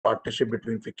partnership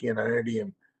between FICCI and NIDM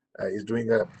is doing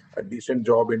a decent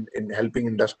job in helping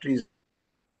industries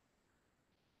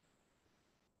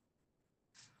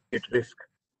at risk,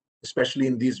 especially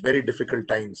in these very difficult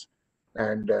times.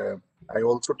 And I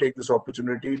also take this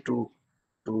opportunity to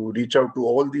reach out to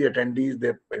all the attendees,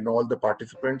 all the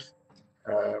participants,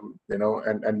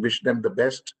 and wish them the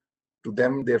best, to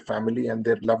them, their family, and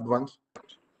their loved ones.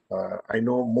 I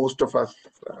know most of us,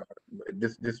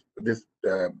 this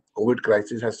COVID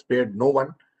crisis has spared no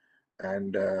one,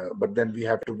 and but then we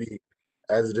have to be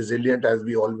as resilient as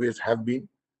we always have been.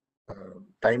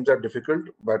 Times are difficult,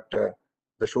 but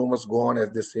the show must go on,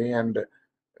 as they say, and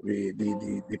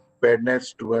the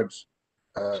preparedness towards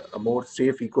a more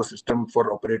safe ecosystem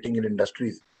for operating in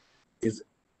industries is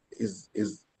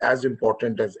as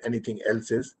important as anything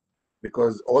else is,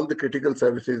 because all the critical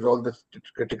services, all the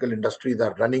critical industries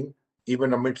are running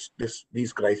even amidst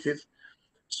these crises.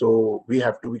 So we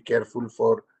have to be careful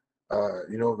for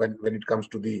when it comes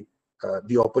to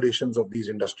the operations of these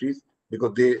industries,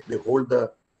 because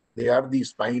they are the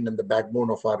spine and the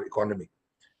backbone of our economy,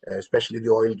 especially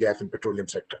the oil, gas, and petroleum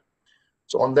sector.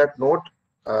 So on that note,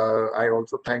 I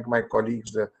also thank my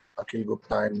colleagues Akhil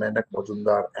Gupta and Mainak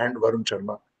Majumdar and Varun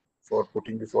Sharma for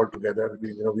putting this all together.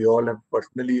 We all have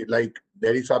personally, like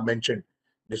Derry Saab mentioned,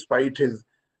 despite his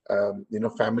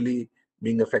family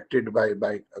being affected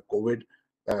by COVID,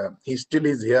 he still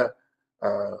is here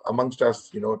amongst us,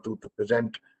 to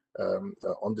present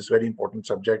on this very important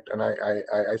subject. And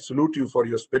I salute you for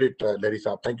your spirit, Derry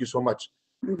Saab. Thank you so much.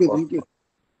 Thank you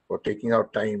for taking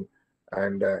out time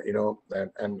and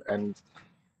and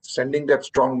sending that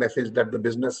strong message that the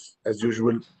business, as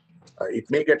usual, it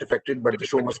may get affected, but the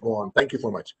show must go on. Thank you so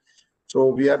much. So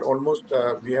we are almost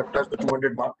we have touched the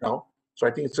 200 mark now. So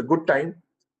I think it's a good time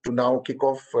to now kick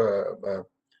off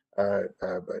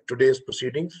today's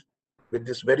proceedings with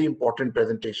this very important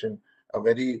presentation, a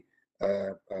very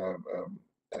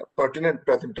pertinent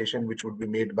presentation, which would be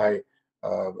made by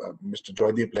Mr.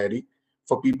 Joydeep Lahiri.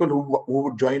 For people who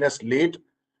would join us late,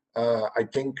 I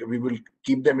think we will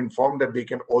keep them informed that they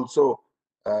can also,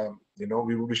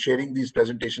 we will be sharing these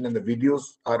presentations, and the videos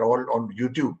are all on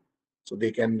YouTube. So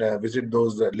they can visit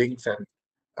those links and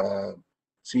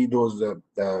see those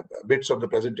bits of the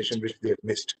presentation which they have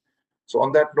missed. So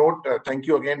on that note, thank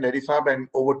you again, Lahiri Saab, and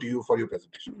over to you for your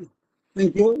presentation.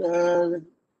 Thank you.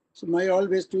 So my all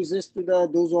best wishes to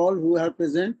those all who are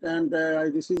present, and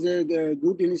this is a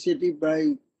good initiative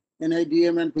by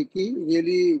NIDM and FICCI.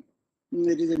 Really,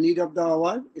 it is a need of the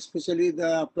hour, especially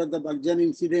after the Baghjan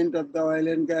incident of the oil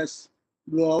and gas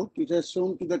blowout. It has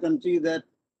shown to the country that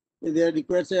there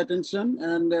requires attention,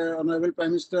 and Honorable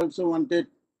Prime Minister also wanted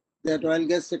that oil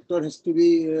gas sector has to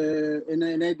be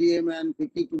NIDM and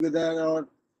FICCI together, or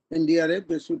NDRF.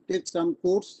 They should take some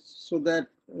course so that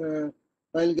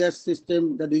oil gas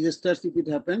system, the disasters, if it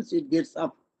happens, it gets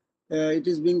up. It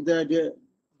is being the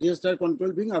disaster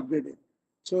control being upgraded.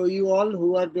 So you all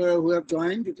who have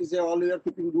joined, it is all you are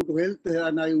keeping good health,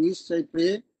 and I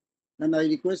pray, and I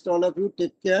request all of you,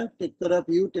 take care of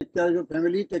you, take care of your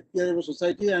family, take care of your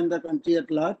society and the country at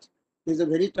large. It is a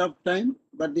very tough time,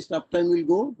 but this tough time will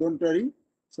go. Don't worry.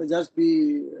 So just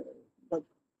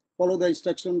follow the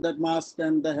instruction, that mask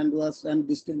and the hand wash and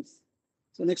distance.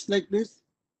 So next slide, please.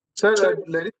 Sir,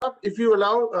 Lahiri Saab, if you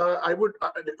allow, I would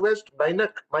request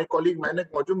Mainak, my colleague Mainak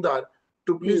Majumdar,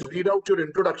 to please read out your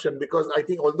introduction, because I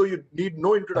think although you need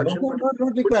no introduction,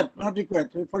 not required.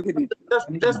 Forget it.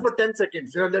 Just for 10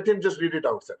 seconds, let him just read it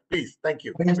out, sir. Please, thank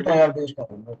you.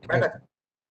 Mainak.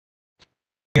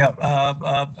 Yeah,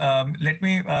 let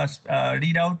me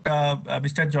read out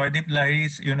Mr. Joydeep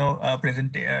Lahiri's,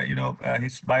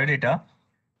 his biodata.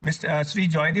 Mr. Sri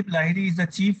Joydeep Lahiri is the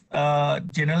Chief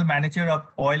General Manager of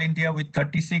Oil India with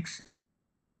 36,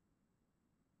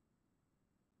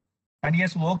 and he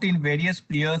has worked in various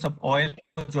spheres of oil,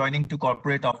 joining to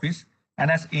corporate office,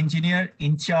 and as engineer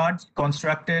in charge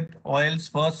constructed oil's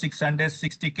first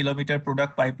 660-kilometer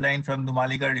product pipeline from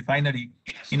Numaligarh refinery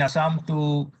in Assam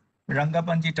to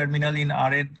Rangapanji terminal in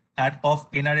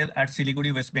of NRL at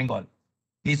Siliguri, West Bengal.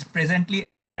 He is presently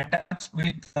attached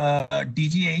with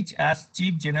DGH as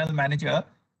Chief General Manager,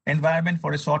 Environment,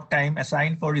 for a short time,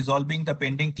 assigned for resolving the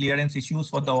pending clearance issues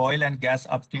for the oil and gas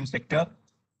upstream sector.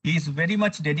 He is very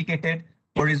much dedicated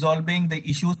for resolving the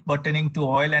issues pertaining to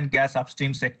oil and gas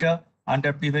upstream sector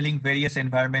under prevailing various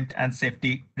environment and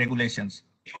safety regulations.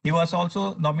 He was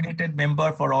also nominated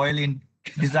member for oil in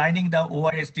designing the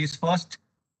ORSD's first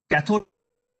cathode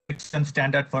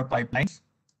standard for pipelines.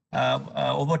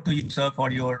 Over to you, sir,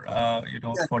 for your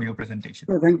for your presentation.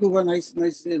 So thank you for nice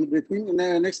briefing.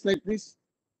 Next slide, please.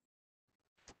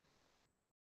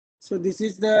 So this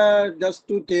is the, just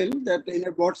to tell that in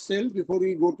a broad cell before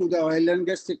we go to the oil and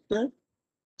gas sector.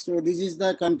 So this is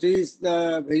the country's,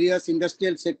 the various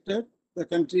industrial sector. The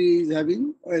country is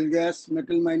having oil, gas,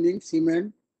 metal mining,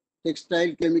 cement,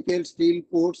 textile, chemical, steel,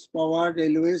 ports, power,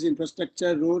 railways,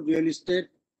 infrastructure, road, real estate,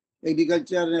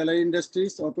 agriculture and allied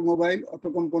industries, automobile, auto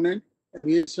component,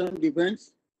 aviation,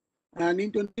 defense. And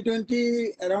in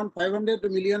 2020, around 500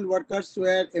 million workers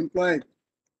were employed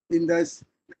in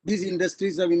these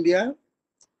industries of India.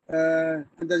 And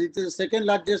it is the second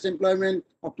largest employment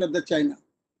after the China.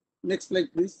 Next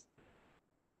slide, please.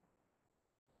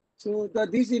 So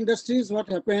these industries, what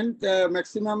happened, the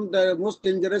most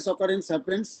dangerous occurrence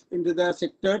happens into the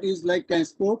sector is like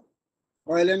transport,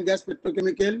 oil and gas,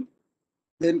 petrochemical,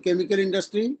 then chemical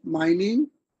industry, mining,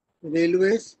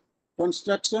 railways,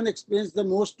 construction experience the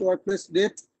most workplace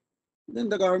deaths. Then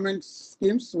the government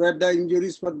schemes where the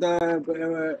injuries for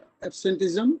the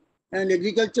absenteeism, and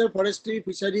agriculture, forestry,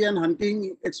 fishery and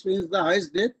hunting experience the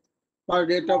highest death per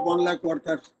rate of 1 lakh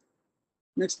workers.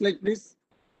 Next slide, please.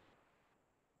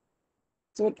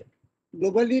 So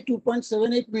globally,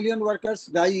 2.78 million workers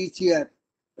die each year,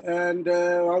 and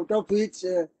out of which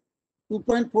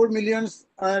 2.4 million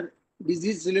are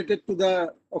disease related to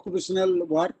the occupational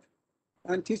work,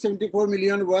 and 374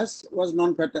 million was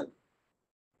non-fatal.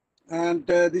 And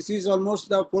this is almost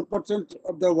the 4%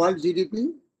 of the world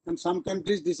GDP. And some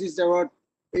countries, this is about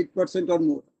 8% or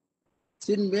more.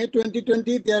 Since May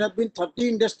 2020, there have been 30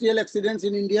 industrial accidents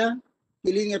in India,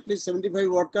 killing at least 75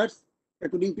 workers,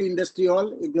 according to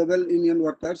IndustriAll, a global union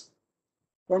workers.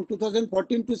 From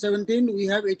 2014 to 17, we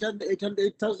have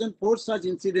 8,004 such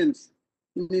incidents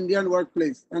in Indian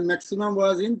workplace, and maximum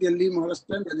was in Delhi,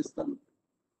 Maharashtra, and Rajasthan.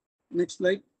 Next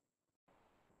slide.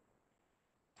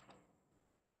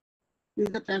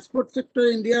 In the transport sector,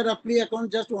 India roughly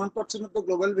accounts just 1% of the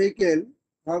global vehicle.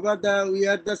 However, we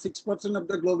are the 6% of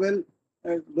the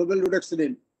global road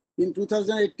accident. In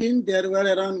 2018, there were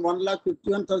around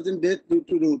 151,000 deaths due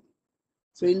to road.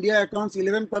 So India accounts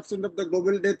 11% of the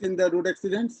global death in the road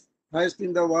accidents, highest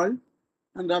in the world,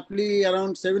 and roughly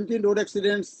around 17 road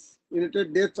accidents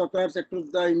related deaths occurs across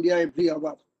the India every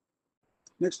hour.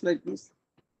 Next slide, please.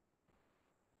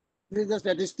 This is the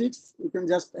statistics. You can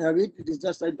just have it. It is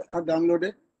just I have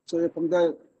downloaded. So from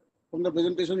the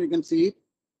presentation, you can see it.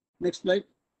 Next slide.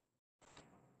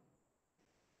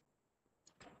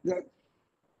 The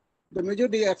major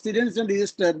accidents and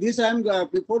disaster. This I am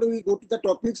before we go to the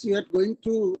topics, we are going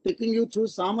to taking you through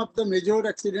some of the major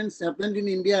accidents happened in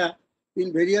India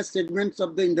in various segments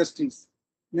of the industries.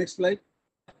 Next slide.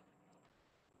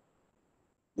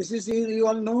 This is, you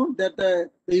all know that the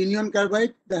Union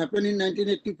Carbide that happened in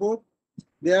 1984.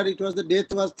 There it was, the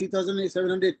death was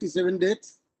 3,787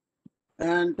 deaths.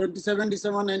 And 27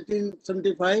 December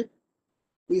 1975,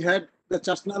 we had the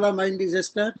Chasnala mine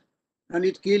disaster, and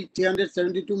it killed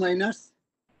 372 miners.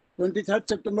 23rd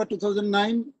September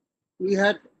 2009, we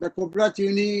had the Cobra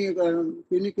Chini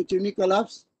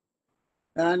collapse,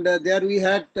 and there we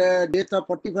had death of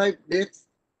 45 deaths.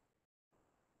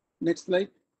 Next slide.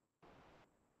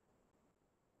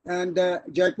 And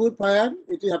Jaipur fire,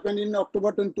 it happened in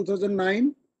October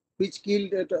 2009, which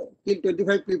killed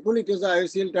 25 people. It was a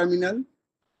IOCL terminal.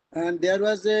 And there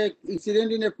was a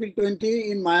incident in April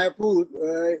 20 in Mayapur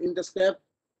in the scrap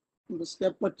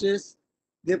purchase.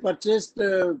 They purchased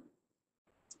from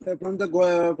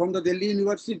the Delhi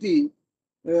University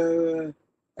an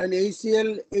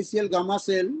ACL gamma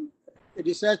cell, a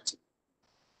research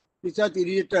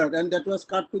irrigator, and that was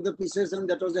cut to the pieces, and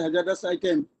that was a hazardous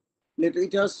item. Later,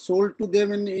 it was sold to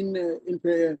them in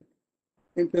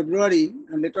February,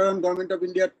 and later on, Government of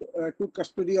India took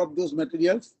custody of those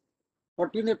materials.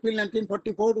 14 April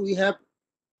 1944, we have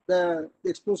the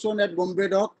explosion at Bombay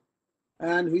Dock,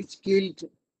 and which killed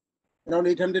around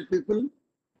 800 people.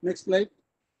 Next slide.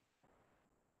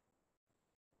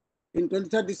 In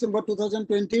 23rd December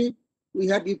 2020, we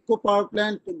had IFCO power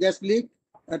plant gas leak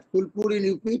at Phulpur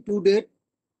in UP, 2 dead.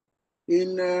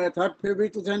 In 3rd February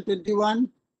 2021,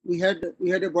 we had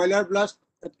a boiler blast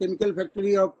at chemical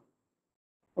factory of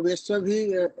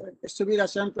SW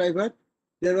Rasayan Private.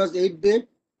 There was 8 dead.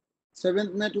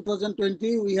 7th May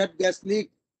 2020, we had gas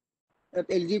leak at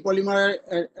LG Polymer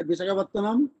at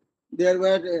Visakhapatnam. There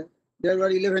were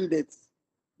 11 deaths.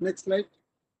 Next slide.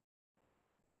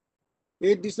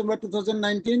 8 December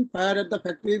 2019, fire at the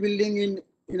factory building in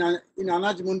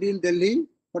Anaj Mundi in Delhi.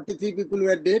 43 people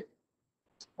were dead.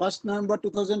 1st November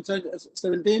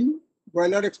 2017,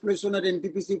 boiler explosion at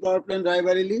NTPC power plant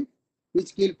Raebareli,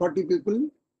 which killed 40 people.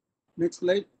 Next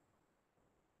slide.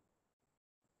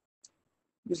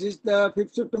 This is the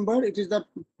 5th September. It is the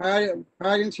fire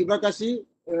in Shivakasi,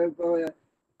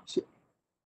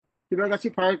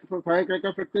 Shivagasi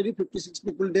firecracker factory, 56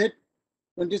 people dead.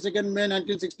 22nd May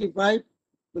 1965,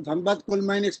 the Dhanbad coal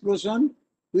mine explosion,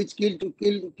 which killed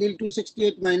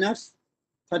 268 miners.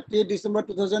 30th December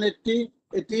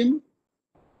 2018,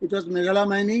 it was Meghalaya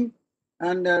mining,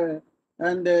 and there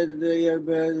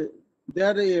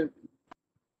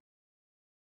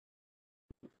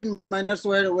miners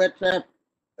were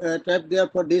trapped there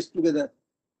for days together.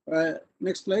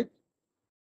 Next slide.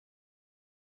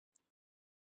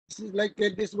 This is like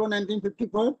this one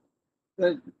 1954.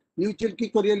 The New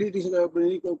Chilki colliery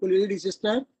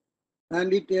disaster,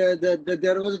 and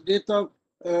there was a death of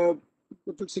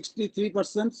 63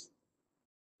 persons.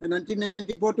 In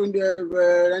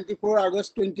 1994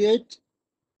 August 28,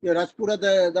 the Rajpura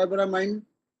Darbara mine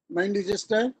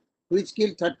disaster, which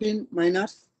killed 13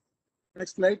 miners.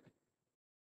 Next slide.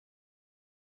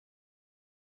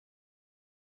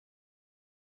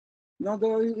 Now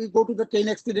we go to the train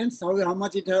accidents. How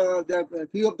much it the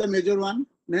few of the major one.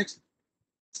 Next,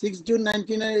 6 June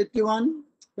 1981,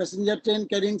 passenger train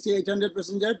carrying 800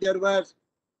 passengers. There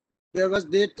was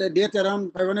death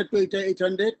around 500 to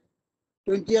 800.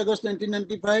 20 August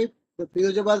 1995, the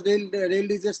Firozabad rail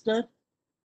disaster.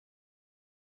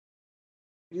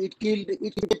 It killed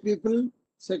 8 people.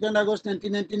 2nd August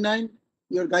 1999,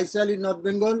 your Gaisal in North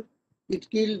Bengal. It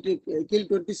killed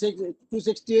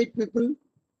 268 people.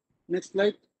 Next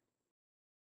slide.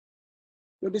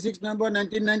 26 November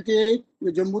 1998,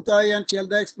 the Jammu Tawi and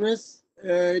Sialdah Express.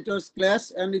 It was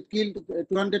clashed and it killed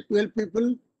 212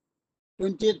 people.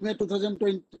 28 May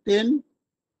 2010,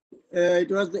 it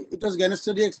was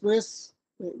Ganeshwari Express.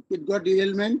 It got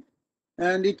derailment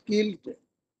and it killed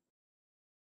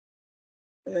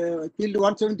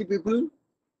 170 people.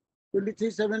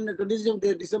 27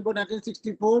 December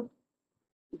 1964,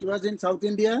 it was in South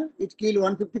India. It killed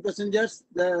 150 passengers.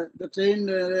 The train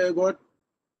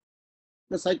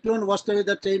the cyclone washed away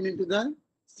the train into the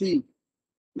sea.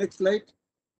 Next slide.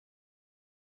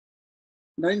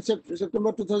 9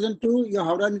 September 2002, your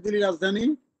Howrah New Delhi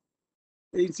Rajdhani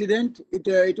incident.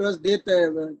 It was death.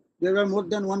 There were more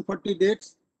than 140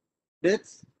 deaths.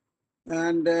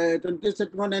 And 20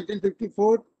 September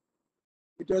 1954,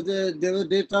 there was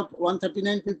death of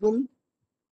 139 people.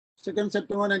 2nd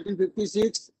September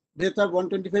 1956, death of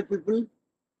 125 people.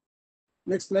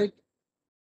 Next slide.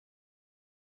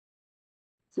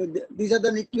 So these are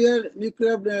the nuclear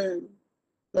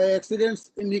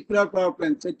accidents in nuclear power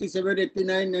plants: 87,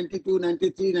 89, 92,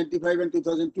 93, 95, and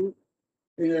 2002.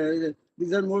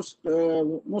 These are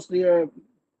mostly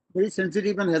very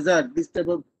sensitive and hazard. This type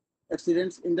of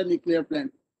accidents in the nuclear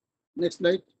plant. Next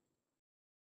slide.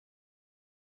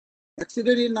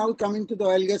 Accident is now coming to the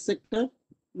oil gas sector.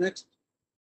 Next.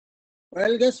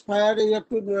 Oil gas fire,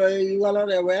 you all are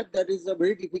aware that is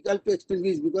very difficult to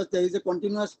extinguish because there is a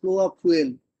continuous flow of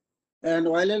fuel, and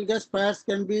oil and gas fires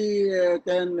can be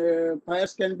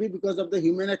because of the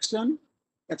human action,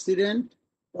 accident,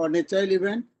 or natural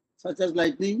event such as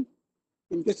lightning.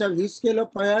 In case of huge scale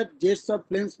of fire, jets of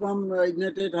flames from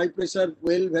ignited high pressure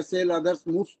well vessel others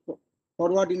move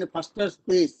forward in a faster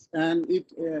space, and it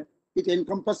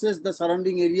encompasses the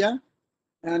surrounding area.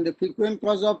 And the frequent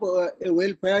cause of a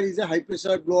well fire is a high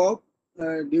pressure blowout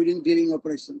during drilling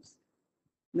operations.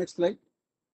 Next slide.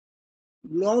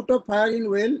 Blowout of fire in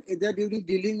well, either during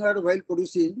drilling or while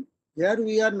producing. Here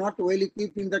we are not well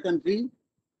equipped in the country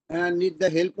and need the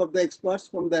help of the experts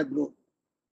from the abroad.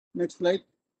 Next slide.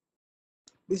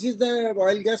 This is the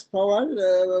oil gas fire.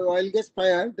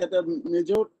 That a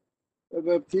major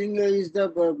thing is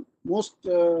the most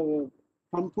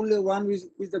harmful one is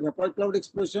the vapor cloud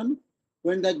explosion.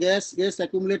 When the gas gets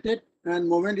accumulated and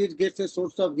moment it gets a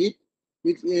source of heat,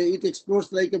 it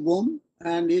explodes like a bomb,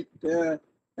 and it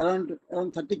around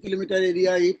 30 kilometer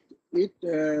area it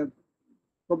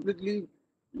completely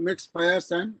makes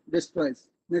fires and destroys.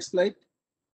 Next slide.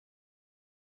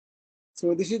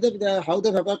 So this is how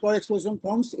the vapor cloud explosion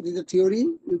forms. It is a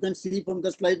theory. You can see from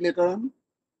the slide later on.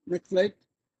 Next slide.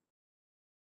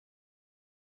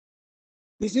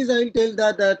 This is, I will tell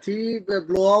that the 3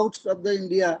 blowouts of the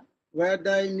India, where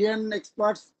the Indian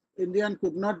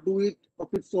could not do it of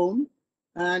its own,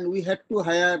 and we had to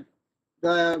hire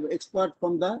the expert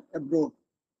from the abroad.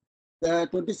 The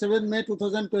 27 May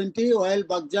 2020, oil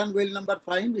Baghjan well number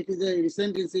 5, it is a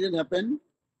recent incident happened,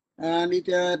 and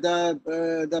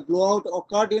the blowout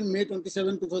occurred in May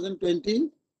 27, 2020,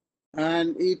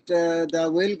 and the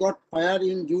well got fire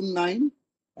in June 9,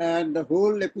 and the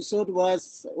whole episode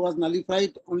was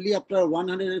nullified only after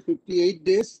 158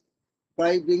 days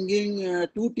by bringing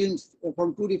 2 teams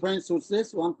from 2 different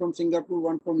sources, one from Singapore,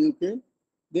 one from UK.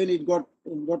 Then it got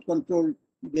controlled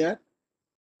there.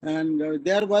 And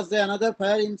there was another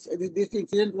fire. This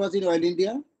incident was in Oil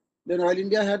India. Then Oil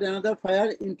India had another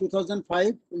fire in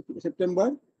 2005 in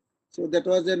September. So that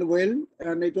was a well,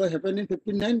 and it was happened in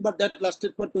 59, but that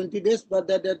lasted for 20 days, but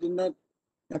that did not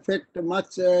affect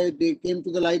much. They came to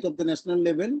the light of the national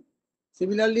level.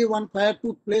 Similarly, one fire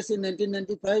took place in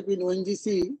 1995 in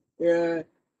ONGC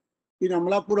in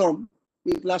Amalapuram.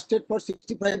 It lasted for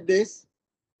 65 days,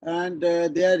 and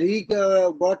their rig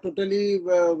got totally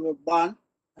burned,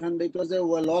 and it was a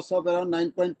loss of around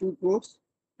 9.2 crores,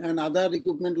 and other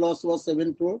equipment loss was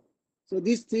 7 crores. So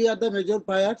these three are the major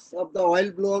fires of the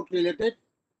oil blowout related,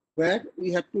 where we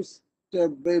have to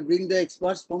bring the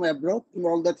experts from abroad in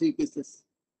all the three cases.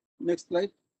 Next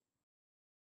slide.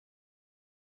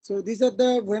 So these are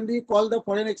the, when we call the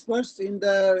foreign experts in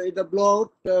the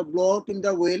blowout in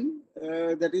the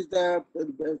well, that is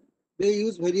they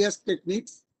use various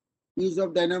techniques, use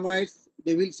of dynamites,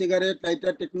 devil cigarette,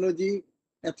 lighter technology,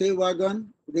 FA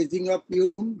wagon, raising of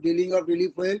fume, dealing of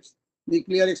relief wells,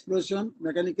 nuclear explosion,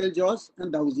 mechanical jaws,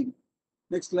 and dowsing.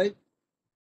 Next slide.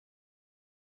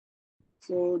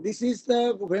 So this is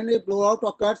the when a blowout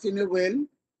occurs in a well,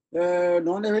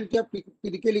 non-availability of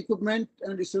critical equipment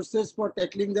and resources for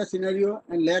tackling the scenario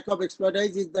and lack of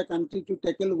expertise is the country to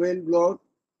tackle well blowout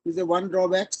is the one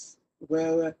drawbacks.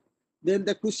 Then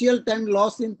the crucial time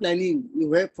loss in planning,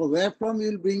 where from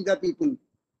you will bring the people,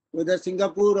 whether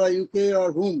Singapore or UK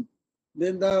or whom,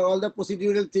 then all the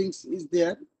procedural things is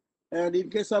there. And in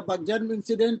case of Bagjan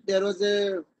incident, there was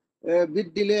a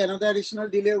bit delay. Another additional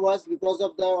delay was because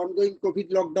of the ongoing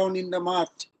COVID lockdown in the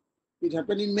March. It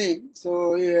happened in May,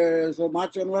 so so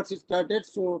March onwards it started.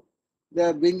 So they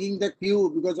are bringing the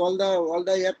queue because all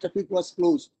the air traffic was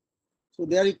closed. So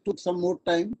there it took some more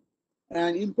time,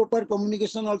 and improper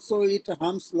communication also it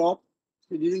harms lot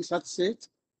during such stage,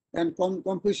 and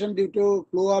confusion due to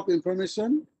flow of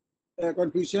information,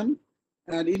 confusion,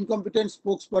 and incompetent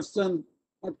spokesperson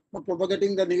for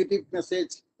propagating the negative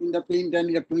message in the print and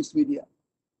electronics media.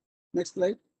 Next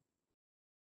slide.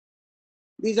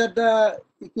 These are the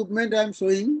equipment I am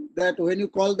showing that when you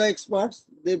call the experts,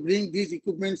 they bring these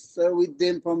equipments with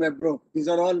them from abroad. These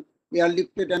are all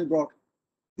airlifted and brought.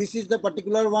 This is the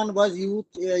particular one was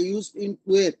used in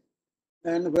Kuwait,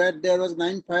 and where there was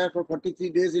 9 fire for 43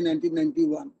 days in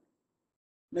 1991.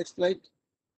 Next slide.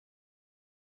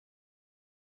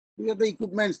 These are the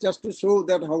equipments just to show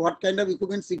that what kind of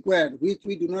equipments required, which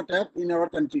we do not have in our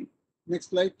country. Next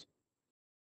slide.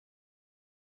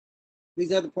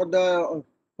 These are for the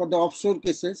offshore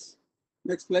cases.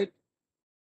 Next slide.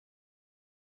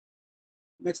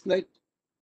 Next slide.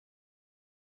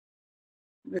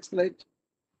 Next slide.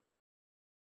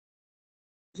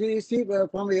 You see,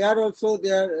 from air also they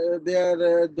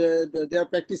are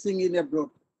practicing in abroad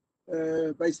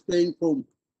by spraying foam.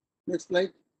 Next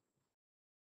slide.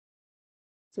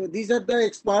 So these are the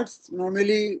experts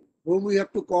normally whom we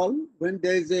have to call when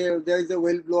there is a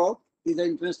well blowout. These are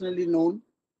internationally known,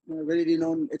 very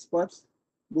renowned experts,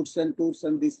 Woods and Tours,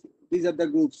 and these are the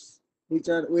groups which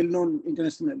are well known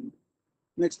internationally.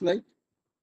 Next slide.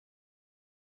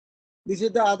 This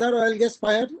is the other oil gas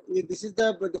fire. This is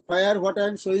the fire what I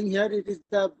am showing here. It is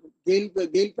the GAIL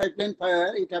pipeline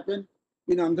fire. It happened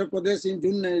in Andhra Pradesh in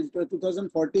June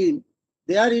 2014.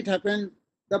 There it happened,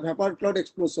 the vapor cloud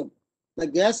explosion. The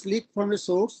gas leaked from a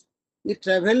source. It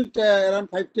traveled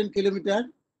around 5-10 kilometers.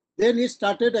 Then it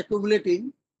started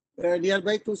accumulating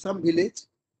nearby to some village.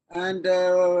 And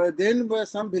then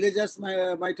some villagers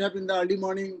might have in the early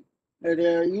morning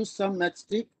used some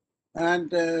matchstick.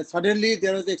 And suddenly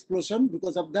there was an explosion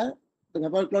because of the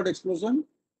vapor cloud explosion.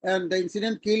 And the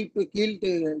incident killed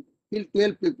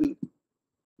 12 people.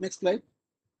 Next slide.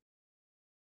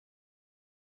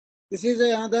 This is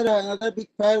another big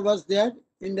fire was there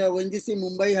in the ONGC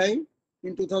Mumbai High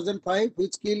in 2005,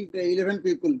 which killed 11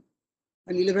 people,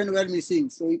 and 11 were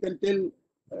missing. So you can tell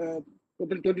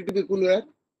total 22 people were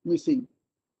missing.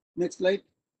 Next slide.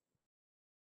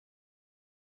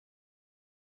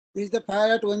 This is the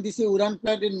fire at ONGC Uran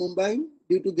plant in Mumbai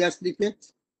due to gas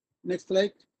leakage. Next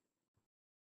slide.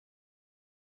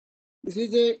 This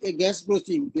is a gas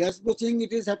broaching. Gas broaching,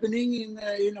 it is happening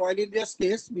in Oil India's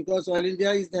case because Oil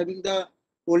India is having the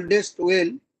oldest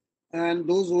well, and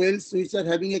those wells which are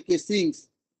having a casings,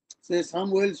 say some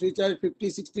wells which are 50,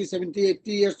 60, 70,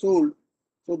 80 years old.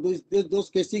 So those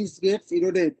casings get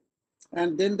eroded.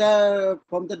 And then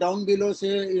from the down below,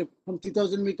 say from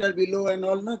 3,000 meter below and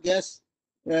all, no gas,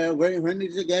 when it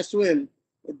is a gas well,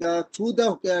 through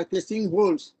the casing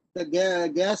holes, the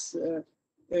gas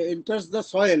enters the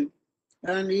soil,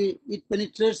 and it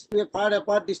penetrates to a far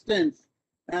apart distance.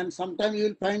 And sometimes you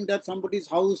will find that somebody's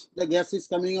house, the gas is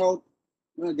coming out,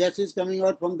 gases coming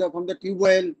out from the tube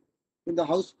oil in the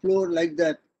house floor like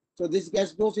that. So this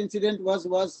gas burst incident was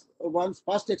once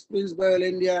first experienced by Oil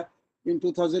India in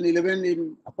 2011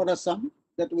 in Upper Assam.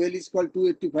 That well is called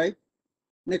 285.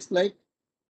 Next slide.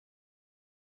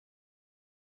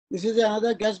 This is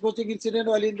another gas bursting incident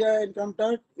Oil India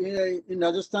encountered in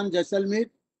Rajasthan, Jaisalmer.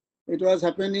 It was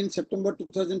happened in September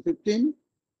 2015,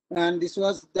 and this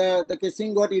was the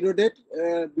casing got eroded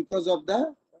because of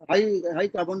the high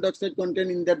carbon dioxide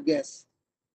content in that gas.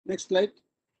 Next slide.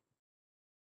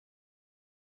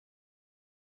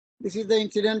 This is the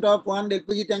incident of one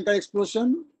LPG tanker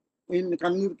explosion in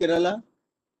Kannur, Kerala,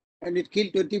 and it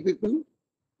killed 20 people.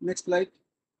 Next slide.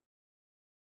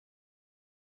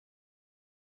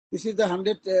 This is the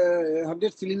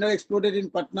 100 cylinder exploded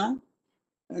in Patna,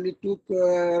 and it took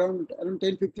around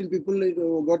 10-15 people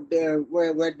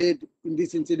were dead in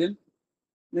this incident.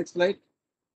 Next slide.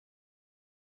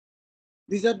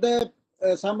 These are the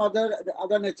some other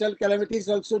natural calamities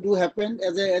also do happen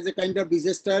as a kind of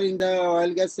disaster in the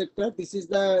oil gas sector. This is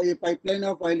the pipeline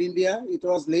of Oil India. It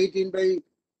was laid in by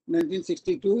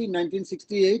 1962. In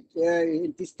 1968,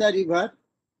 in Tista River,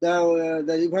 the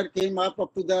river came up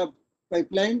to the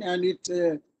pipeline, and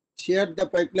it shared the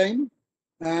pipeline,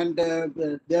 and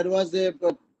there was a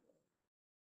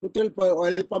total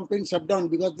oil pumping shutdown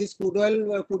because this crude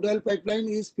oil pipeline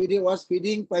was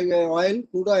feeding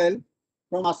crude oil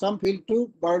from Assam field to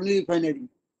Barni refinery.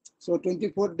 So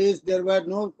 24 days there were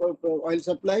no oil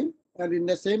supply, and in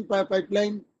the same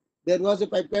pipeline there was a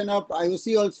pipeline of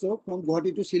IOC also from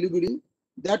Guwahati to Siliguri.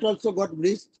 That also got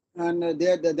breached, and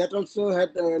that also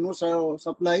had no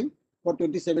supply for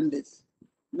 27 days.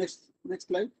 Next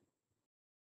slide.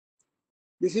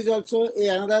 This is also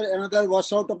another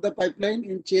washout of the pipeline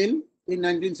in Chel in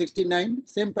 1969.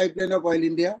 Same pipeline of Oil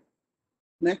India.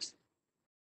 Next.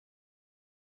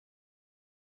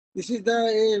 This is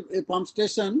a pump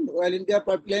station. Oil India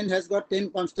pipeline has got 10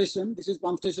 pump stations. This is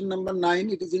pump station number 9.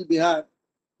 It is in Bihar.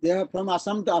 They are from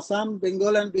Assam to Assam,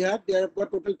 Bengal, and Bihar. They have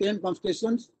got total 10 pump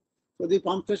stations. So the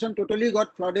pump station totally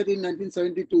got flooded in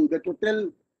 1972. The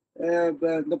total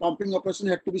the pumping operation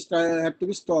had to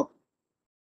be stopped.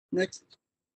 Next.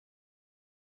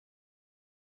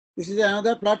 This is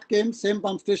another flood came, same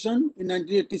pump station in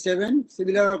 1987.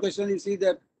 Similar occasion, you see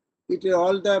that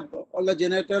all the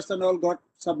generators and all got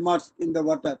submerged in the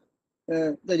water.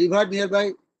 The river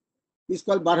nearby is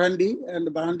called Barhandi, and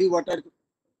the Barhandi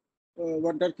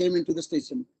water came into the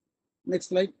station. Next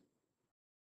slide.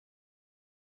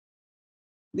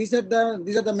 These are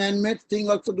the man-made thing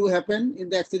also do happen in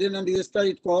the accident and disaster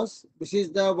it caused. This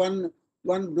is the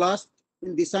one blast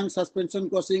in Disang suspension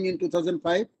crossing in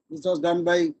 2005. This was done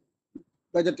by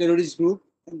the terrorist group,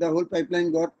 and the whole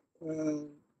pipeline got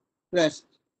crashed.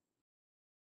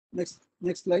 Next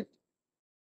slide.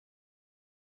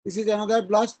 This is another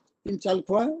blast in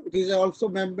Chalkhwa. It is also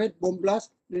man-made bomb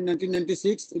blast in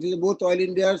 1996. It is both Oil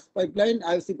India's pipeline,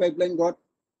 IOC pipeline got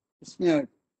smeared.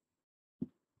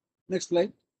 Next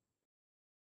slide.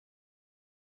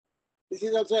 This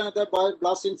is also another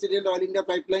blast incident, Oil India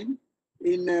pipeline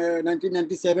in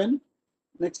 1997.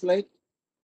 Next slide.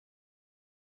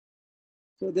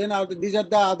 So then these are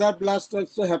the other blasts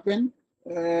also happen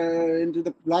into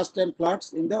the blast and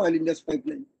floods in the Oil India's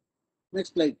pipeline.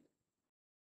 Next slide.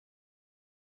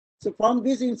 So from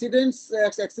these incidents,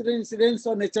 accident incidents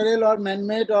or natural or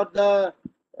man-made or the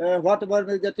whatever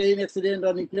may be the train accident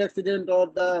or nuclear accident or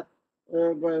the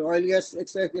oil gas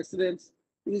accidents,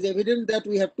 it is evident that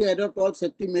we have to adopt all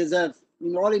safety measures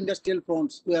in all industrial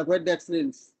fronts to avoid the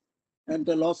accidents and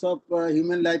the loss of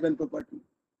human life and property.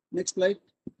 Next slide.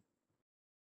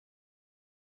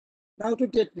 Now to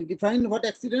define what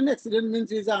accident. Accident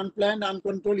means is an unplanned,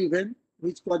 uncontrolled event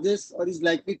which causes or is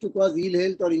likely to cause ill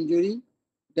health or injury,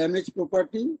 damage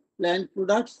property, plant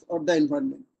products or the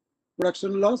environment,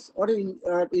 production loss or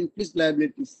increased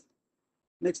liabilities.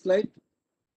 Next slide.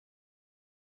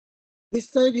 This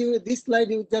slide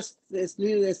you just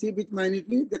see a bit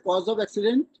minutely the cause of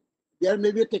accident. There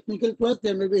may be a technical cause,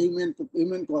 there may be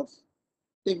human cause.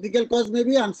 Technical cause may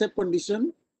be unsafe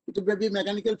condition. It may be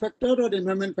mechanical factor or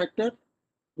environment factor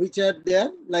which are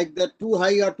there, like the too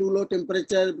high or too low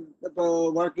temperature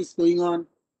work is going on,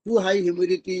 too high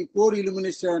humidity, poor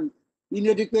illumination,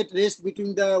 inadequate rest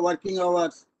between the working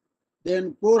hours,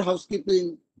 then poor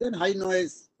housekeeping, then high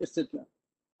noise, etc.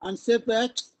 Unsafe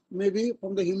acts may be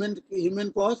from the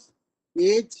human cause,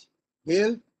 age,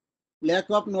 health, lack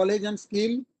of knowledge and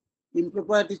skill,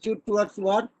 improper attitude towards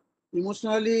work,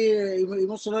 emotional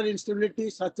instability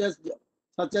such as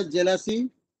jealousy,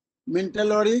 mental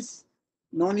worries,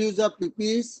 non-use of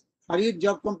PPEs, hurried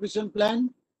job completion plan,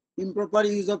 improper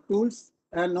use of tools,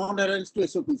 and non-adherence to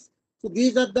SOPs. So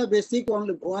these are the basic,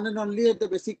 one and only the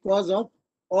basic cause of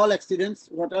all accidents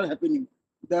what are happening.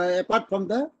 Apart from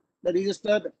the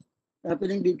registered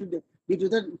happening due to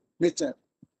the nature.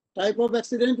 Type of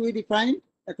accident we define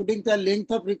according to the length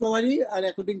of recovery or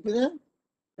according to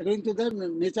the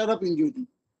nature of injury.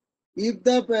 If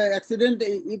the accident,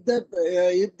 if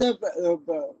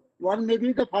the one may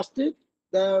be the first aid,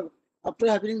 after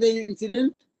happening the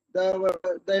incident, the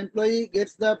employee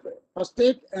gets the first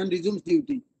aid and resumes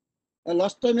duty. A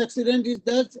lost time accident is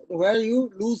that where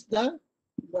you lose the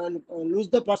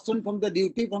person from the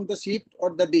duty, from the shift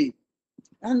or the day,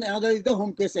 and another is the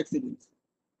home case accidents.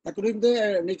 According to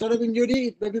the nature of injury,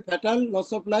 it may be fatal,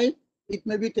 loss of life, it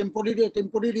may be temporary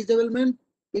disablement,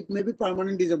 it may be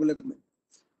permanent disablement.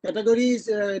 Category is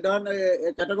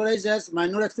categorized as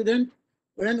minor accident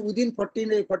when within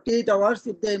 48 hours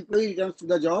if the employee returns to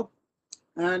the job,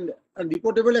 and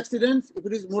reportable accidents, if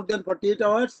it is more than 48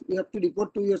 hours, you have to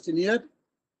report to your senior.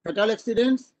 Fatal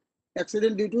accidents,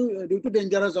 accident due to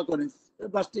dangerous occurrence,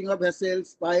 bursting of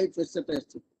vessels, pipes, etc.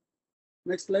 etc.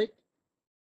 Next slide.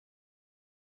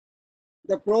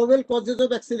 The probable causes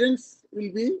of accidents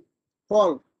will be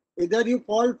fall. Either you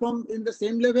fall from in the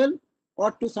same level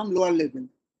or to some lower level,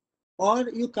 or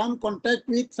you come contact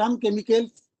with some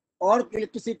chemicals or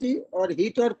electricity or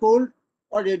heat or cold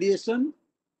or radiation,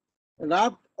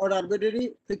 rough or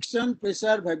arbitrary friction,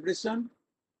 pressure, vibration,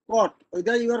 caught.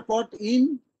 Either you are caught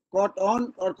in, caught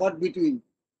on, or caught between.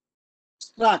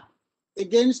 Struck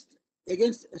against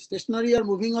stationary or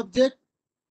moving object,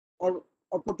 or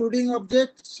protruding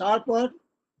object, sharp or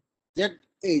jagged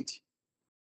edge,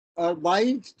 or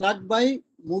struck by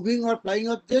moving or flying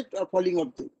object or falling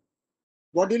object.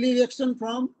 Bodily reaction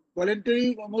from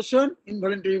voluntary motion,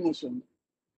 involuntary motion.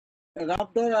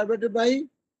 Roughed or arbitrated by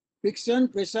friction,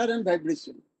 pressure, and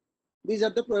vibration. These are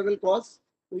the probable cause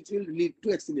which will lead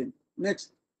to accident.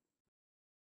 Next.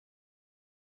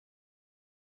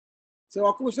 So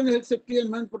occupational health safety and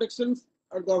environment protections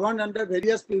are governed under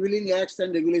various prevailing acts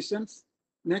and regulations.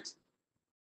 Next.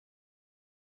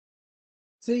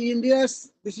 See,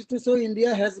 this is to show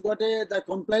India has got the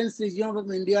compliance regime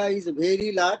of India is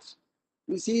very large.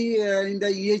 You see in the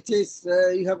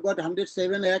EHS, you have got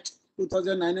 107 acts,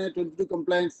 2,922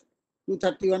 compliance,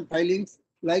 231 filings.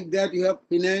 Like that, you have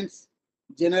finance,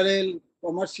 general,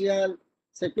 commercial,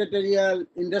 secretarial,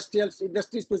 industrial,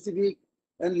 industry specific,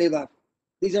 and labor.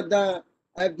 These are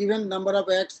I have given number of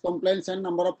acts, compliance, and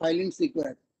number of filings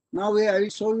required. Now I will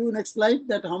show you next slide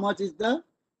that how much is the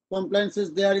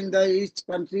compliances there in the each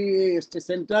country.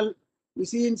 Central, you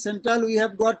see in central we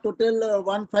have got total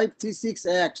 1536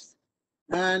 acts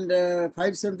and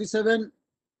 577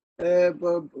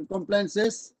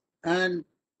 compliances and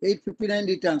 859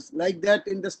 returns. Like that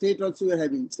in the state also we are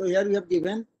having. So here we have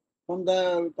given from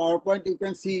the PowerPoint, you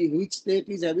can see which state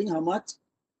is having how much.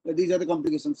 These are the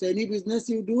complications. So any business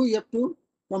you do, you have to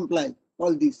comply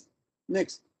all these.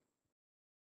 Next.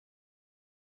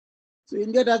 So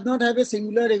India does not have a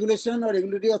singular regulation or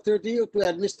regulatory authority to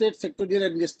administrate sectorial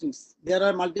industries. There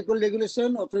are multiple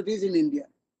regulation authorities in India.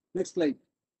 Next slide.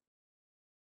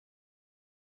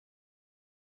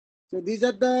 So these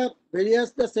are the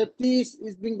various, the safety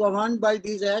is being governed by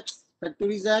these acts.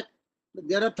 Factories Act,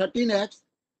 there are 13 acts.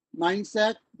 Mines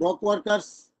Act, Dock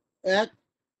Workers Act,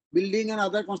 Building and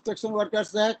Other Construction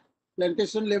Workers Act,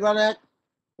 Plantation Labor Act,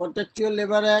 Contractual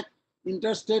Labor Act,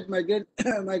 Interstate Migrant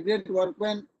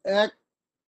Workmen Act,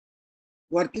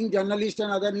 Working Journalist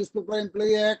and Other Newspaper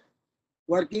Employee Act,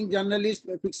 Working Journalist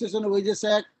Fixation of Wages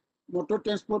Act, Motor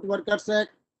Transport Workers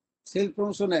Act, Self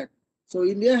Promotion Act. So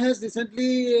India has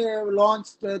recently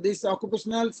launched this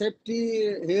Occupational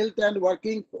Safety, Health and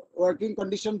Working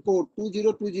Condition Code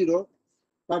 2020,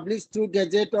 published through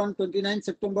Gazette on 29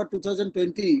 September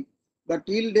 2020. But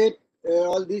till date,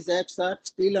 all these acts are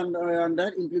still under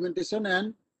implementation,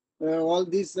 and all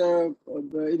these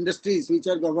industries which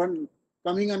are governed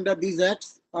coming under these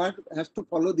acts have to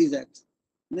follow these acts.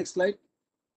 Next slide.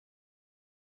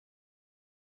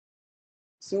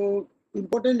 So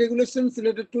important regulations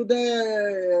related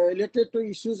to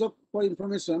issues of for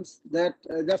informations that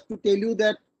just to tell you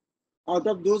that out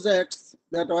of those acts,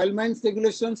 that oil mines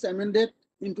regulations amended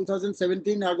in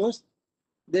 2017 August,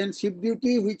 then ship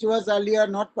duty, which was earlier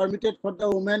not permitted for the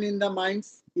women in the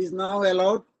mines, is now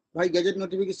allowed by Gazette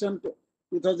notification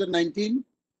 2019.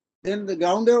 Then the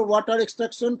groundwater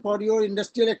extraction for your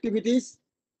industrial activities,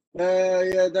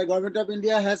 the government of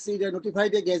India has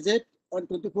notified a Gazette on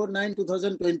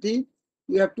 24/9/2020.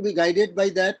 You have to be guided by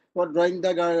that for drawing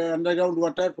the underground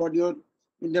water for your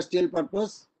industrial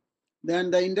purpose.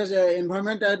 Then the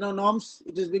environment norms,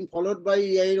 it is being followed by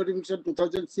EIA notification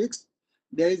 2006.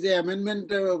 There is an amendment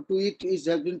to it is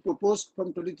has been proposed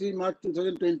from 23 March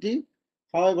 2020.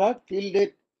 However, till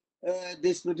date,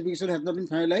 this notification has not been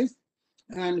finalized.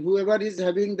 And whoever is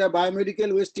having the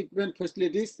biomedical waste treatment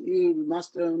facilities, you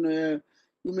must, you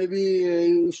maybe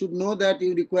you should know that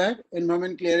you require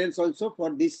environment clearance also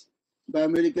for this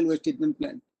biomedical waste treatment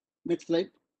plant. Next slide.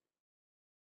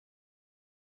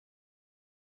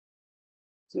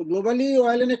 So globally,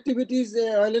 oil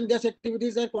and gas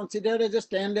activities are considered as a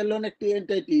standalone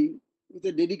entity with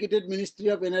a dedicated Ministry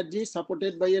of Energy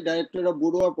supported by a Director of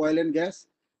Bureau of Oil and Gas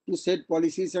to set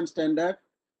policies and standards,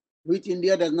 which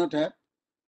India does not have.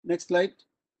 Next slide.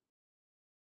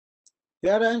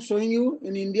 Here I am showing you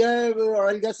in India,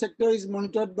 oil gas sector is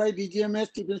monitored by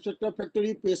DGMS, Chief Inspector of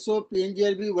Factory, PESO,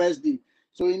 PNGRB, OSD.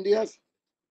 So India's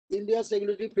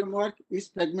regulatory framework is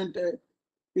fragmented.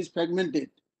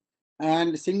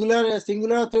 And singular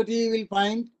authority will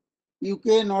find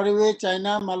UK, Norway,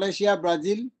 China, Malaysia,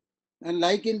 Brazil, and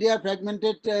like India,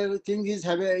 fragmented thing is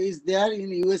there in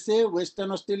USA,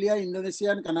 Western Australia, Indonesia,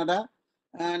 and Canada.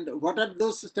 And what are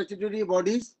those statutory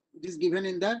bodies? It is given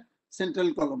in the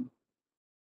central column.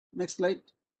 Next slide.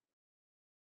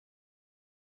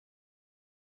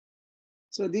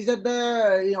 So these are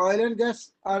the oil and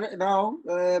gas are now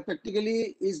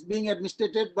practically is being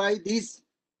administered by these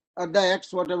are the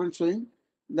acts what I am showing.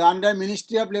 The under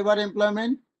Ministry of Labor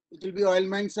Employment, it will be Oil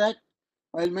Mines Act,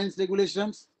 Oil Mines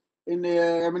Regulations in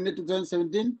amended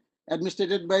 2017,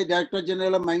 administered by Director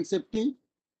General of Mine Safety.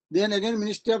 Then again,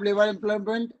 Ministry of Labor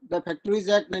Employment, the Factories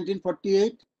Act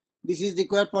 1948. This is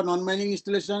required for non-mining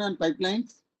installation and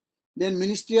pipelines. Then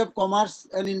Ministry of Commerce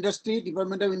and Industry,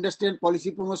 Department of Industry and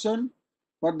Policy Promotion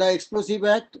for the Explosive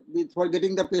Act for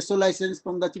getting the PESO license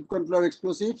from the Chief Controller of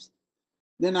Explosives.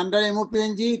 Then under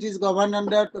MOPNG, it is governed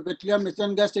under Petroleum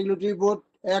Natural Gas Regulatory Board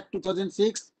Act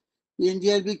 2006,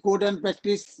 PNGRB Code and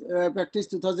Practice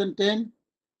 2010,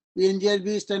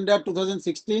 PNGRB Standard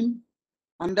 2016.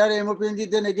 Under MOPNG,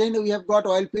 then again we have got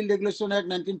Oil Field Regulation Act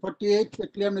 1948,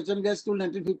 Petroleum Natural Gas Rule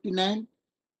 1959,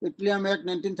 Petroleum Act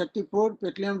 1934,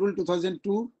 Petroleum Rule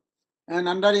 2002. And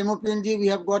under MOPNG, we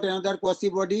have got another quasi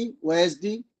body,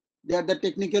 OSD. They are the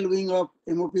technical wing of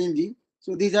MOPNG.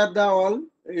 So these are the all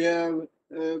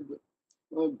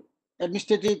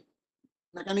administrative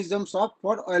mechanisms of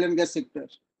for oil and gas sector.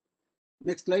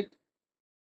 Next slide.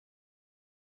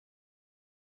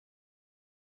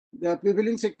 The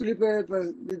prevailing sector,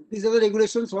 these are the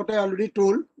regulations what I already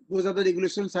told. Those are the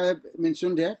regulations I have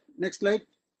mentioned here. Next slide.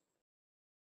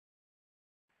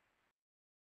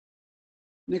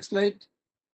 Next slide.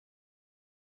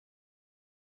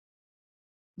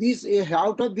 These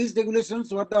out of these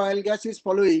regulations, what the oil gas is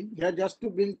following here, just to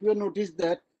bring to your notice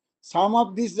that some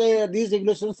of these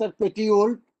regulations are pretty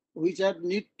old, which are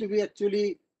need to be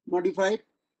actually modified.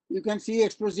 You can see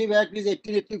Explosive Act is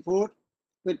 1884,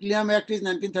 Petroleum Act is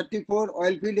 1934,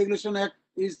 Oil Field Regulation Act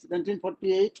is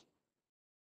 1948,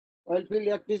 Oil Field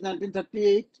Act is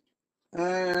 1938,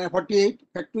 48,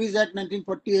 Factories Act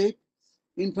 1948,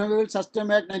 Inflammable System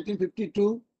Act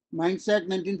 1952, Mines Act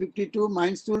 1952,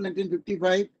 Mines Rule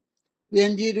 1955,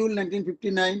 PNG Rule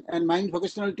 1959, and Mine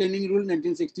Vocational Training Rule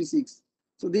 1966.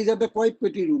 So these are the quite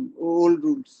pretty old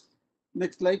rules.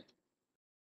 Next slide.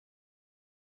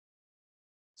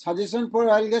 Suggestion for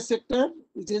oil gas sector,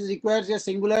 which is requires a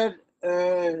singular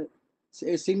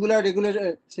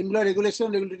regulation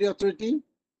regulatory authority.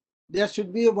 There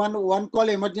should be one call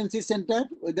emergency center,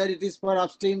 whether it is for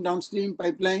upstream, downstream,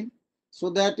 pipeline, so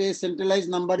that a centralized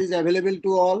number is available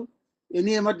to all.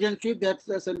 Any emergency, that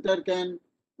the center can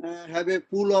have a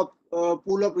pool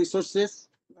of resources,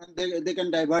 and they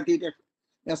can divert it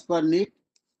as per need.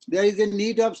 There is a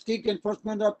need of strict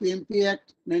enforcement of PMP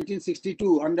Act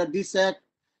 1962. Under this act,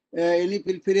 any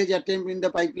pilferage attempt in the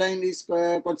pipeline is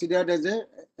considered as a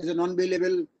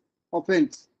non-bailable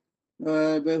offence,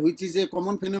 which is a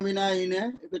common phenomena in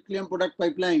a petroleum product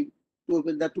pipeline to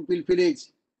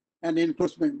pilferage and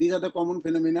enforcement. These are the common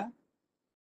phenomena.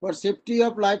 For safety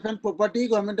of life and property,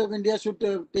 Government of India should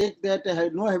take that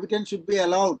no habitant should be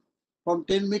allowed from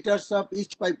 10 meters of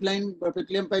each pipeline,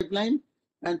 petroleum pipeline,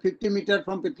 and 50 meters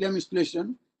from petroleum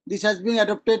installation. This has been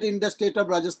adopted in the state of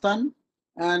Rajasthan,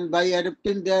 and by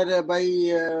adopting their by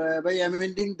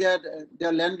amending their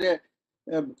land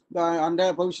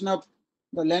under provision of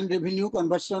the land revenue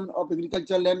conversion of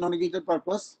agricultural land non-agricultural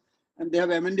purpose, and they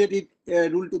have amended it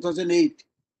Rule 2008.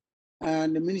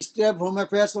 And the Ministry of Home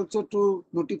Affairs also to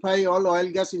notify all oil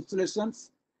gas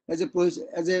installations as a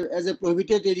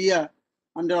prohibited area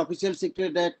under Official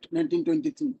Secret Act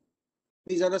 1923.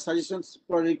 These are the suggestions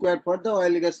required for the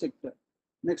oil gas sector.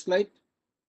 Next slide.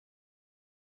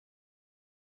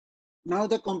 Now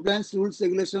the compliance rules,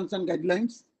 regulations and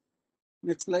guidelines.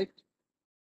 Next slide.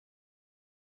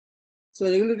 So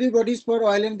regulatory bodies for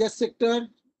oil and gas sector,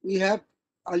 we have,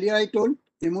 earlier I told,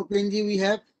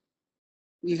 MOPNG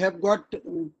we have got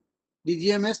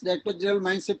DGMS, Director General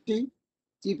Mine Safety,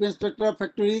 Chief Inspector of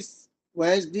Factories,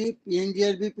 YSD,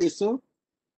 PNGRB, PESO.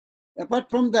 Apart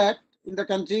from that, in the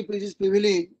country which is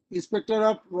prevailing,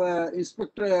 Inspectorate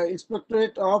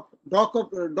of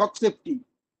Dock Safety.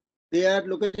 They are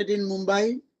located in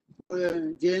Mumbai,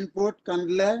 JN Port,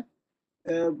 Kandla,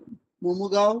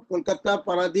 Mumugao, Kolkata,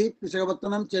 Paradip,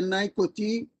 Visakhapatnam, Chennai,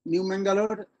 Kochi, New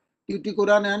Mangalore,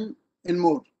 Tuticorin, and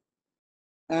more.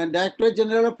 And Director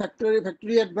General of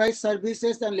Factory Advice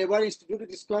Services and Labor Institute,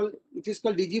 it is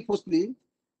called DG Fosli.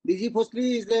 DG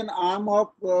Fosli is an arm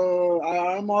of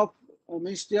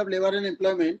Ministry of Labor and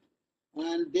Employment,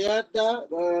 and they are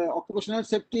the occupational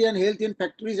safety and health in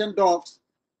factories and docks.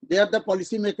 They are the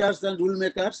policy makers and rule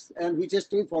makers, and which has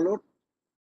to be followed.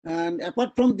 And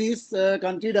apart from this,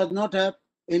 country does not have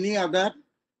any other.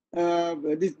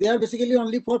 They are basically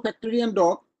only for factory and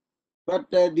dock. But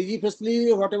DG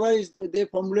firstly, whatever is they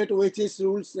formulate OHS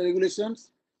rules,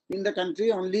 regulations in the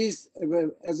country only is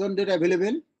as on date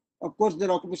available. Of course, the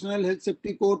Occupational Health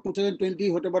Safety Code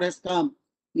 2020, whatever has come,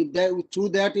 if that, through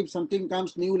that, if something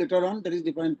comes new later on, that is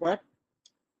different part.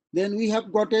 Then we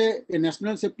have got a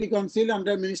National Safety Council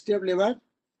under Ministry of Labor,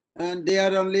 and they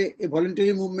are only a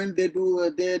voluntary movement. They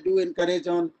do encourage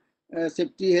on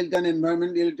safety, health, and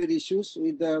environment related issues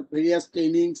with the various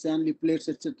trainings and leaflets,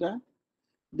 etc.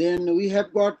 Then we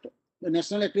have got the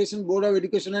National Accreditation Board of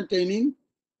Education and Training,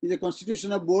 is a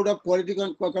constitutional board of Quality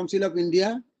Council of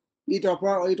India. It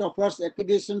offers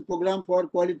accreditation program for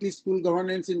quality school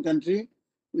governance in country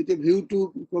with a view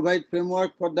to provide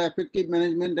framework for the effective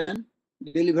management and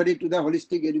delivery to the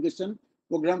holistic education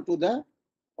program to the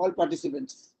all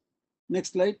participants.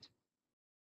 Next slide.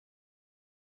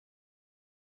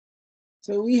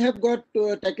 So we have got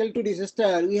tackle to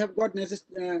disaster. We have got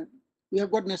National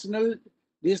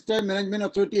Disaster Management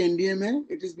Authority, NDMA.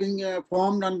 It is being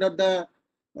formed under the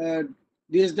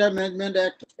Disaster Management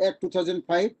Act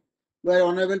 2005, where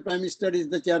Honorable Prime Minister is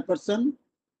the chairperson.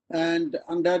 And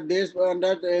under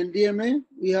the NDMA,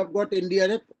 we have got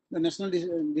NDRF, the National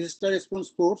Disaster Response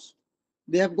Force.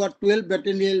 They have got 12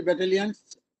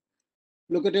 battalions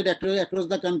located across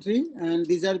the country, and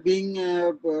these are being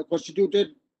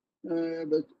constituted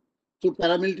through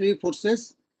paramilitary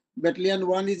forces. Battalion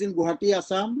 1 is in Guwahati,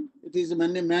 Assam. It is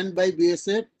manned by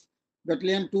BSF.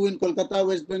 Battalion 2 in Kolkata,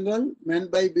 West Bengal,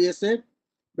 manned by BSF.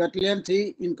 Battalion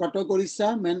 3 in Cuttack,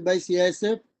 Orissa, manned by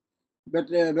CISF.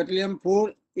 Battalion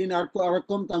 4 in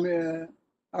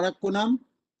Arakkonam,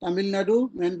 Tamil Nadu,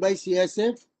 manned by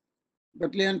CISF.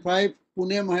 Battalion 5,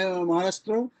 Pune,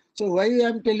 Maharashtra. So why I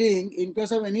am telling, in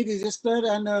case of any disaster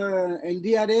and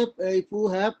NDRF, if you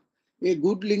have a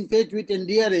good linkage with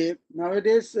NDRF,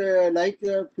 nowadays like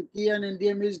FICCI and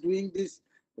NDM is doing this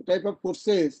type of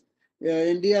courses.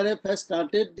 NDRF has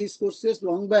started these courses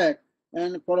long back,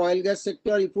 and for oil gas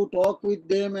sector, if you talk with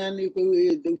them and if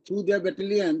you, through their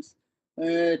battalions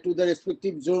to the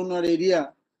respective zone or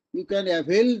area, you can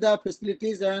avail the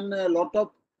facilities and a lot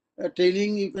of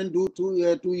training you can do to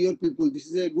your people. This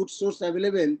is a good source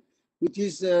available, which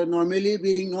is normally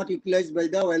being not utilized by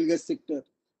the oil gas sector.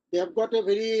 They have got a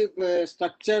very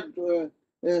structured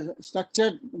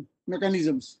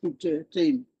mechanisms to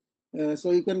train.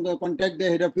 So you can contact the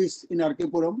head office in RK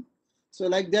Puram. So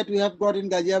like that we have got in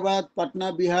Ghaziabad,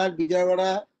 Patna, Bihar,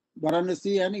 Vijayawada,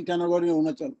 Varanasi, and Itanagar in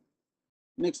Arunachal.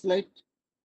 Next slide.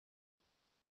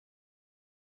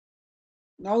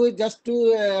 Now just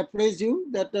to appraise you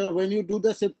that when you do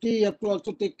the safety, you have to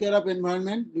also take care of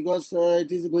environment, because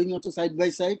it is going also side by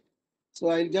side. So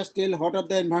I'll just tell what are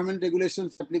the environment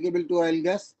regulations applicable to oil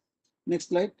gas. Next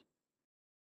slide.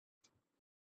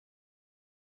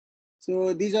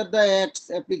 So these are the acts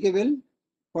applicable: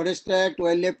 Forest Act,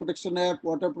 Wildlife Protection Act,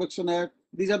 Water Protection Act.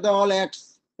 These are the all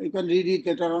acts. You can read it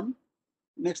later on.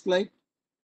 Next slide.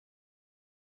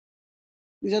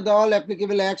 These are the all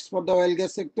applicable acts for the oil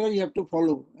gas sector you have to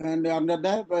follow, and under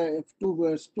that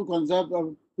to conserve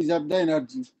or preserve the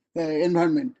energy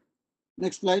environment.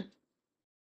 Next slide.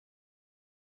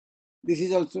 This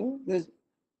is also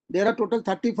there are total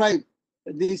 35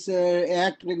 these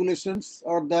act regulations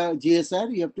or the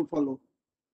GSR you have to follow.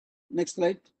 Next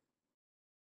slide.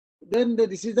 Then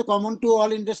this is the common to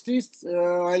all industries,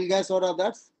 oil, gas or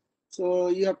others. So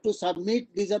you have to submit.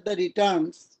 These are the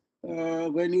returns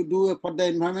when you do for the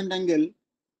environment angle.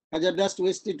 Hazardous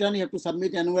waste return you have to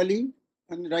submit annually.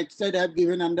 And right side I have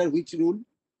given under which rule.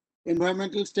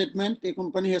 Environmental statement a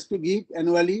company has to give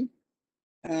annually.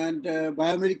 And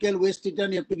biomedical waste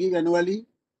return you have to give annually.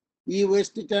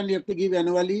 E-waste return you have to give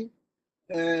annually.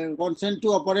 Consent to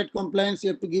operate compliance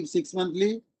you have to give 6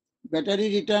 monthly. Battery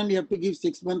return you have to give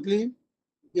 6 monthly.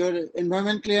 Your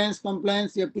environment clearance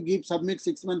compliance you have to give submit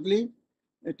 6 monthly.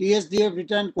 TSDF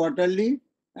return quarterly,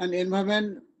 and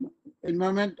environment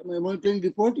monitoring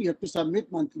report you have to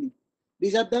submit monthly.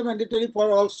 These are the mandatory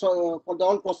for all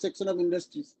cross section of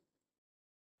industries.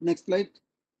 Next slide.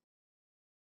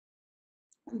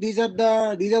 These are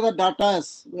the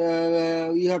datas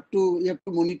you have to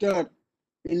monitor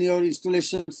in your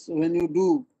installations when you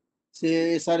do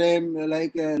say SRM,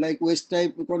 like waste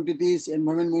type quantities,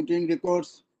 environment monitoring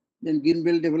records, then green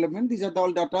belt development. These are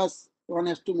all datas one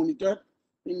has to monitor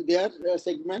in their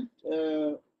segment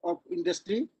of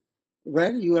industry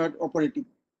where you are operating.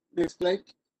 Next slide.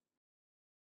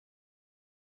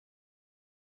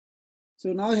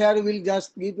 So now here we'll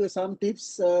just give you some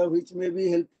tips which may be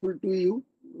helpful to you.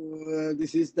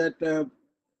 This is that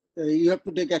you have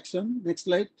to take action. Next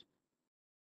slide.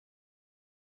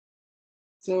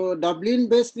 So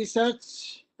Dublin-based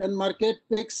research and market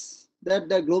picks that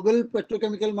the global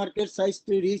petrochemical market size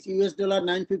to reach US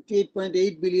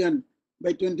 $958.8 billion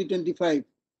by 2025,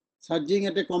 surging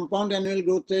at a compound annual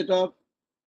growth rate of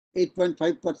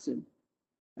 8.5%.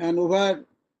 And over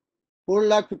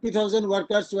 450,000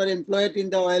 workers were employed in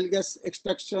the oil gas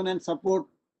extraction and support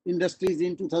industries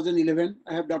in 2011.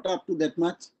 I have data up to that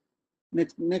much.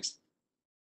 Next.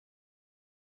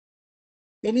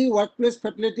 Any workplace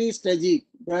fatality is tragic,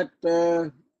 but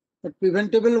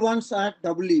preventable ones are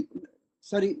doubly.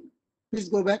 Sorry, please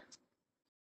go back.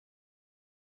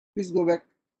 Please go back.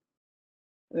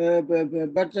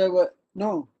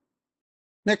 No.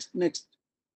 Next.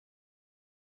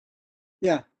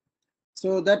 Yeah.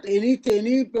 So that any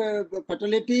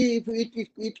fatality, if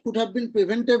it could have been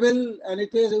preventable, and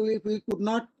it is, if we could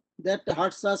not, that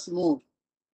hurts us more.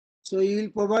 So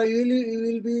you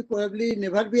will be probably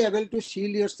never be able to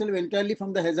shield yourself entirely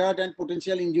from the hazard and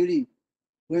potential injury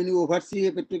when you oversee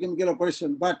a petrochemical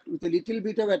operation. But with a little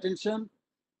bit of attention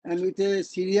and with a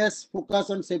serious focus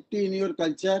on safety in your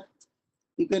culture,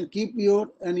 you can keep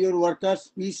your and your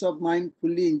workers' peace of mind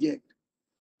fully intact.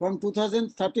 From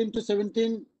 2013 to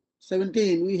 17,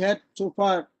 we had so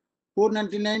far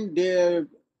 499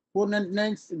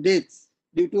 deaths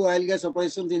due to oil gas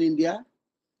operations in India.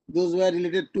 Those were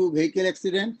related to vehicle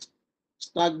accidents,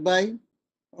 struck by,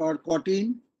 or caught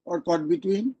in, or caught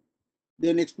between.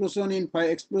 Then explosions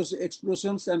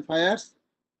and fires,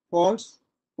 faults,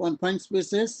 confined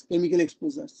spaces, chemical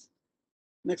exposures.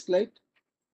 Next slide.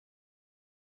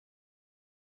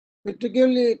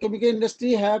 Petrochemical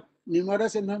industry have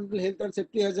numerous environmental health and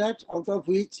safety hazards, out of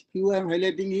which few I am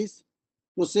highlighting is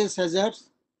process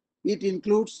hazards. It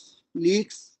includes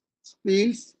leaks,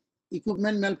 spills,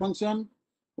 equipment malfunction,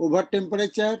 over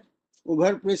temperature,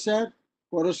 over pressure,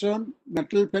 corrosion,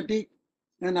 metal fatigue,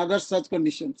 and other such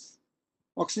conditions.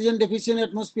 Oxygen deficient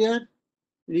atmosphere,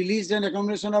 release and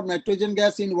accumulation of nitrogen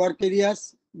gas in work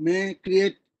areas may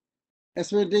create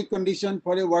asthmatic condition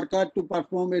for a worker to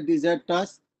perform a desired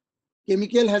task.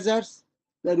 Chemical hazards,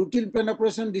 the routine plant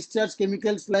operation discharge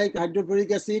chemicals like hydrofluoric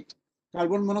acid,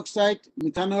 carbon monoxide,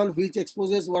 methanol, which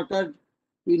exposes worker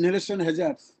to inhalation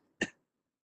hazards.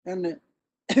 And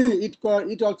it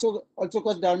also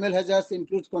causes dermal hazards,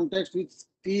 includes contact with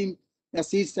steam,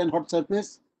 acids, and hot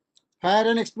surface. Fire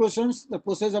and explosions, the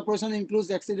process operation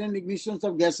includes accident ignitions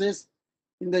of gases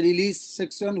in the release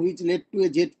section, which led to a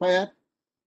jet fire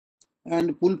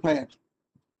and pool fire.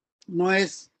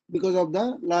 Noise because of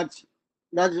the large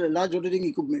rotating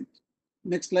equipment.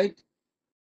 Next slide.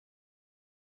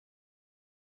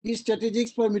 These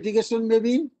strategies for mitigation may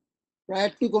be prior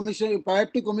to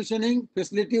commissioning,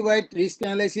 facility-wide risk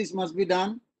analysis must be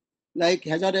done, like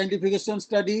hazard identification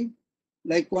study,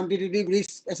 like quantitative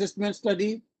risk assessment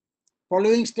study,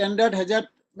 following standard hazard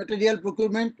material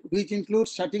procurement, which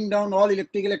includes shutting down all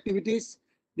electrical activities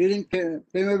during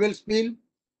flammable spill,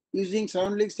 using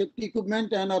surrounding safety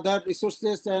equipment and other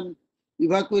resources, and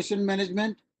evacuation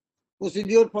management,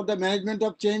 procedure for the management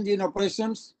of change in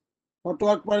operations, hot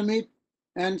work permit,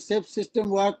 and safe system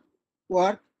work,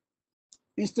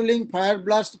 installing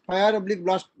blast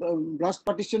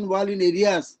partition wall in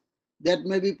areas that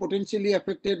may be potentially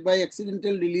affected by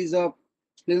accidental release of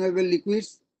flammable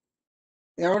liquids,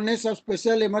 awareness of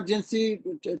special emergency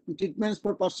treatments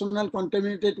for personnel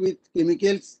contaminated with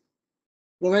chemicals,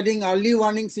 providing early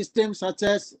warning systems such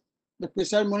as the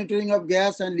pressure monitoring of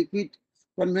gas and liquid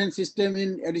conveyance system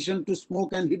in addition to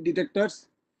smoke and heat detectors,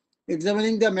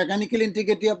 examining the mechanical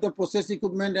integrity of the process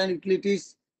equipment and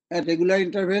utilities at regular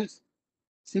intervals,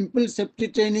 Simple safety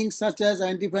training such as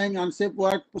identifying unsafe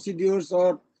work procedures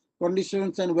or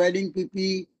conditions and wearing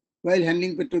PPE while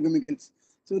handling petrochemicals.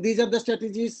 So these are the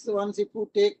strategies. Once if you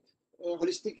take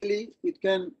holistically, it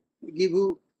can give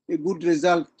you a good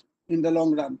result in the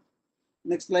long run.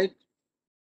 Next slide.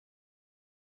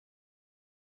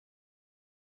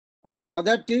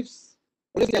 Other tips,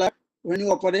 always alert when you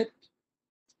operate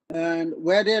and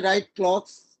wear the right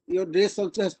clothes. Your dress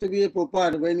also has to be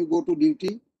proper when you go to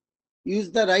duty.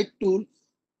 Use the right tools.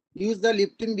 Use the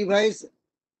lifting device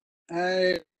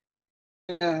and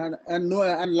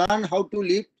learn how to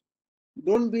lift.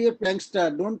 Don't be a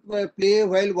prankster. Don't play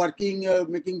while working,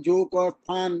 making joke or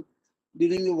fun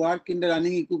during the work in the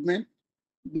running equipment.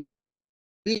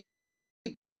 Be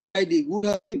ID. Good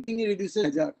housekeeping reduces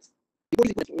hazards.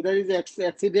 Whether there is an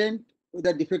accident, with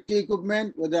the defective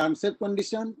equipment, with the unsafe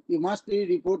condition, you must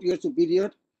report your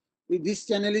superior. If this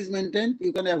channel is maintained,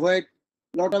 you can avoid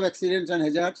a lot of accidents and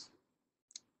hazards.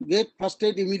 Get first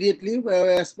aid immediately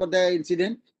as per the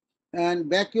incident, and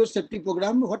back your safety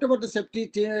program. Whatever the safety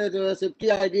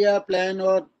idea, plan,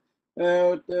 or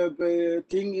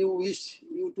thing you wish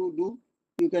you to do,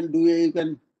 you can do.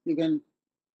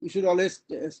 You should always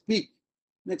speak.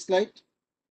 Next slide.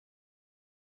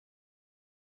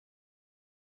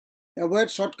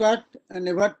 Avoid shortcut and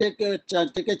never take a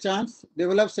chance.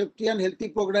 Develop safety and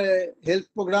health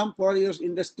program for your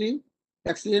industry.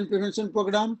 Accident prevention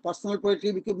program, personal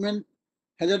protective equipment,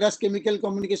 hazardous chemical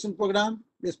communication program,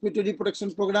 respiratory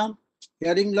protection program,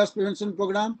 hearing loss prevention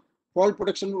program, fall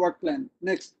protection work plan.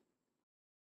 Next.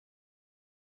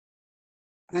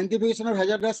 Identification of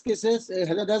hazardous cases,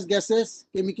 hazardous gases,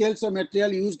 chemicals or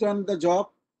material used on the job.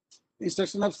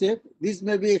 Instruction of safe. These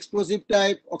may be explosive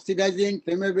type, oxidizing,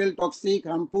 flammable, toxic,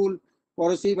 harmful,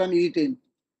 corrosive, and irritant.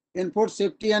 Enforce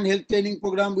safety and health training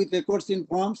program with records in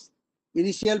forms,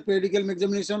 initial periodical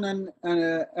examination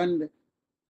and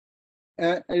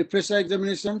refresher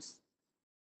examinations.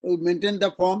 Maintain the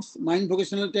forms, mine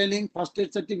vocational training, first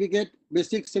aid certificate,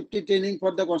 basic safety training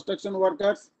for the construction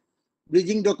workers,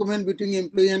 bridging document between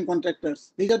employee and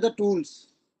contractors. These are the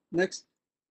tools. Next.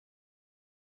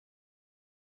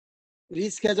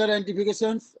 Risk hazard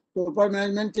identifications, proper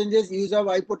management changes, use of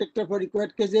eye protector for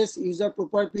required cases, use of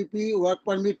proper PPE, work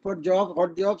permit for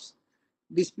hot jobs,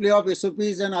 display of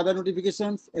SOPs and other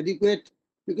notifications, adequate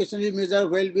precautionary measure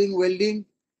while doing welding,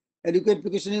 adequate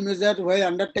precautionary measure while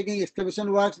undertaking excavation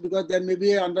works because there may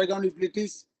be underground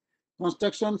utilities.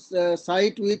 Construction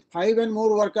site with 5 and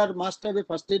more workers must have a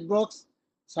first aid box.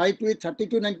 Site with 30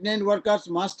 to 99 workers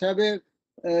must have a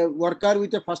worker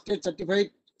with a first aid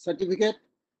certificate.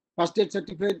 First aid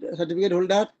certificate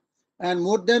holder, and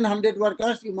more than 100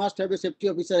 workers, you must have a safety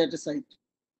officer at a site.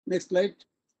 Next slide.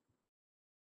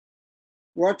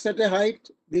 Works at a height.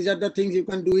 These are the things you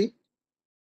can do it.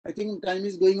 I think time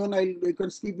is going on. You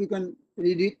can skip. You can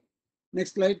read it.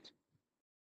 Next slide.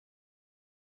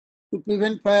 To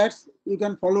prevent fires, you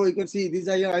can follow. You can see these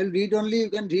are. I'll read only. You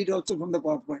can read also from the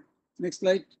PowerPoint. Next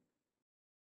slide.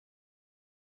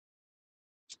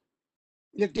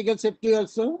 Electrical safety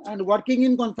also, and working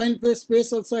in confined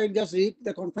space also. I just read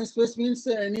the confined space means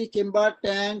any chamber,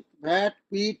 tank, vat,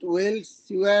 pit, well,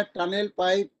 sewer, tunnel,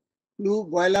 pipe, flue,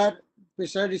 boiler,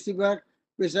 pressure receiver,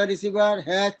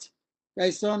 hatch,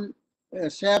 caisson,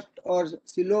 shaft, or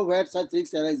silo where such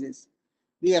risks arises.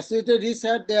 The associated risks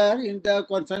are there in the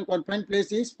confined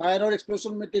places. Fire or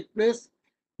explosion may take place.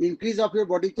 Increase of your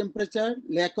body temperature,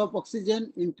 lack of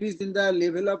oxygen, increase in the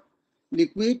level of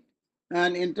liquid,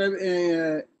 and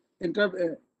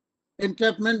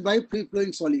entrapment by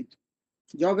free-flowing solid.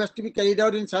 Job has to be carried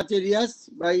out in such areas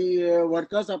by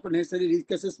workers after necessary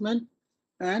risk assessment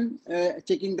and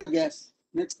checking the gas.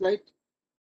 Next slide.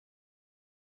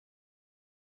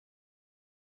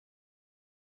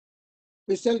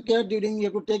 Special care you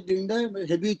have to take during the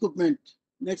heavy equipment.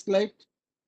 Next slide.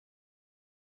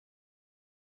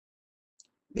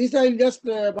 These are just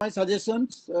my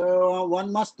suggestions. One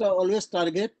must always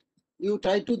target. You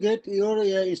try to get your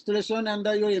installation and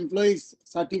your employees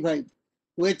certified.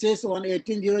 OHS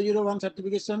 18001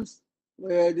 certifications.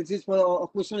 This is for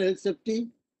occupational health safety.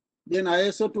 Then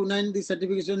ISO 29, the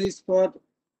certification is for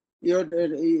your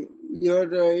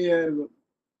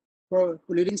for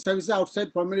leading services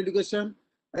outside formal education.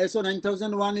 ISO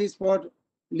 9001 is for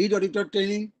lead auditor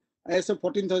training. ISO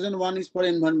 14001 is for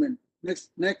environment.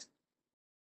 Next.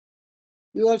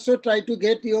 You also try to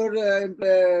get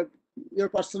your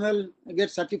personnel get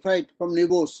certified from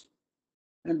NEBOS,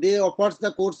 and they offers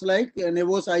the course like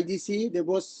NEBOS IGC,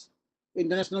 NEBOS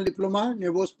International Diploma,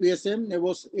 NEBOS PSM,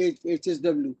 NEBOS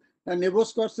HSW, and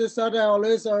NEBOS courses are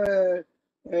always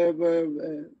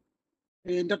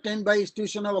entertained by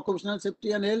Institution of Occupational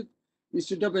Safety and Health,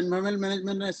 Institute of Environmental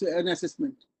Management and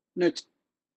Assessment. Next.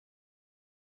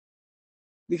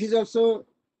 This is also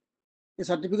a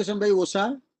certification by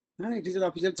OSHA. It is an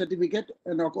official certificate,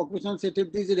 and occupational safety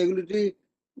is a regulatory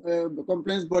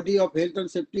compliance body of health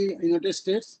and safety in United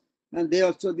States, and they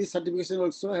also, this certification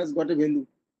also has got a value.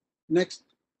 Next.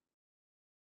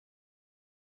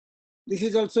 This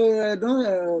is also,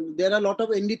 there are a lot of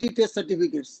NDT test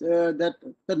certificates, that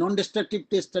the non-destructive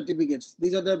test certificates.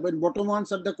 These are the bottom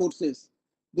ones are the courses.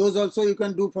 Those also you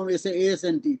can do from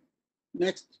ASNT.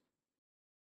 Next.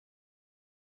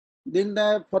 Then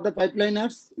for the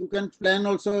pipeliners, you can plan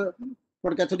also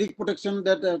for cathodic protection,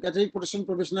 that cathodic protection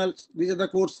professionals. These are the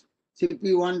course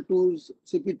CP1, 2,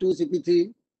 CP2,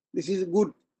 CP3. This is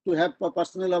good to have a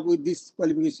personnel with these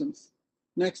qualifications.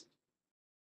 Next.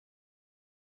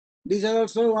 These are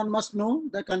also, one must know,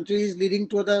 the country is leading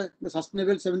to the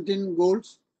sustainable 17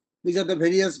 goals. These are the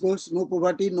various goals: no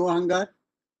poverty, no hunger,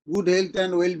 good health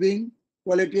and well-being,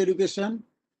 quality education,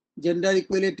 gender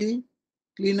equality,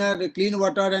 clean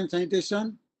water and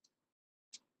sanitation,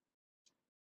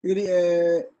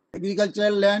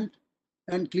 agricultural land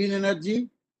and clean energy,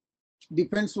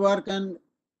 defense work and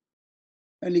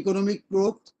economic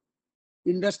growth,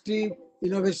 industry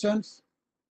innovations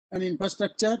and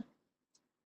infrastructure,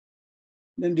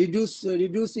 then reduce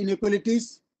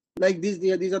inequalities. Like this,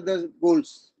 these are the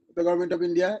goals the government of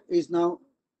India is now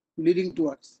leading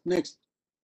towards. Next.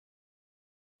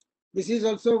 This is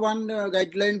also one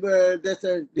guideline, there's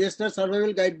a disaster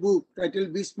survival guidebook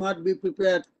titled Be Smart, Be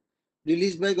Prepared,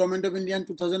 released by Government of India in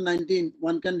 2019.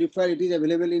 One can refer, it is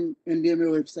available in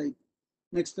NDMA website.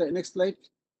 Next slide.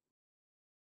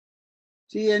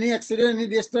 See, any accident, any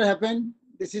disaster happen,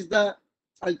 this is the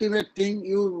ultimate thing.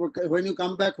 When you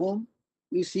come back home,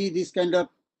 you see this kind of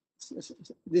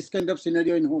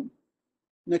scenario in home.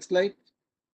 Next slide.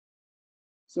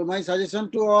 So my suggestion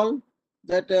to all,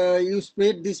 that you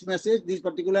spread this message, this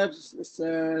particular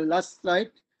last slide.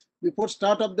 Before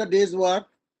start of the day's work,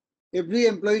 every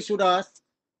employee should ask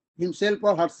himself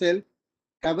or herself,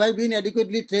 have I been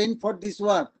adequately trained for this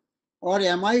work? Or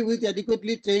am I with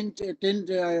adequately trained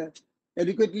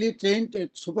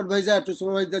supervisor to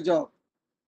supervise the job?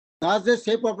 Does a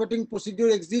safe operating procedure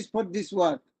exist for this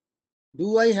work?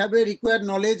 Do I have a required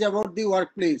knowledge about the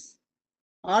workplace?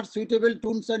 Are suitable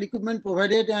tools and equipment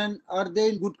provided, and are they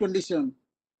in good condition?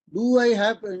 Do I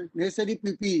have necessary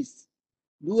PPEs?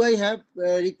 Do I have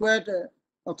required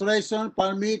authorization,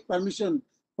 permission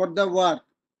for the work?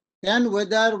 Can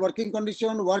weather, working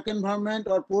condition, work environment,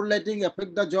 or poor lighting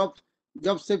affect the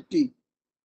job safety?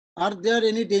 Are there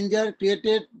any danger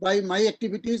created by my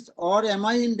activities, or am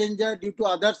I in danger due to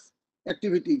others'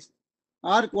 activities?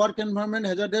 Are work environment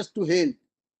hazardous to health?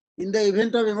 In the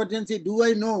event of emergency, do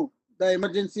I know the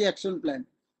emergency action plan?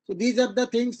 So these are the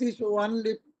things, if one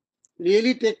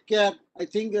really take care, I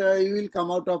think you will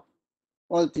come out of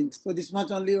all things. So this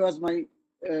much only was my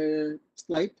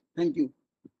slide. Thank you.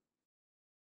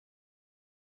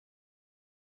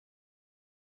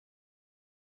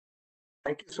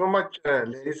 Thank you so much,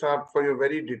 Larry Saab, for your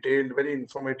very detailed, very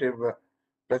informative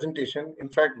presentation. In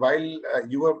fact, while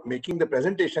you were making the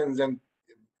presentations and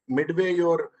midway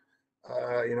your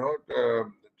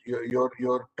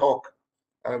talk,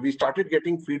 we started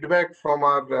getting feedback from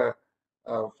our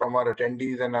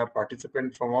attendees and our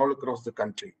participants from all across the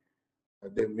country.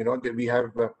 We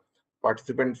have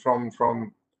participants from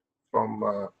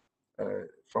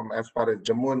as far as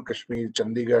Jammu and Kashmir,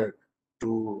 Chandigarh,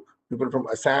 to people from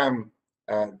Assam,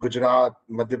 Gujarat,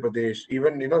 Madhya Pradesh,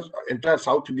 even entire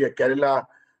South India, Kerala,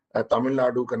 Tamil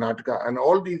Nadu, Karnataka, and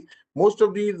all these. Most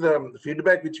of these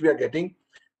feedback which we are getting,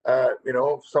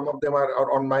 some of them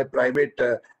are on my private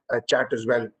chat as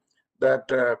well. That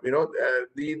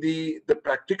the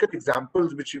practical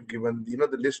examples which you've given,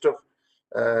 the list of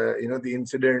the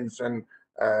incidents, and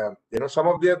some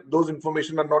of those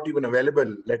information are not even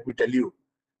available. Let me tell you,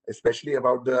 especially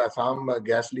about the Assam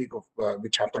gas leak of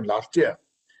which happened last year.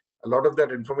 A lot of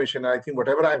that information, I think,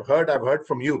 whatever I've heard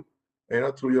from you,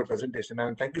 through your presentation.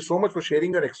 And thank you so much for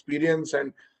sharing your experience.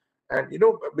 And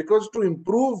because to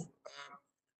improve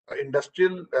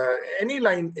industrial any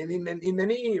line in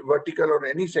any vertical or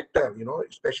any sector,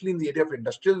 especially in the area of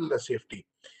industrial safety,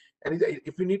 and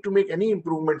if we need to make any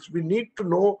improvements, we need to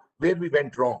know where we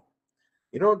went wrong.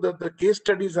 The case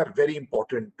studies are very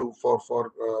important for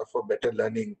better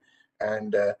learning,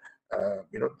 and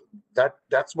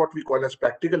that's what we call as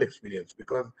practical experience,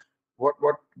 because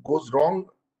what goes wrong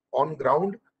on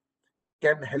ground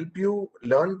can help you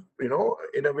learn,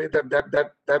 in a way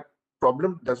that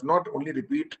problem does not only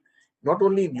repeat not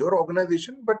only in your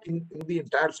organization, but in the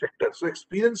entire sector. So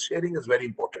experience sharing is very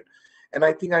important. And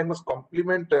I think I must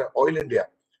compliment Oil India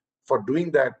for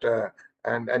doing that,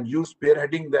 and you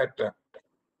spearheading that,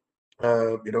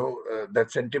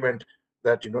 that sentiment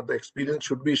that, the experience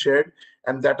should be shared.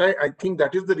 And that I think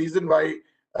that is the reason why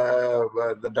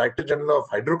the Director General of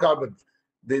Hydrocarbons,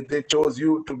 they chose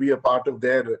you to be a part of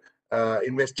their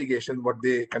investigation, what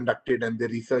they conducted, and the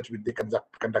research which they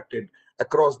conducted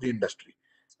across the industry.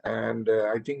 And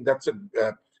I think that's a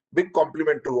big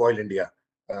compliment to Oil India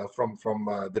from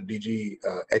the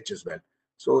DGH as well.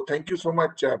 So thank you so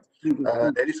much,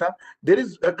 Elisa. There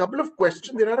is a couple of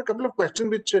questions. There are a couple of questions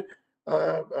which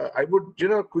I would,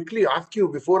 quickly ask you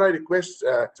before I request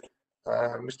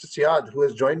Mr. Syad, who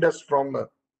has joined us from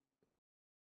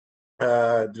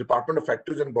the Department of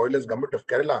Factories and Boilers, Government of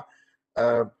Kerala.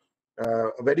 A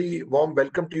very warm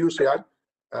welcome to you, Syad.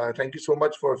 Thank you so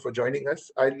much for joining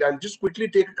us. I'll just quickly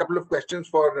take a couple of questions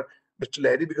for Mr.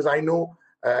 Lahiri, because I know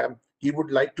he would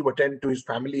like to attend to his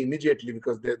family immediately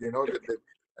because they're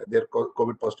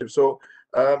COVID positive. So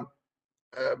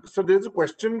there's a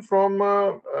question from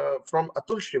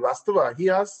Atul Srivastava. He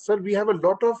asks, sir, we have a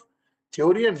lot of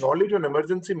theory and knowledge on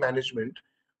emergency management,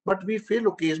 but we fail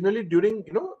occasionally during,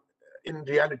 in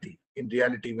reality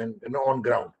when, on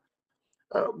ground.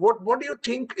 What do you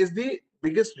think is the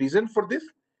biggest reason for this?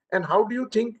 And how do you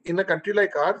think in a country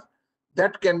like ours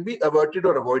that can be averted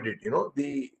or avoided,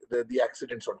 the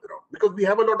accidents on the ground? Because we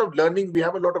have a lot of learning, we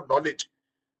have a lot of knowledge.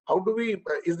 How do we,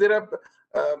 is there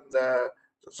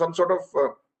some sort of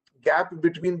gap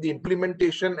between the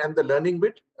implementation and the learning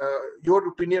bit? Your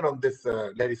opinion on this,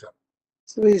 Larissa?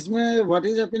 So, Ismail, what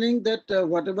is happening that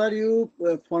whatever you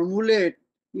formulate,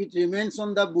 it remains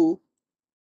on the book,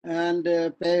 and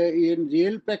in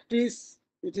real practice,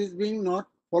 it is being not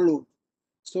followed.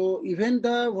 So even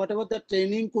whatever the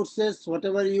training courses,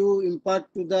 whatever you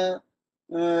impart to the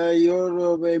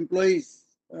your employees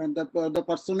and the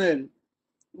personnel,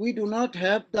 we do not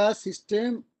have the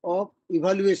system of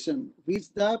evaluation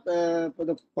which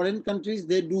the foreign countries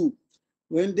they do.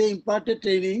 When they impart a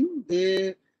training,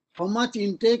 how much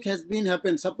intake has been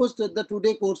happened. Suppose that the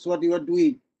today course what you are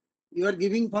doing, you are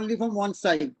giving only from one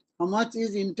side. How much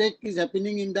is intake is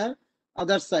happening in the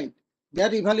other side?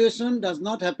 Their evaluation does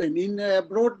not happen. In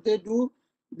abroad, they do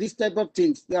this type of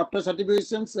things. After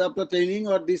certifications, after training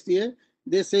or this year,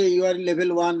 they say you are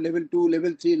level 1, level 2,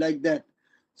 level 3, like that.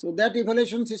 So that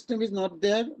evaluation system is not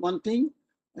there, one thing,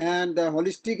 and the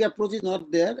holistic approach is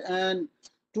not there. And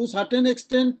to certain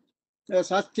extent,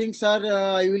 such things are,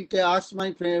 I will ask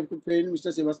my friend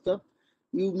Mr. Srivastava,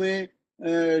 you may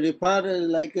refer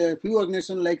like a few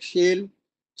organizations like Shell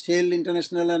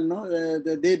International, and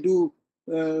they do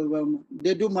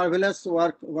marvelous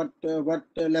work. What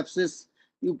lapses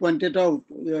you pointed out,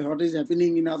 what is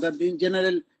happening in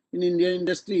general in Indian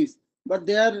industries, but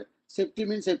their safety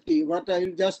means safety. What I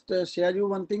will just share you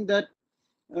one thing, that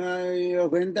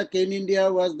when the Cane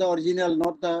India was the original,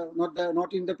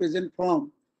 not in the present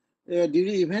form.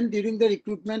 Even during the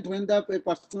recruitment, when the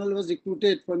personnel was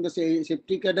recruited from the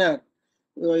safety cadre,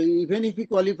 even if he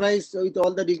qualifies with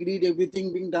all the degree,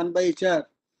 everything being done by HR,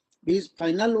 his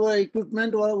final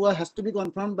recruitment has to be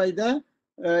confirmed by the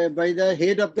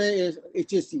head of the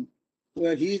HSC.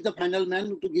 He is the final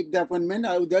man to give the appointment.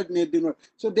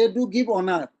 So they do give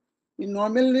honor.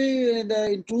 Normally,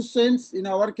 in true sense, in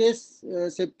our case,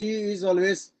 safety is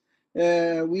always,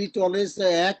 we always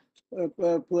act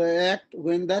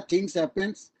when the things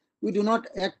happens. We do not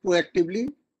act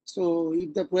proactively. So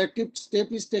if the proactive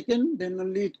step is taken, then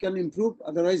only it can improve,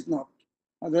 otherwise not.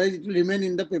 Otherwise it will remain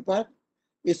in the paper.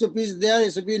 SOP is there,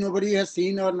 SOP nobody has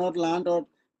seen or not learned or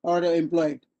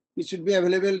employed. It should be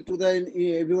available to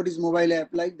everybody's mobile app,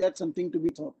 like that, something to be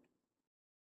thought.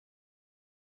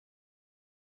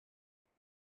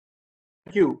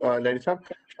 Thank you, Larissa.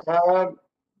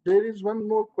 There is one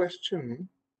more question.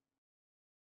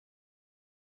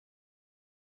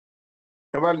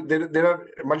 Well, there are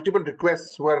multiple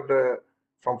requests who are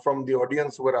from the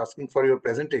audience who are asking for your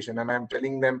presentation, and I'm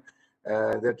telling them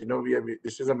that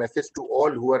this is a message to all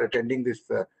who are attending this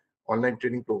online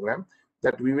training program,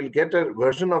 that we will get a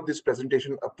version of this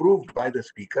presentation approved by the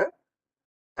speaker,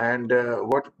 and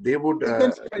what they would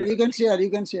you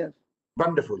can share.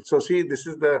 Wonderful. So see, this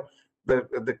is the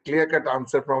clear-cut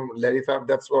answer from Larissa.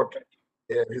 That's what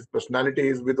his personality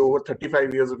is, with over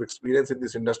 35 years of experience in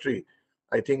this industry.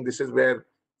 I think this is where,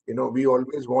 we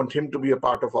always want him to be a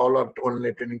part of all our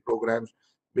online training programs.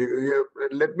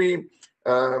 Let me,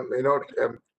 tell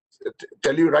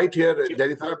you right here,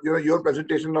 Larissa, your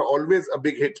presentation are always a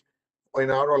big hit in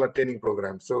our all training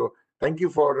program. So thank you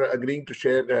for agreeing to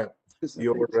share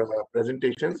your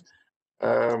presentations.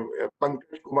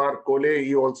 Pankaj Kumar Kole,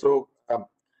 he also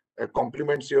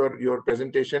compliments your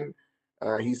presentation.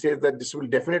 He says that this will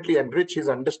definitely enrich his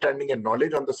understanding and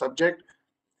knowledge on the subject.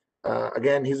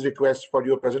 Again, his request for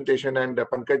your presentation, and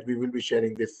Pankaj, we will be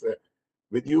sharing this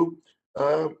with you.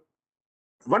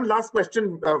 One last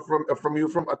question from you,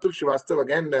 from Atul Srivastav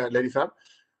again, Larry Saab.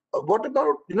 What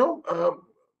about,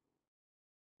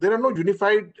 there are no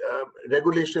unified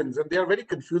regulations, and they are very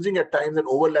confusing at times and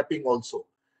overlapping also.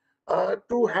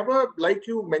 To have a, like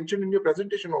you mentioned in your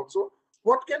presentation also,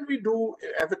 what can we do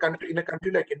as a country, in a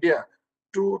country like India,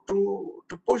 to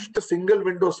push the single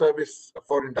window service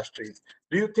for industries?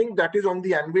 Do you think that is on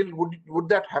the anvil? Would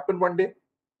that happen one day?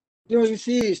 You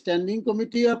see, Standing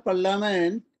Committee of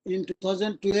Parliament in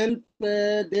 2012,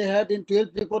 they had in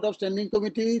 12th report of Standing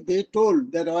Committee, they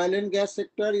told that oil and gas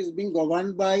sector is being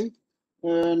governed by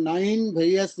 9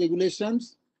 various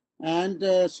regulations, and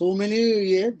so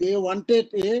many, they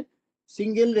wanted a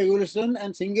single regulation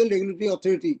and single regulatory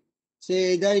authority.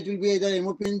 Say either it will be either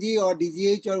MOPNG or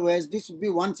DGH or OSD, should be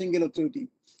one single authority.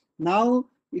 Now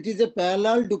it is a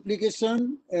parallel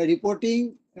duplication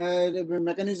reporting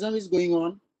mechanism is going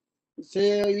on.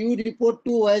 Say you report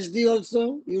to OSD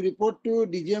also, you report to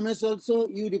DGMS also,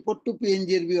 you report to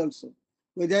PNGRB also.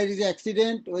 Whether it is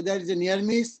accident, whether it is a near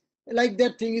miss, like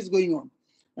that thing is going on.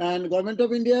 And Government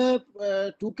of India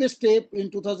took a step in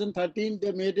 2013.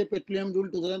 They made a petroleum rule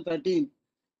 2013,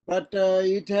 but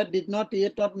it did not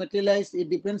yet not materialize. It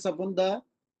depends upon the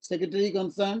secretary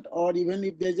concerned, or even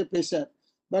if there is a pressure.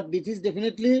 But this is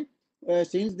definitely,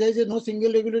 since there is no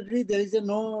single regulatory, there is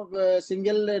no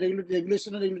single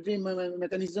regulation or regulatory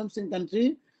mechanisms in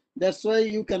country. That's why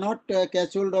you cannot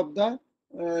catch hold of the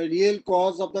real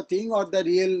cause of the thing or the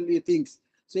real things.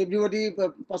 So everybody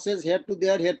passes head to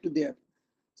there, head to there.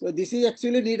 So this is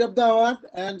actually need of the hour,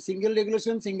 and single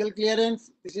regulation, single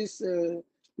clearance. This is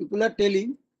people are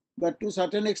telling, but to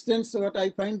certain extent, so what I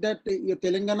find that your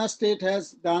Telangana state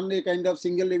has done a kind of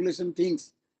single regulation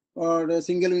things, or a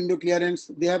single window clearance.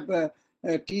 They have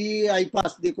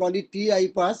TI-PASS, they call it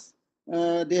TI-PASS.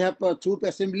 They have through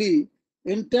assembly,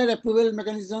 entire approval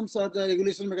mechanisms or the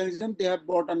regulation mechanism they have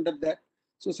brought under that.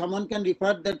 So someone can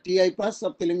refer that TI-PASS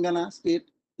of Telangana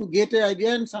state to get an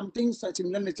idea, and something such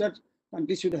similar nature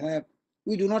country should have.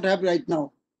 We do not have right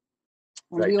now.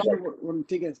 Only Right. one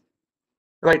thing is.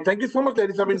 Right. Thank you so much,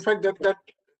 Larry Saab. In fact,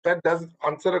 that does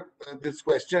answer this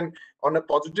question on a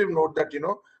positive note, that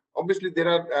obviously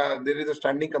there is a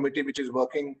standing committee which is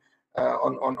working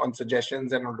on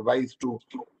suggestions and advice to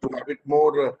have it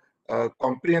more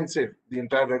comprehensive, the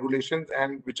entire regulations,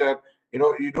 and which are,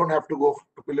 you don't have to go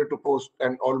to pillar to post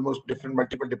and almost different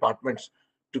multiple departments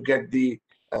to get the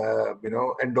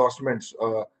endorsements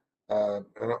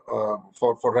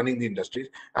for running the industries.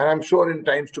 And I'm sure in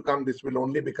times to come this will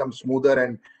only become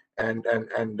smoother and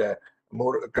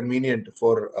more convenient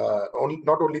for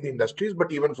not only the industries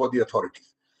but even for the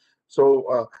authorities.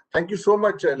 So thank you so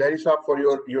much, Larry Saab, for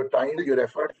your time, your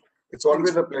effort. It's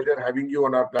always a pleasure having you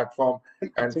on our platform.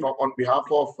 And on behalf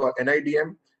of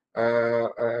NIDM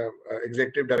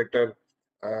Executive Director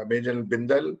Major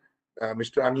Bindal,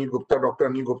 Mr. Anil Gupta, Dr.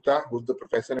 Anil Gupta, who's the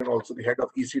professor and also the head of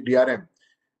ECDRM.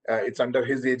 It's under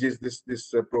his aegis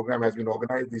this program has been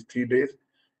organized, these 3 days,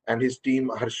 and his team,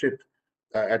 Harshit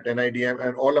at NIDM,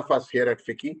 and all of us here at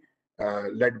FICCI,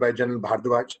 led by General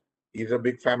Bhardwaj. He's a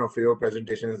big fan of your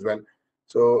presentation as well.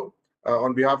 So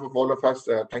on behalf of all of us,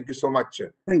 thank you so much.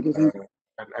 Thank you.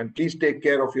 And please take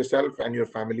care of yourself and your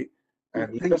family.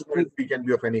 And let us know if we can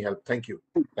be of any help. Thank you.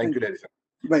 Thank you, Larissa.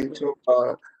 Bye.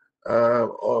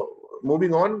 So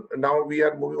moving on, now we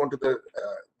are moving on to the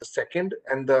second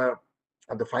and the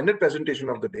final presentation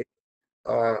of the day.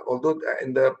 Although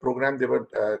in the program there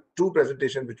were 2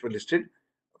 presentations which were listed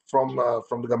from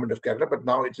the Government of Kerala, but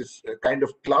now it is kind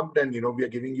of clubbed, and we are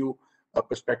giving you a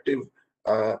perspective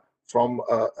from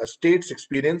a state's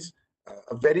experience,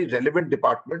 a very relevant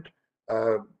department,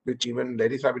 which even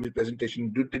Larry Saab in his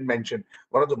presentation did mention.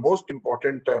 One of the most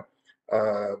important,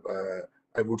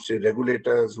 I would say,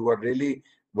 regulators who are really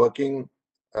working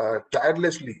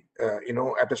tirelessly,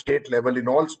 at a state level in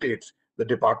all states, the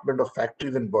Department of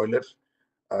Factories and Boilers,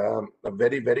 a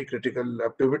very, very critical,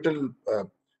 pivotal,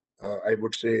 I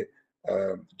would say,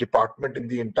 department in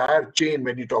the entire chain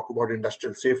when you talk about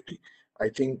industrial safety. I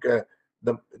think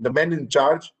the men in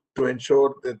charge to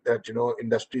ensure that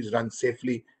industries run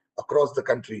safely across the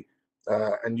country,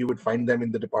 and you would find them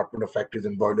in the Department of Factories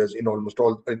and Boilers in almost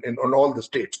all on all the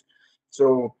states.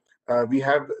 So we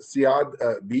have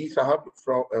Siad B Sahab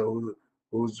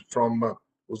who's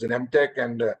an MTech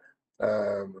and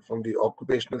from the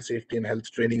Occupational Safety and Health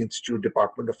Training Institute,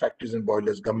 Department of Factories and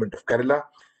Boilers, Government of Kerala.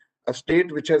 a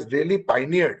state which has really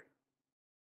pioneered,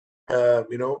 in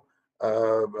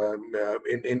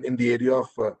the area of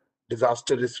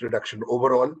disaster risk reduction.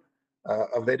 Overall,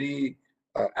 a very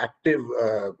active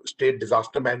state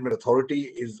disaster management authority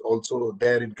is also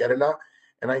there in Kerala,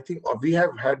 and I think we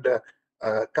have had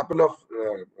a couple of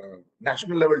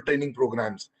national level training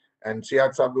programs. And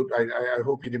Siad Sabut, I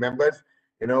hope he remembers,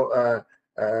 and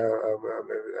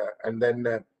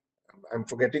then I'm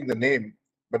forgetting the name,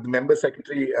 but the member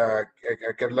secretary,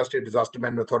 Kerala State Disaster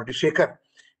Management Authority, Shekhar,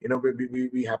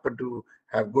 we happen to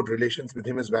have good relations with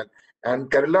him as well. And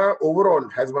Kerala overall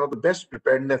has one of the best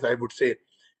preparedness, I would say.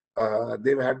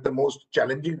 They've had the most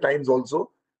challenging times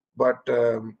also, but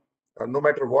no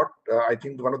matter what, I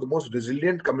think one of the most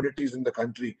resilient communities in the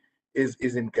country is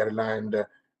in Kerala, and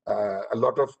a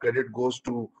lot of credit goes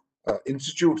to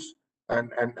institutes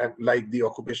and like the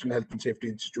Occupational Health and Safety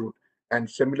Institute and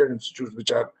similar institutes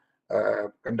which are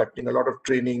conducting a lot of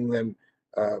training and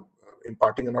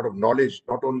imparting a lot of knowledge,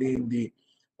 not only in the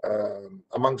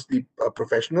amongst the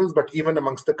professionals, but even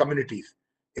amongst the communities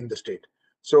in the state.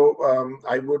 So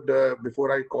I would,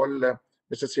 before I call Mr.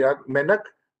 Siad, Menak,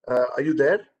 are you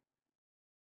there?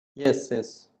 Yes,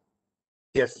 yes.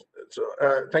 Yes. So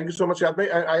thank you so much, Siad bhai.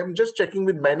 I am just checking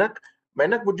with Menak.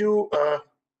 Menak, would you?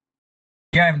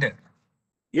 Yeah, I'm there.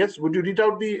 Yes. Would you read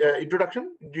out the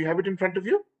introduction? Do you have it in front of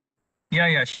you?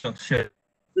 Yeah, sure.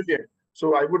 Brilliant.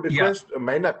 So I would request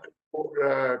Menak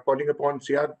for calling upon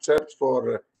Siad sir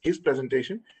for his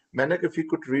presentation. Menak, if he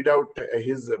could read out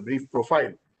his brief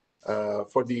profile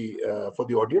for the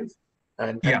audience,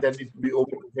 and then it will be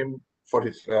over to him for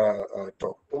his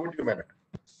talk. Over to you, Menak.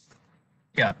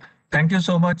 Yeah, thank you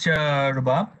so much,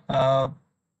 Rubab.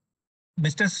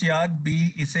 Mr. Siad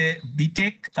B is a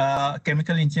BTech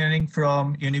chemical engineering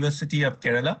from University of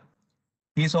Kerala.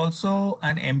 He's also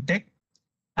an MTech,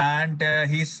 and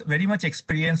he's very much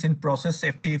experienced in process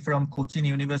safety from Cochin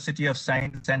University of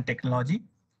Science and Technology.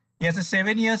 He has a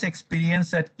 7 years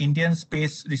experience at Indian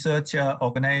Space Research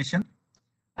Organization,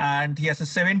 and he has a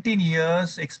 17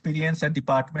 years experience at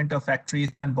Department of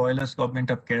Factories and Boilers, Government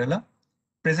of Kerala.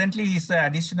 Presently, he is the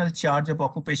additional charge of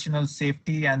Occupational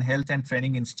Safety and Health and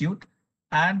Training Institute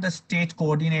and the state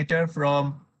coordinator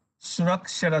from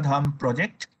Suraksharadham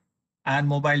project and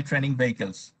mobile training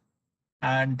vehicles.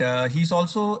 And he's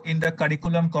also in the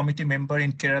curriculum committee member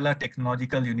in Kerala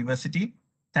Technological University.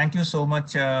 Thank you so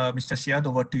much, Mr. Siad.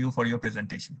 Over to you for your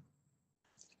presentation.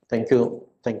 Thank you,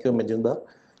 Majumdar.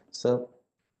 Sir,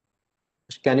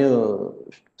 can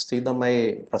you see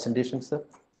my presentation, sir?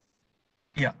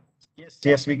 Yeah.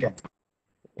 Yes, we can.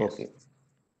 Okay.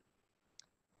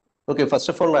 Okay, first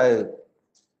of all, I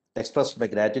express my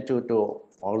gratitude to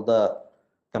all the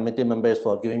committee members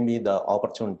for giving me the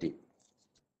opportunity.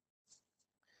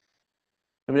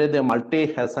 The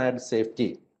multi-hazard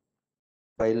safety,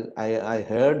 while I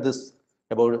heard this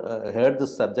heard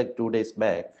this subject 2 days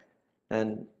back,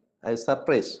 and I was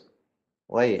surprised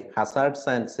why hazards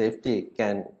and safety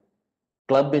can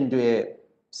club into a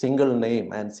single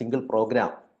name and single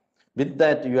program. With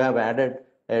that, you have added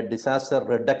a disaster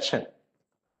reduction,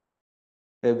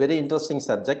 a very interesting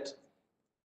subject,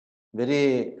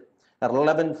 very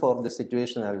relevant for the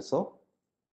situation also.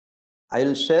 I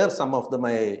will share some of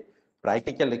my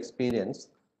practical experience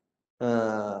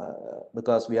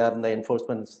because we are in the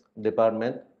enforcement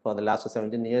department. For the last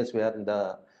 17 years, we are in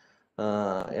the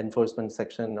enforcement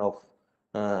section of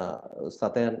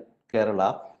Southern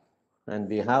Kerala, and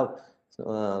we have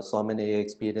so many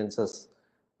experiences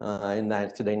in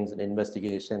accidents and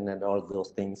investigation and all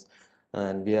those things,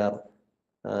 and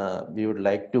we would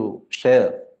like to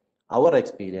share our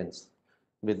experience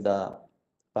with the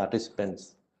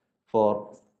participants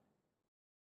for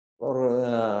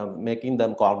making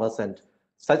them cognizant.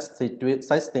 Such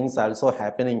things also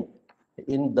happening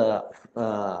in the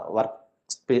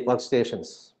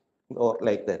workstations or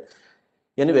like that.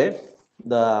 Anyway,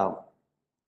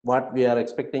 what we are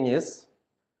expecting is,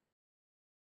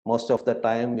 most of the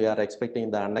time we are expecting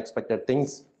the unexpected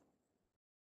things.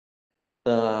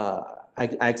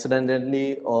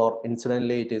 Accidentally or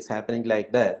incidentally, it is happening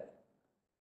like that.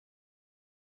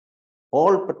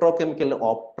 All petrochemical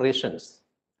operations,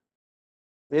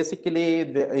 basically,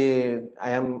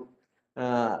 I am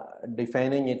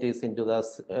defining it is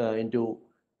into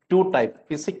two types: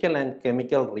 physical and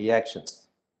chemical reactions.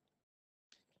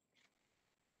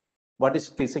 What is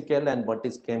physical and what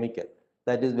is chemical?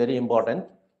 That is very important.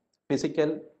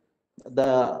 Physical,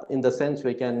 in the sense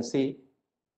we can see,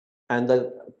 and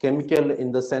the chemical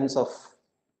in the sense of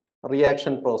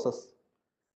reaction process.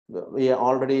 We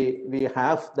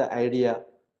have the idea,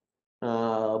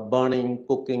 burning,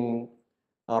 cooking,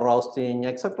 roasting,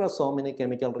 etc. So many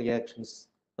chemical reactions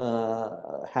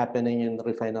happening in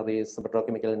refineries,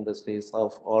 petrochemical industries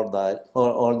of all that,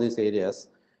 all these areas.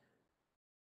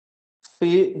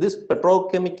 See, this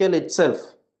petrochemical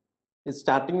itself is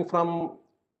starting from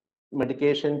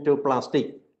medication to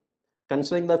plastic.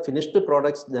 Considering the finished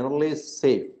products generally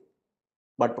safe,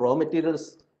 but raw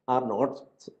materials are not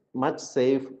much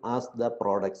safe as the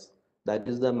products. That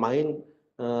is the main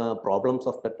problems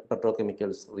of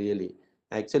petrochemicals really.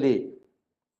 Actually,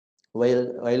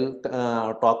 while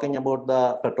talking about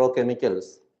the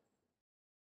petrochemicals,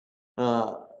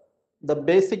 the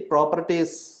basic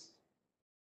properties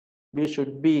we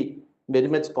should be very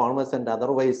much conversant,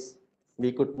 otherwise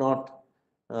we could not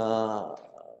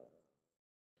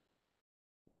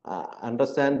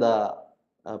understand the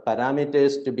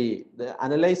parameters to be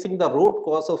analyzing the root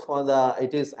cause of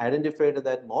it is identified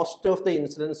that most of the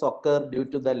incidents occur due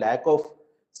to the lack of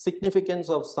significance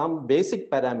of some basic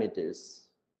parameters.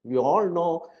 We all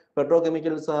know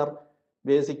petrochemicals are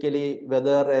basically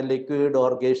whether a liquid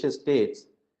or gaseous states.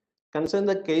 Concern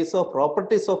the case of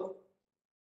properties of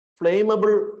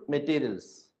flammable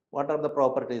materials. What are the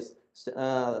properties?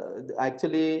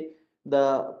 Actually,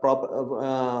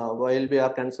 while we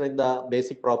are considering the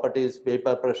basic properties,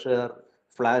 vapor pressure,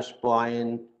 flash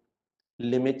point,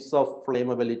 limits of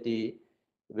flammability,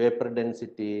 vapor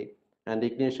density, and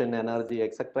ignition energy,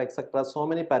 etc., etc. So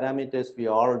many parameters we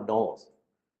all know.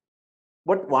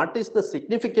 But what is the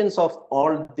significance of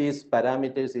all these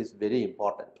parameters is very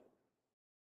important.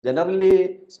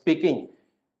 Generally speaking,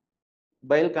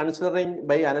 by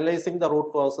analyzing the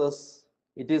root causes,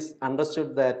 it is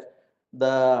understood that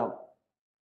the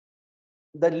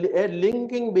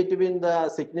linking between the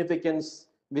significance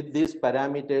with these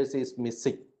parameters is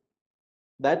missing.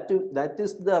 That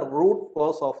is the root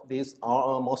cause of these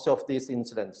most of these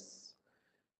incidents.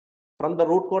 From the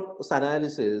root cause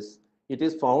analysis, it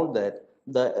is found that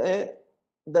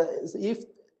if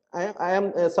I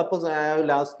am suppose I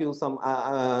will ask you some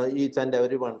each and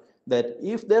everyone that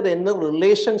if there is any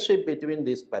relationship between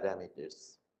these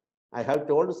parameters. I have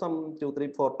told some 2,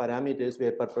 3, 4 parameters: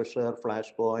 vapor pressure,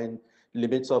 flash point,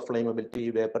 limits of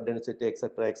flammability, vapor density,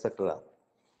 etc., etc.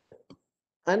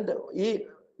 And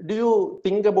do you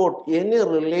think about any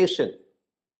relation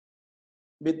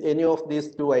with any of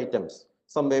these 2 items?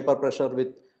 Some vapor pressure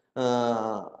with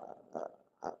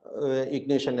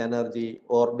ignition energy,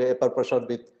 or vapor pressure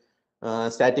with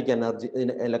static energy in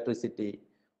electricity,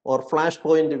 or flash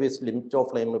point with limit of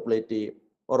flammability,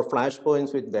 or flash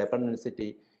points with vapor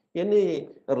density. Any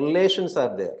relations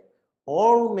are there?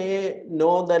 All may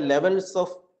know the levels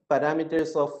of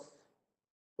parameters of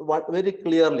what very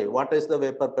clearly, what is the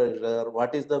vapor pressure,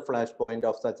 what is the flash point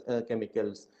of such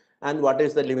chemicals, and what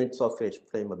is the limits of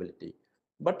flammability.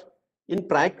 But in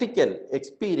practical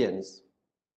experience,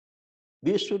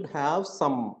 we should have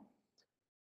some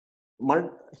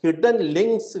hidden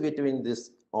links between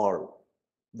this all.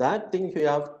 That thing we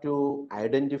have to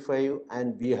identify,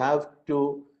 and we have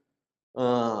to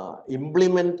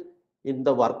implement in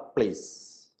the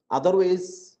workplace.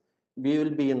 Otherwise, we will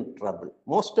be in trouble.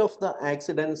 Most of the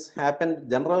accidents happen,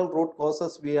 general root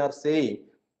causes we are saying,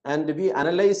 and we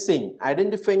analyzing,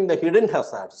 identifying the hidden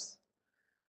hazards.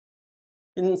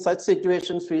 In such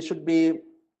situations, we should be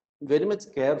very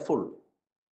much careful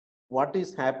what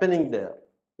is happening there.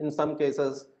 In some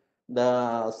cases,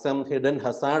 some hidden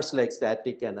hazards like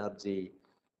static energy,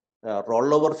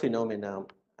 rollover phenomena,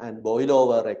 and boil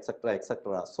over, etc.,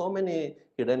 etc. So many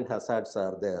hidden hazards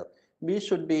are there. We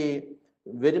should be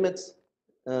very much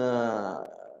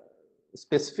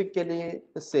specifically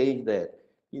saying that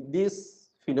these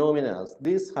phenomena,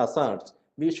 these hazards,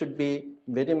 we should be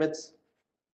very much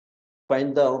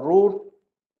find the root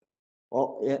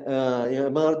of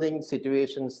emerging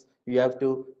situations we have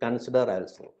to consider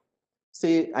also.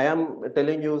 See, I am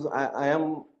telling you, I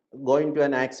am going to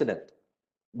an accident.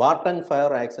 Barton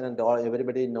fire accident,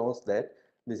 everybody knows that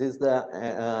this is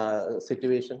the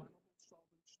situation.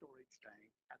 Solvent storage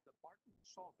tank at the Barton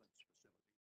Solvents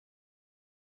facility,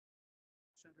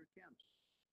 Center, Kansas.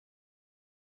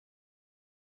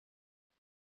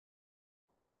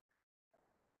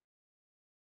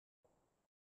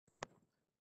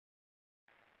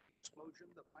 Explosion,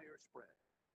 the fire spread.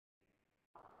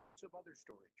 Lots of other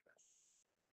storage vessels,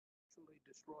 actually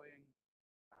destroying.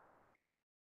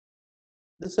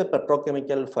 This is a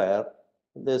petrochemical fire.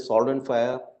 The solvent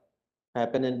fire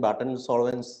happened in Barton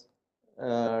Solvents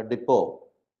depot.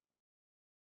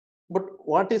 But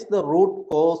what is the root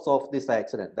cause of this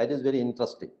accident? That is very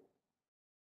interesting.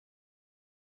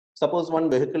 Suppose one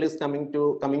vehicle is coming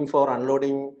for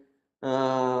unloading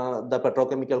the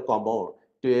petrochemical compound.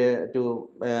 to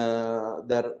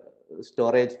their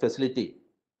storage facility.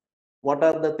 What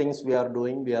are the things we are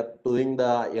doing? We are doing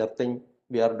the earthing,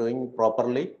 we are doing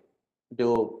properly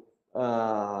to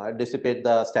dissipate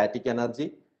the static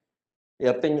energy.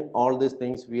 Earthing, all these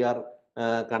things we are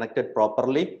connected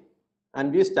properly,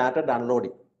 and we started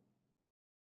unloading.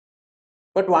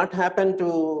 But what happened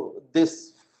to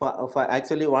this?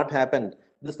 Actually, what happened?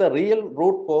 This is the real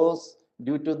root cause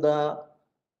due to the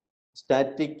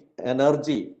static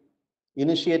energy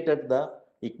initiated the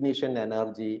ignition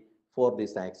energy for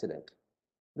this accident.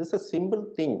 This is a simple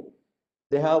thing.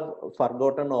 They have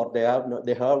forgotten, or they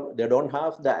don't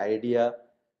have the idea.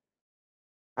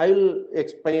 I will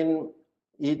explain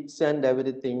each and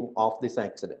everything of this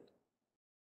accident.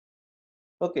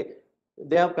 Okay,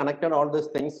 they have connected all these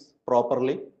things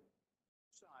properly.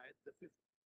 Inside the 50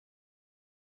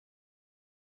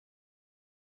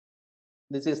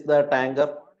 This is the tanker.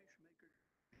 varnish maker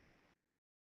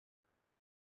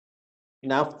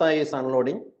Naphtha is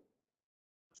unloading.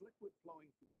 liquid flowing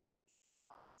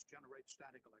generate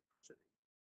static electricity.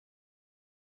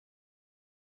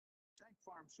 Tank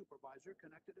farm supervisor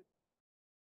connected it.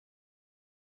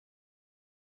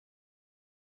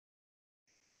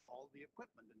 All the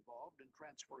equipment involved in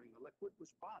transferring the liquid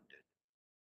was bonded.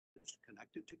 It's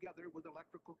connected together with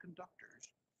electrical conductors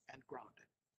and grounded.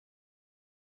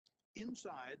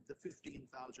 Inside the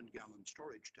 15,000-gallon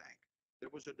storage tank,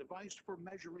 there was a device for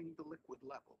measuring the liquid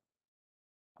level.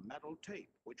 A metal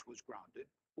tape, which was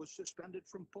grounded, was suspended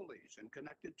from pulleys and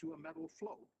connected to a metal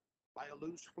float by a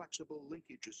loose, flexible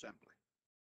linkage assembly.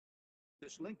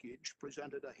 This linkage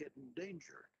presented a hidden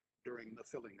danger during the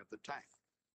filling of the tank.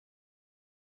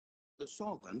 The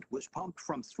solvent was pumped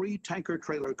from 3 tanker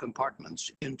trailer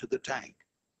compartments into the tank.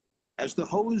 As the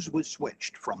hose was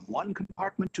switched from one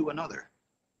compartment to another,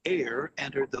 air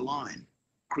entered the line,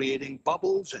 creating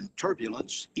bubbles and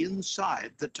turbulence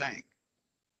inside the tank.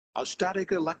 A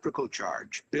static electrical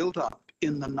charge built up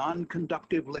in the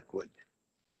non-conductive liquid.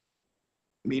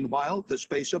 Meanwhile, the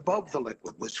space above the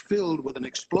liquid was filled with an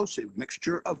explosive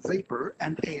mixture of vapor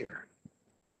and air.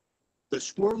 The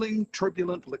swirling,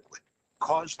 turbulent liquid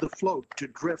caused the float to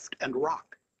drift and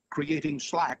rock, creating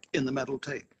slack in the metal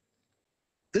tape.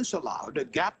 This allowed a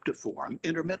gap to form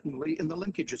intermittently in the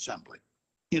linkage assembly,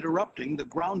 interrupting the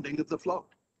grounding of the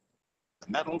float. The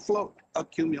metal float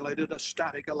accumulated a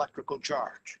static electrical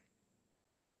charge.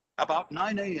 About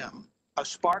 9 a.m., a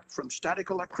spark from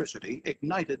static electricity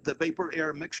ignited the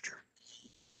vapor-air mixture,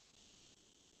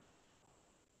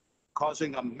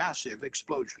 causing a massive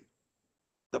explosion.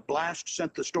 The blast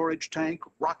sent the storage tank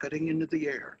rocketing into the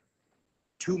air.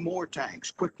 2 more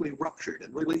tanks quickly ruptured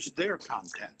and released their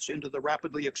contents into the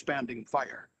rapidly expanding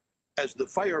fire. As the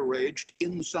fire raged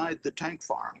inside the tank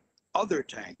farm, other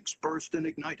tanks burst and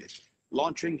ignited,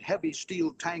 launching heavy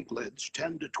steel tank lids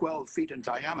 10 to 12 feet in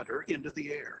diameter into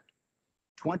the air.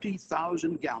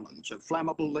 20,000 gallons of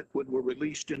flammable liquid were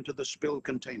released into the spill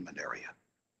containment area.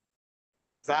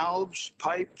 Valves,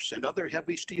 pipes, and other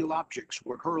heavy steel objects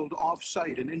were hurled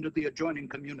off-site and into the adjoining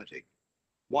community.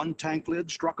 1 tank lid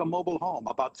struck a mobile home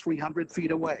about 300 feet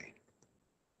away.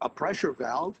 A pressure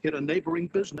valve hit a neighboring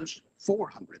business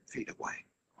 400 feet away.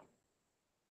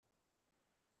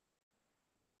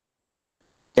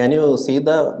 Can you see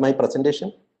my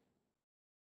presentation?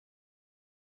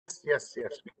 Yes, we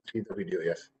can see the video,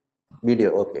 yes.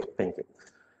 Video, okay, thank you.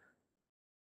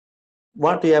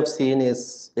 What we have seen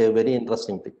is a very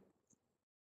interesting thing.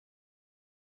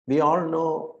 We all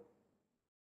know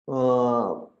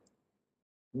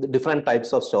the different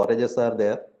types of storages are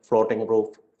there, floating roof,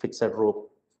 fixed roof,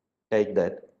 like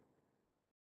that.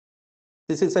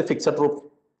 This is a fixed roof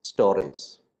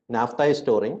storage. Naphtha is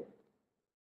storing,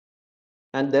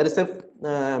 and there is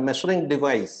a measuring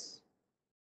device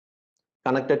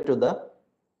connected to the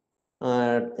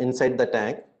inside the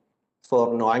tank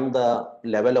for knowing the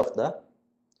level of the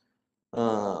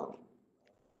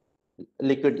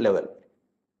liquid level.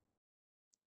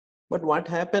 But what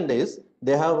happened is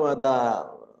they have the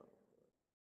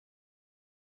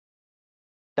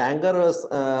tanker was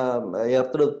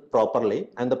earthed properly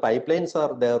and the pipelines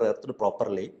are there earthed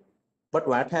properly. But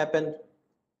what happened?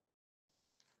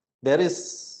 There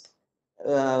is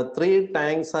 3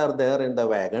 tanks are there in the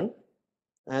wagon,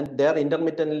 and they are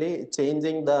intermittently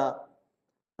changing the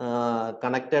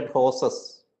connected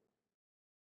hoses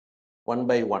one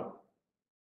by one.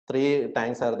 3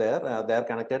 tanks are there, they are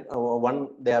connected. One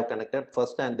they have connected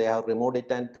first and they have removed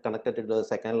it and connected it to the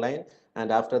second line,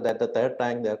 and after that the third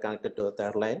tank they are connected to the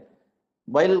third line.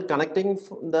 While connecting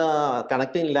the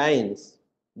connecting lines,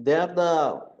 they are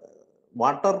the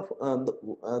water,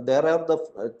 there are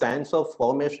the chance of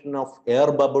formation of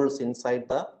air bubbles inside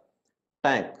the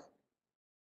tank.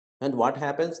 And what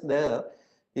happens there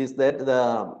is that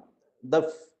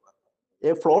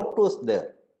a float was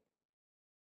there,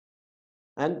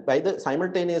 and by the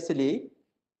simultaneously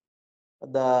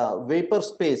the vapor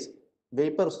space,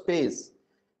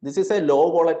 this is a low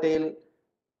volatile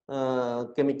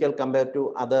chemical compared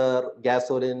to other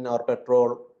gasoline or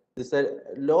petrol. This is a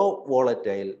low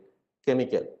volatile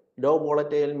chemical. Low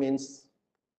volatile means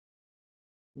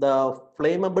the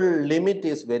flammable limit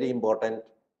is very important.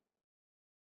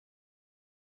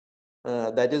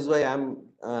 That is why I'm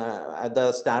at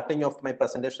the starting of my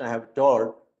presentation, I have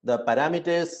told the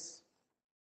parameters,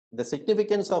 the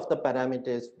significance of the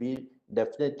parameters. We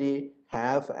definitely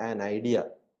have an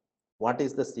idea what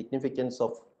is the significance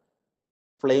of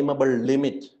flammable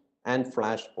limit and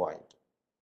flash point.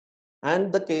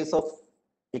 And the case of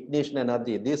ignition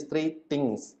energy, these three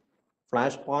things,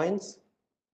 flash points,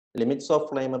 limits of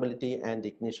flammability, and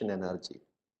ignition energy.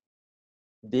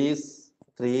 These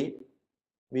three,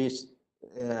 we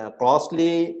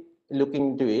closely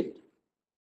looking into it.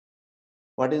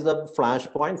 What is the flash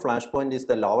point? Flash point is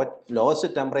the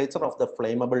lowest temperature of the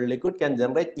flammable liquid can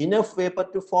generate enough vapor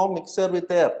to form mixture with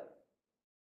air.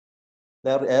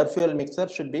 The air fuel mixture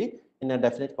should be in a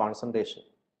definite concentration.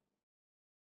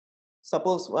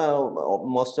 Suppose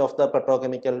most of the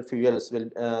petrochemical fuels will,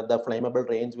 the flammable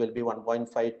range will be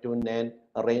 1.5 to 9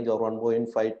 range, or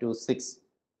 1.5 to 6.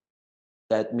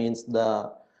 That means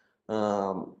the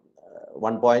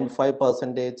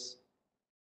 1.5%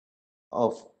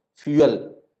 of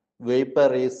fuel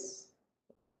vapor is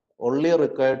only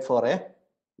required for a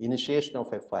initiation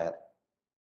of a fire.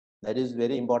 That is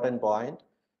very important point.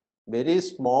 Very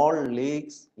small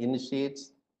leaks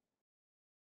initiates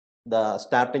the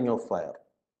starting of fire,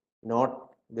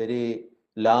 not very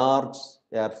large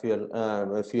air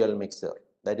fuel mixture.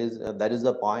 That is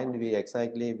the point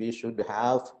we should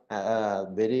have a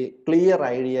very clear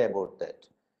idea about that.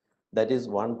 That is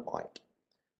one point.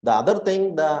 The other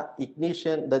thing, the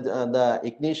ignition, the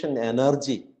ignition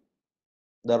energy,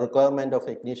 the requirement of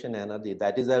ignition energy,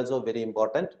 that is also very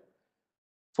important.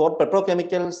 For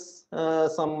petrochemicals,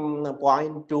 some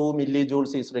 0.2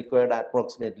 millijoules is required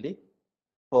approximately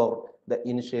for the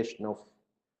initiation of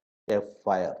a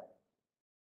fire.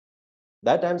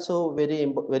 That also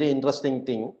very interesting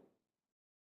thing.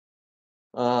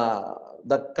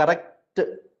 The correct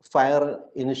fire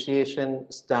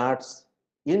initiation starts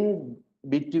in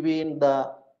between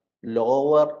the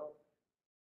lower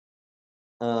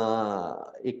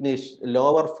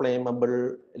lower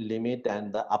flammable limit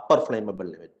and the upper flammable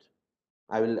limit.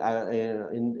 I will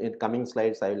in coming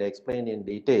slides I will explain in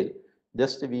detail.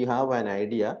 Just we have an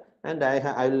idea, and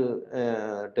I will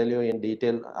tell you in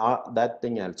detail that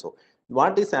thing also.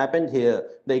 What is happened here?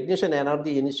 The ignition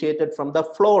energy initiated from the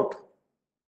float.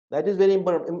 That is very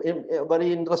important,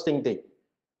 very interesting thing.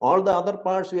 All the other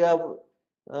parts we have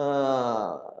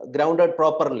grounded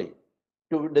properly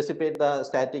to dissipate the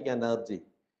static energy.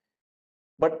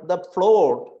 But the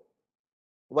float,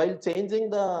 while changing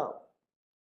the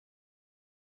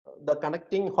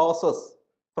connecting hoses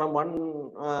from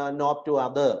one knob to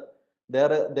other,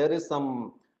 there is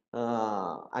some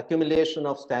accumulation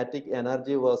of static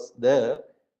energy was there,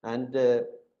 and there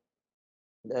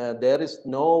is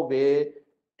no way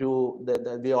to,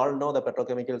 we all know the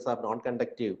petrochemicals are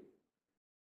non-conductive,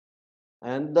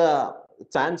 and the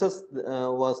chance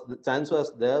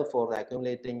was there for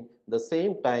accumulating the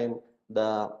same time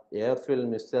the air fuel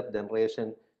mixture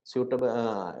generation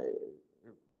suitable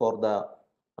for the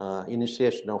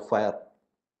initiation of fire.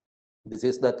 This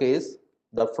is the case.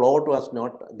 The float was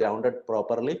not grounded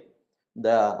properly.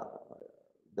 The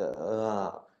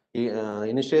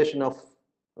initiation of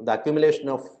the accumulation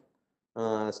of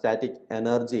static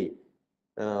energy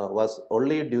was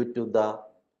only due to the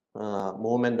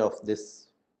movement of this.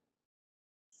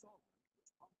 Solvent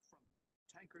was pumped from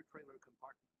tanker trailer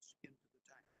compartments into the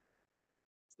tank.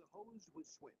 The hose was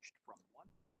switched from one.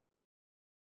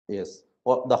 Yes,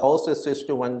 well, the hose is switched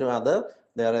to one to other.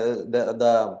 There is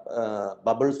the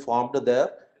bubbles formed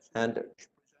there, and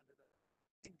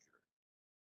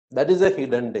that is a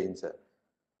hidden danger. The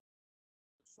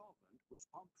solvent was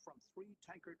pumped from 3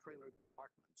 tanker trailer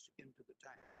compartments into the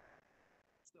tank.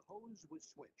 The hose was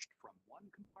switched from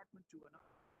one compartment to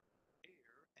another.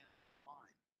 Air and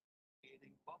line,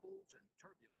 creating bubbles and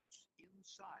turbulence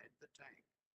inside the tank.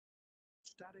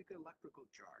 Static electrical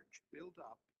charge built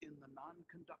up in the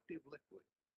non-conductive liquid,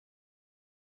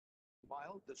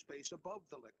 while the space above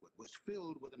the liquid was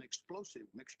filled with an explosive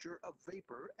mixture of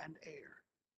vapor and air.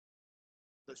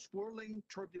 The swirling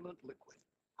turbulent liquid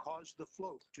caused the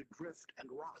float to drift and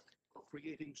rock,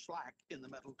 creating slack in the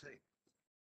metal tape.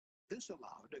 This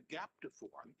allowed a gap to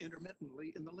form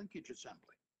intermittently in the linkage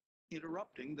assembly,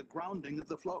 interrupting the grounding of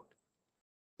the float.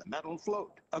 The metal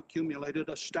float accumulated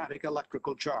a static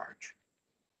electrical charge.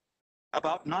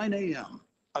 About 9 a.m.,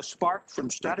 a spark from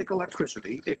static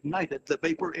electricity ignited the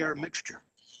vapor-air mixture.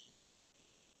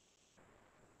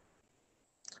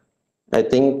 I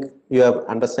think you have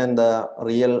understand the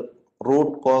real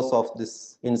root cause of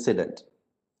this incident.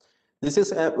 This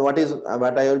is what I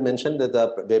will mention, that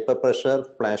the vapor pressure,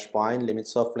 flash point,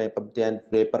 limits of flammability and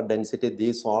vapor density.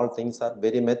 These all things are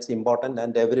very much important,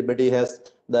 and everybody has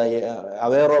the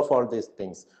aware of all these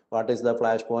things. What is the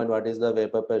flash point? What is the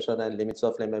vapor pressure and limits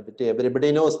of flammability?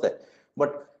 Everybody knows that.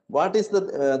 But what is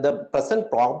the present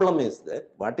problem is that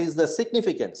what is the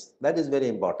significance? That is very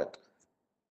important.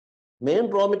 Main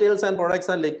raw materials and products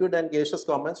are liquid and gaseous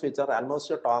components, which are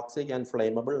almost toxic and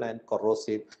flammable and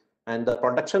corrosive. And the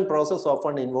production process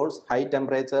often involves high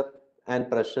temperature and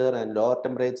pressure and lower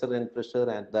temperature and pressure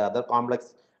and the other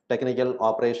complex technical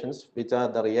operations, which are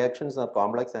the reactions are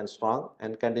complex and strong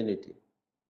and continuity.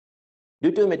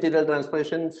 Due to material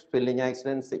transpiration, spilling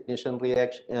accidents, ignition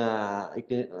reaction,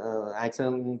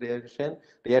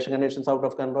 reaction conditions out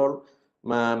of control,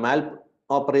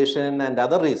 operation and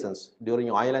other reasons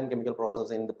during oil and chemical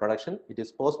process in the production, it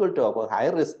is possible to have a high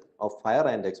risk of fire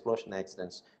and explosion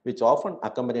accidents, which often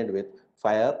accompanied with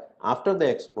fire after the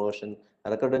explosion,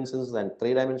 recurrences and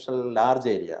three-dimensional large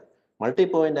area,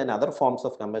 multi-point and other forms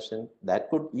of combustion that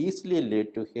could easily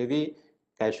lead to heavy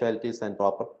casualties and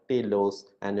property loss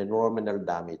and environmental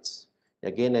damage.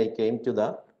 Again, I came to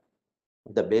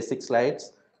the basic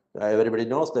slides. Everybody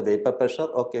knows the vapor pressure.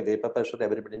 Okay, vapor pressure,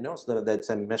 everybody knows that's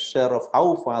a measure of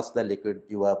how fast the liquid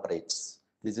evaporates.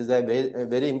 This is a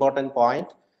very important point.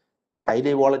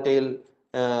 Highly volatile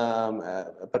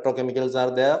petrochemicals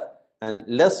are there, and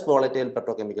less volatile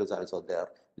petrochemicals are also there.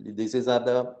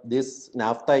 This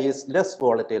naphtha is less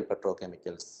volatile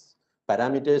petrochemicals.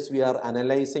 Parameters we are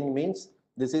analyzing means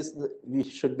we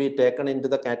should be taken into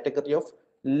the category of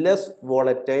less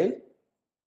volatile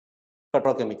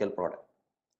petrochemical product,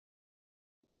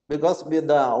 because with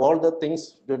all the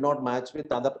things do not match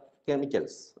with other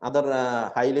chemicals, other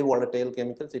highly volatile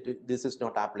chemicals. This is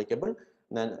not applicable.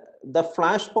 Then the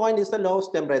flash point is the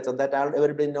lowest temperature that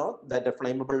everybody knows, that a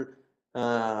flammable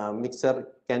mixer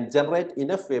can generate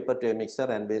enough vapor to a mixer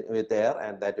and with air,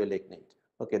 and that will ignite.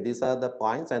 Okay, these are the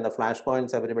points, and the flash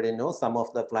points everybody knows. Some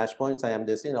of the flash points I am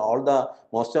using,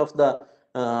 most of the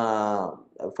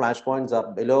flash points are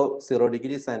below 0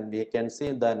 degrees, and we can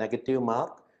see the negative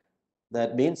mark.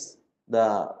 That means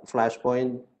the flash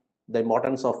point, the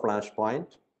importance of flash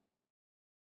point.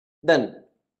 Then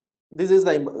this is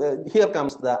here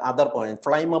comes the other point,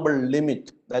 flammable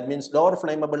limit. That means lower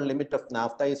flammable limit of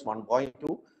naphtha is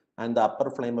 1.2 and the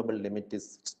upper flammable limit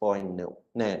is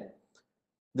 6.9.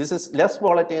 This is less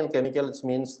volatile chemicals,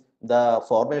 means the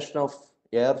formation of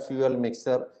air fuel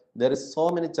mixture. There is so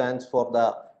many chance for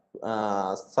the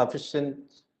sufficient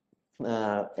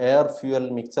air fuel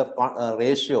mixture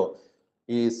ratio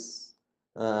is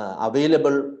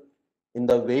available in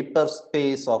the vapor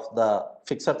space of the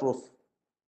fixed roof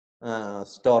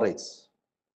storage.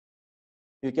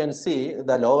 You can see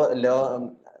the lower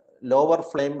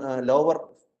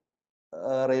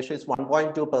ratio is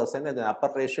 1.2%, and the upper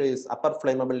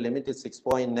flammable limit is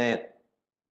 6.9.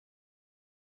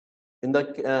 In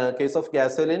the case of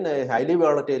gasoline, highly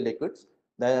volatile liquids,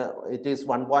 it is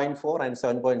 1.4 and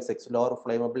 7.6, lower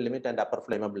flammable limit and upper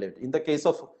flammable limit. In the case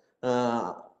of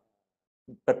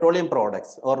petroleum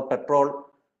products or petrol,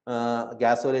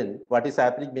 gasoline, what is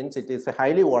happening means it is a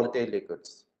highly volatile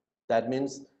liquids. That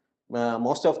means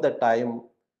most of the time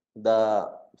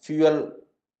the fuel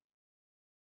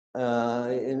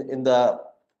in the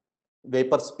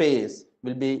vapor space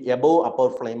will be above upper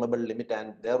flammable limit,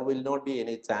 and there will not be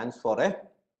any chance for a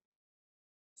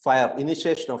fire,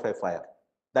 initiation of a fire.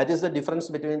 That is the difference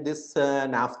between this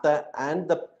naphtha and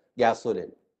the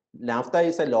gasoline. Naphtha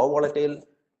is a low volatile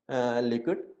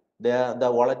liquid. The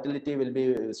volatility will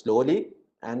be slowly,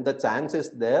 and the chance is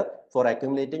there for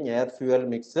accumulating air fuel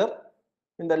mixture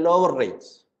in the lower range.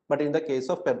 But in the case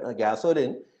of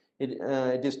gasoline,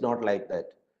 it is not like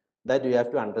that. That you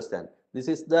have to understand. This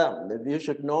is you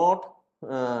should not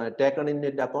take into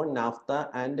account naphtha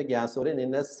and gasoline in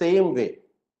the same way.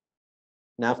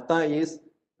 Naphtha is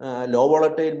low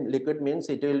volatile liquid, means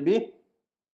it will be,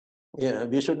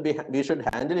 we should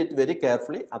handle it very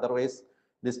carefully, otherwise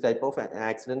this type of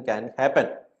accident can happen.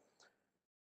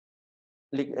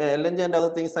 LNG and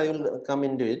other things I will come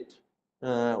into it.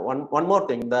 One more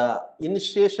thing, the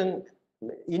initiation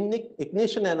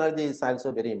ignition energy is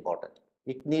also very important.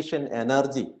 Ignition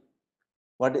energy.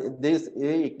 What this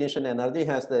ignition energy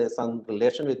has some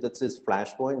relation with this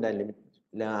flash point and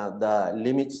the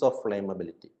limits of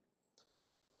flammability.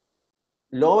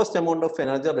 Lowest amount of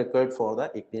energy required for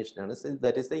the ignition energy,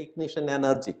 that is the ignition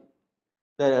energy.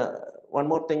 One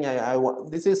more thing I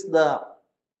want, this is the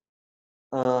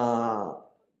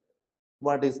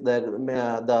what is that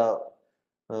the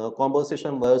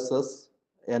composition versus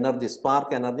energy,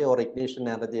 spark energy or ignition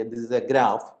energy. This is a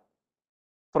graph.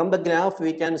 From the graph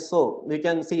we can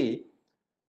see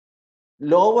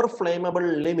lower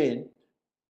flammable limit,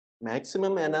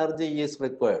 maximum energy is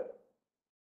required.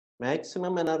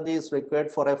 Maximum energy is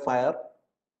required for a fire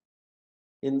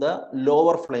in the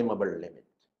lower flammable limit.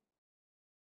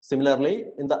 Similarly,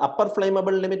 in the upper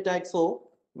flammable limit also,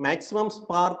 maximum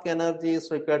spark energy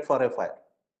is required for a fire,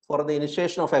 for the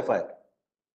initiation of a fire.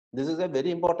 This is a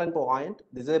very important point.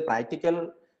 This is a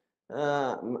practical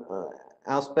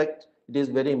aspect. It is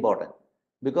very important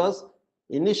because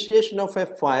initiation of a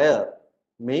fire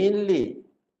mainly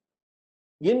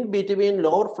in between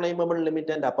lower flammable limit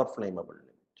and upper flammable limit.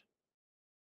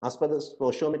 As per the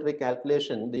stoichiometric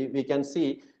calculation, we can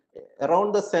see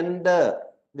around the center,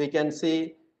 we can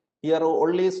see here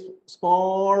only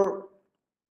small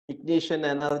ignition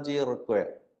energy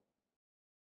required.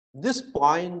 This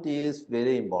point is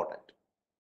very important.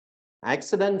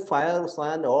 Accident, fires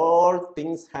and all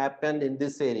things happen in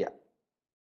this area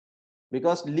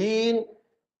because too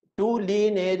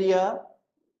lean area,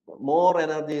 more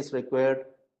energy is required.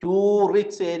 Too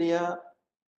rich area,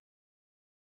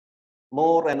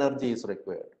 more energy is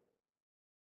required.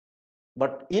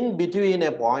 But in between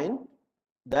a point,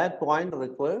 that point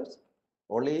requires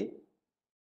only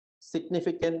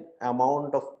significant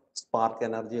amount of spark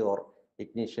energy or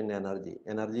ignition energy.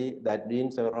 Energy that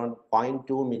means around 0.2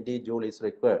 millijoule is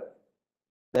required.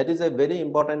 That is a very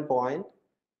important point.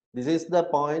 This is the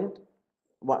point.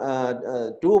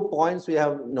 2 points we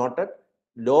have noted.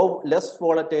 Less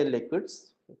volatile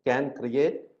liquids can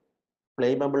create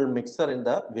flammable mixture in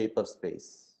the vapor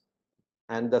space.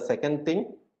 And the second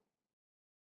thing,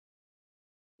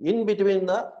 in between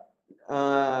the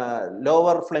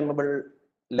lower flammable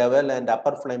level and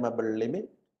upper flammable limit,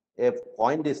 a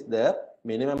point is there,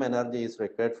 minimum energy is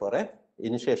required for a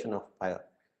initiation of fire.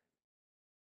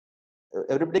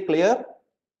 Everybody clear?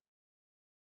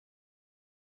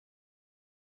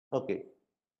 Okay.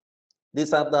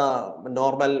 These are the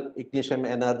normal ignition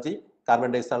energy,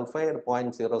 carbon disulfide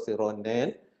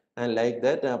 0.009 and like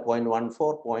that 0.14,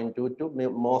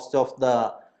 0.22. Most of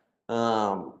the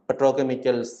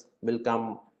petrochemicals will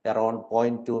come around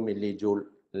 0.2 millijoule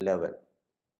level.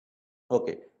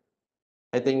 Okay.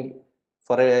 I think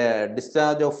for a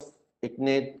discharge of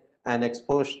ignite and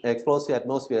explosive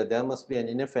atmosphere, there must be an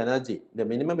enough energy. The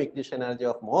minimum ignition energy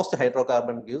of most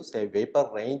hydrocarbon gives a vapor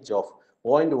range of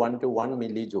 0.1 to 1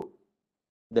 millijoule.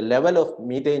 The level of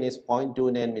methane is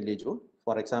 0.29 millijoule.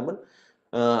 For example,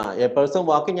 a person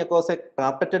walking across a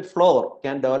carpeted floor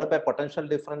can develop a potential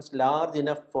difference large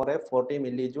enough for a 40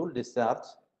 millijoule discharge,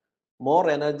 more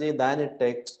energy than it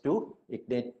takes to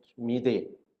ignite methane.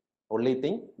 Only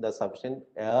thing, the sufficient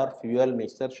air fuel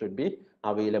mixture should be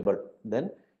available.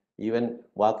 Then even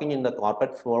walking in the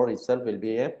carpet floor itself will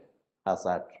be a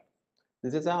hazard.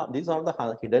 These are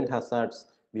the hidden hazards.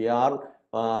 We are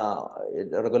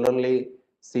regularly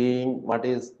seeing what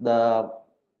is there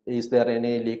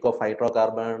any leak of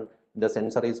hydrocarbon, the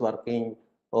sensor is working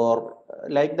or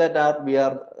like that we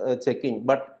are checking.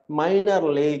 But minor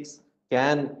leaks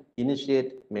can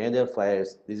initiate major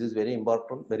fires. This is very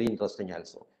important, very interesting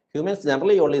also. Humans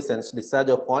generally only sense discharge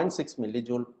of 0.6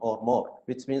 millijoule or more,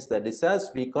 which means the discharge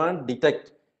we can't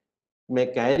detect may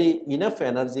carry enough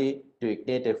energy to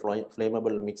ignite a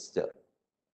flammable mixture.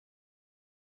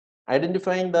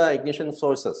 Identifying the ignition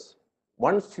sources.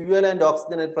 Once fuel and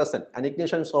oxygen are present, an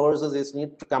ignition sources is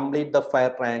needed to complete the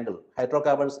fire triangle.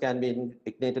 Hydrocarbons can be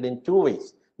ignited in two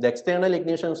ways. The external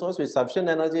ignition source with sufficient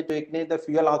energy to ignite the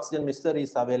fuel oxygen mixture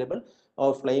is available,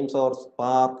 or flames or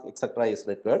spark, etc. is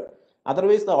required.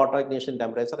 Otherwise, the auto ignition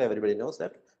temperature, everybody knows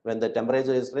that when the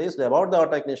temperature is raised above the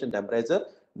auto ignition temperature,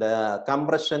 the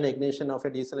compression ignition of a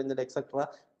diesel engine, etc.,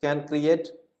 can create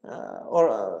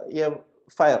a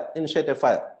fire, initiate a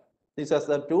fire. These are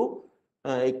the two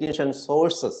ignition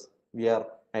sources we are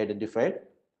identified,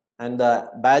 and the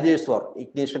barriers for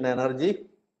ignition energy.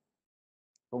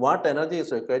 What energy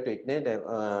is required to ignite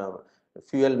a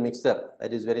fuel mixture?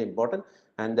 That is very important,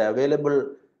 and the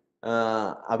available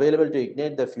to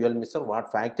ignite the fuel mixture,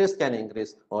 what factors can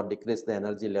increase or decrease the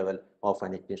energy level of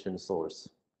an ignition source.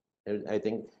 I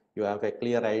think you have a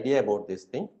clear idea about this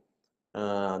thing.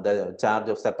 the charge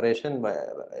of separation.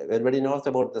 Everybody knows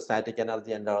about the static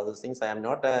energy and all those things. I am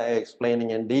not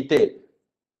explaining in detail.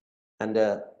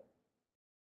 And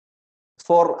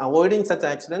for avoiding such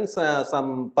accidents,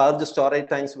 some purge storage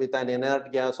tanks with an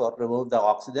inert gas or remove the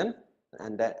oxygen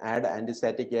and add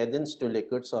antistatic agents to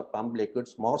liquids or pump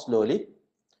liquids more slowly.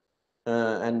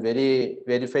 And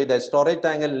verify the storage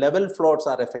tank and level floats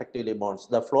are effectively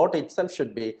mounted. The float itself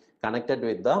should be connected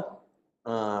with the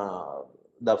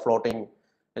floating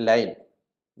line.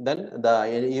 Then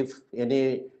if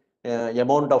any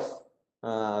amount of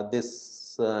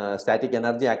this static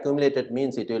energy accumulated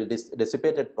means it will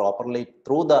dissipate it properly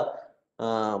through the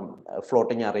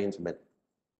floating arrangement.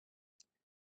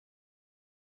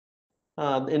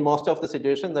 In most of the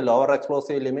situations, the lower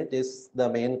explosive limit is the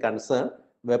main concern.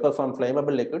 Vapor from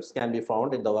flammable liquids can be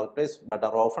found in the workplace, but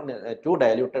are often too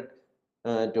diluted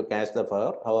to catch the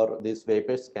fire. However, these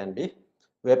vapors can be.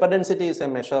 Vapor density is a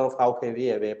measure of how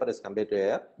heavy a vapor is compared to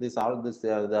air. These are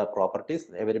the properties.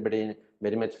 Everybody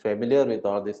very much familiar with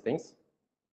all these things.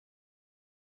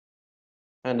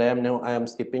 And I am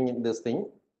skipping this thing.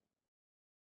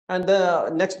 And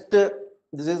the next,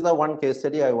 this is the one case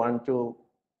study I want to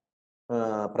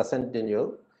present in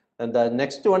you. And the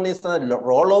next one is the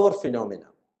rollover phenomena.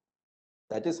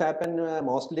 That is happened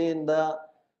mostly in the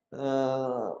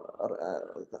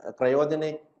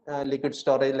cryogenic liquid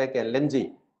storage like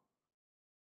LNG.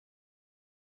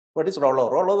 What is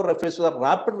rollover? Rollover refers to the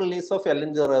rapid release of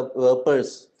LNG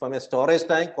vapors from a storage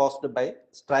tank caused by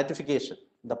stratification.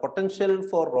 The potential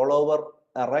for rollover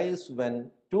arises when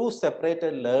two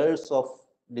separated layers of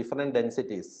different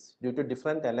densities due to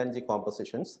different LNG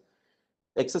compositions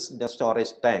exist in the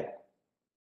storage tank.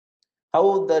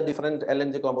 How the different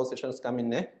LNG compositions come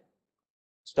in a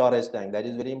storage tank, that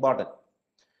is very important.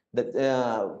 The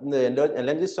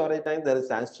LNG storage tank, there is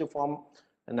chance to form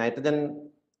nitrogen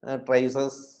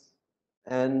traces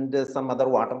and some other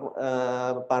water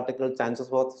particles, chances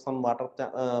for some water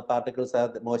particles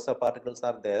are, moisture particles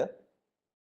are there.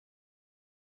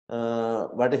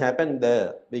 What happened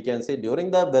there, we can see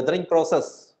during the weathering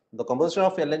process, the composition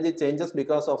of LNG changes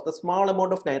because of the small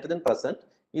amount of nitrogen present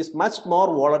is much more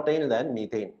volatile than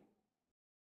methane.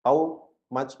 How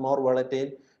much more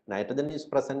volatile? Nitrogen is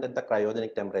present at the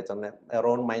cryogenic temperature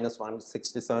around minus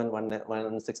 167,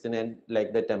 169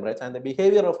 like the temperature, and the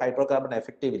behavior of hydrocarbon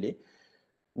effectively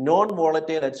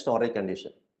non-volatile at storage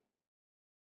condition.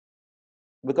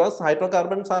 Because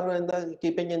hydrocarbons are in the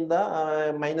keeping in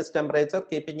the minus temperature,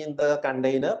 keeping in the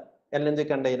container, LNG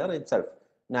container itself.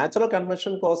 Natural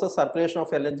convection causes circulation of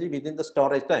LNG within the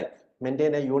storage tank,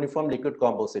 maintain a uniform liquid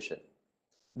composition.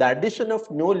 The addition of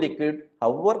new liquid,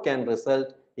 however, can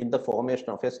result in the formation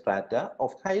of a strata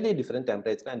of highly different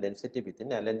temperature and density within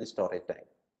LNG storage tank.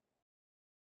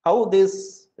 How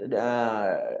this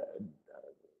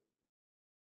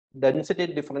density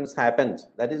difference happens,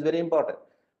 that is very important.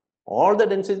 All the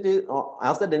density,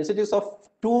 as the densities of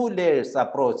two layers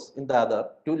approach in the other,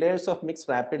 two layers of mix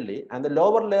rapidly, and the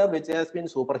lower layer which has been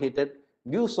superheated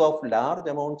gives off large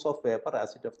amounts of vapor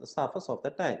as it of the surface of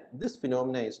the tank. This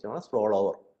phenomenon is known as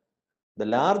rollover. The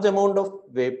large amount of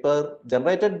vapor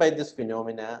generated by this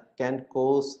phenomena can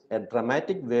cause a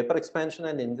dramatic vapor expansion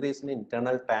and increase in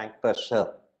internal tank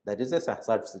pressure. That is a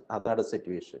hazardous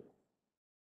situation.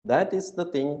 That is the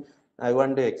thing I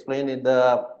want to explain in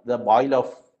the boil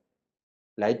of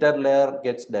lighter layer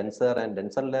gets denser and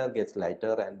denser layer gets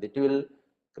lighter, and it will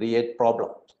create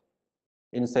problems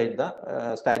inside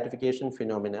the stratification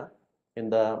phenomena in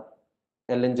the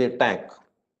LNG tank.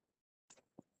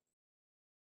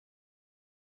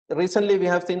 Recently, we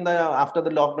have seen after the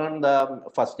lockdown, the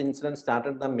first incident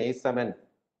started the May 7,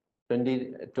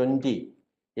 2020.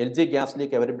 LG gas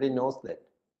leak, everybody knows that.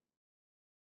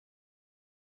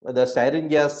 The styrene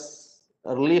gas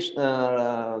released,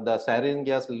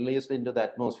 into the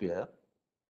atmosphere,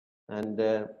 and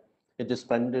it is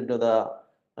spread into the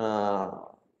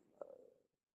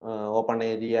open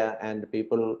area, and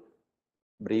people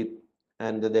breathe.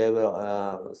 And there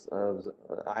were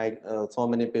so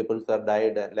many people have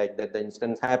died like that. The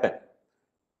incidents happen.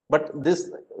 But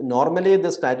this normally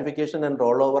the stratification and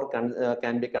rollover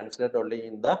can be considered only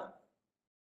in the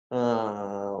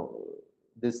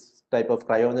this type of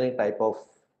cryogenic type of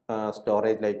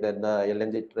storage like that, the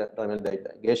LNG terminal, like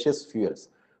the gaseous fuels.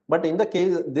 But in the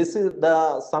case, this is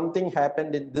something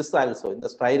happened in this also in the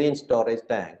styrene storage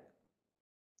tank.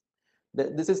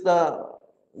 This is a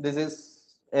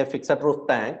fixed roof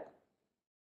tank.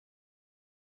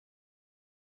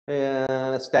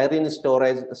 Styrene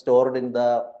storage stored in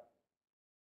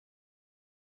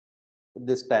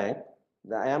this tank.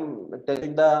 I am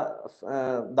telling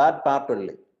that part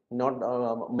only.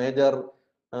 not major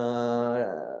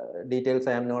details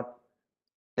I am not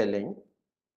telling.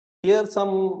 Here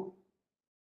some,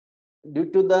 due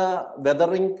to the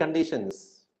weathering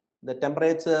conditions, the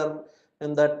temperature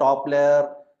in the top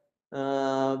layer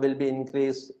will be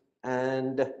increased,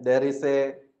 and there is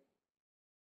a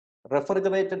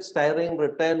refrigerated styrene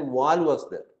return valve was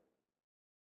there.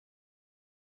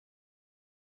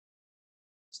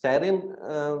 Styrene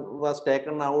was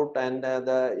taken out, and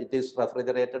it is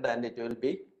refrigerated, and it will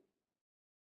be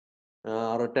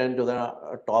returned to the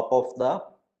top of the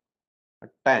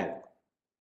tank.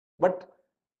 But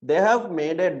they have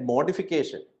made a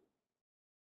modification.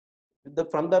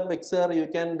 From the picture, you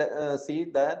can see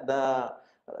that the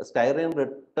styrene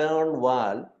return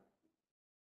valve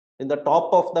in the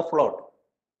top of the float.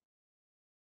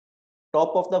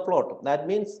 Top of the float. That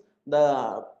means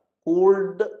the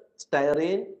cooled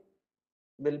styrene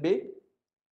will be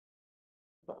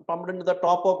pumped into the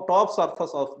top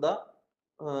surface of the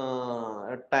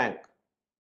tank.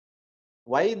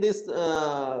 Why this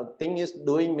thing is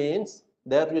doing means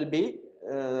there will be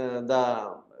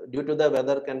due to the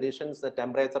weather conditions, the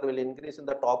temperature will increase in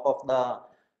the top of the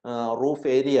roof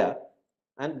area,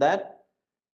 and that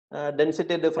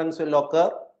density difference will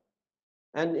occur.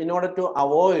 And in order to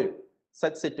avoid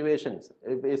such situations,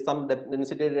 if some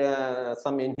density,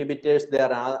 some inhibitors they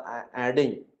are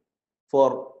adding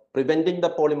for preventing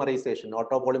the polymerization,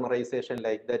 autopolymerization,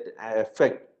 like that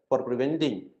effect, for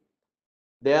preventing,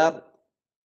 they are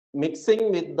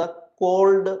mixing with the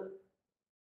cold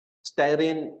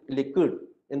styrene liquid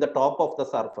in the top of the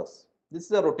surface. This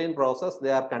is a routine process.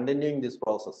 They are continuing this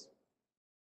process.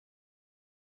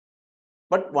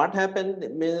 But what happened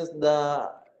means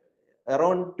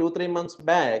around 2-3 months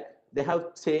back, they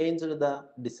have changed the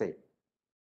design.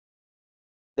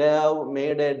 They have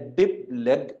made a dip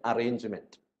leg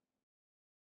arrangement.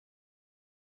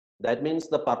 That means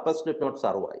the purpose did not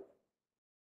survive.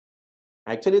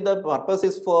 Actually, the purpose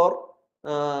is for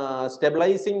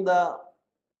stabilizing the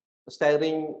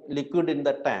styrene liquid in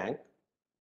the tank.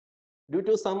 Due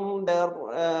to some their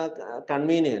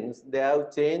convenience, they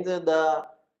have changed the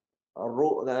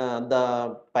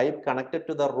pipe connected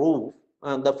to the roof,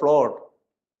 and the floor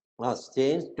was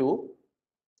changed to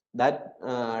that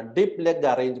dip leg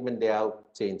arrangement. They have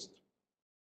changed.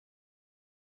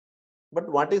 But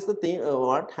what is the thing?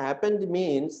 What happened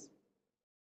means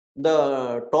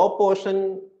the top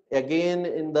portion again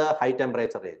in the high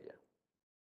temperature area.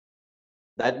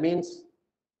 That means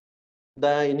the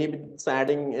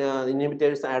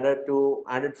inhibitors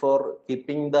added for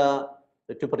keeping to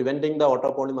preventing the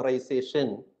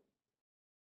autopolymerization.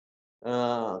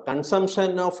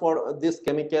 Consumption of this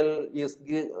chemical is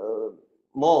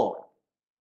more,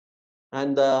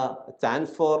 and the chance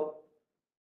for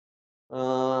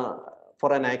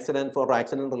an accident,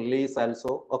 release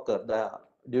also occur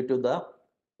due to the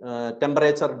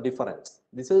temperature difference.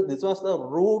 This was the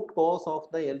root cause of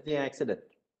the LG accident.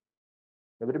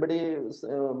 Everybody,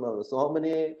 so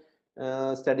many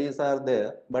studies are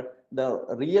there, but the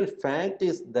real fact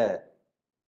is that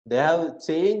they have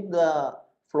changed the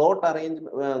float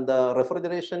arrangement, the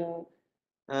refrigeration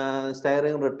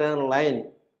styrene return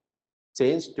line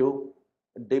changed to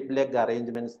dip leg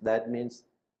arrangements. That means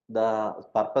the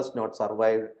purpose not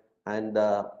survived, and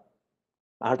the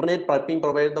alternate piping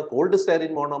provided the cold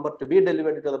styrene monomer to be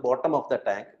delivered to the bottom of the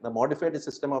tank. The modified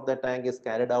system of the tank is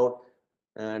carried out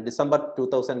December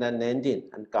 2019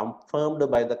 and confirmed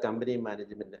by the company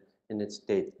management in its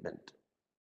statement.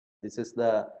 This is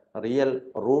the real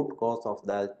root cause of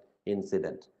that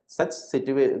incident.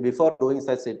 Before doing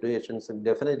such situations,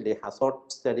 definitely hazard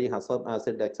study, hazard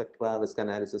acid, etc., risk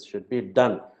analysis should be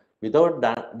done.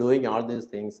 Without doing all these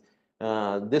things,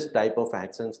 this type of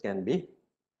actions can be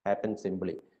happen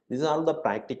simply. These are all the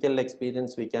practical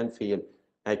experience we can feel.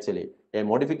 Actually, a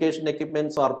modification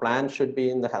equipments or plans should be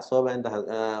in the HACCP and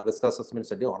the risk assessment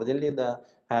study. Originally, the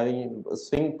having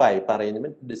swing pipe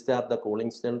arrangement discharge the cold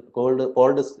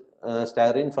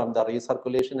styrene from the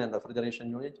recirculation and refrigeration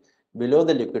unit below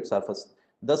the liquid surface.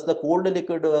 Thus, the cooled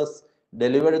liquid was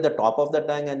delivered at the top of the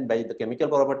tank, and by the chemical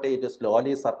property, it is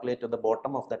slowly circulate to the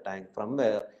bottom of the tank, from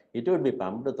where it would be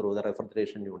pumped through the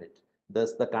refrigeration unit.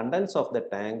 Thus, the contents of the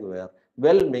tank were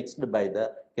well mixed by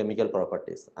the chemical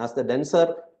properties. As the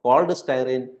denser cold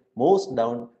styrene moves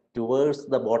down towards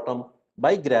the bottom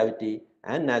by gravity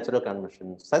and natural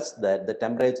convection, such that the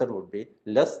temperature would be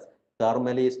less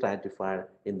thermally stratified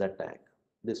in the tank.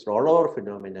 This rollover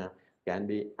phenomena can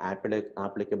be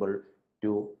applicable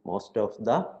to most of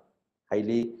the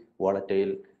highly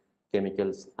volatile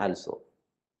chemicals also.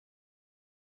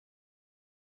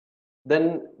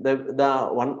 Then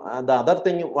the other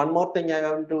thing, one more thing I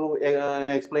want to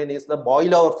explain is the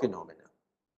boil over phenomena.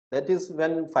 That is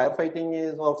when firefighting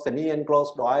is of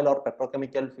semi-enclosed oil or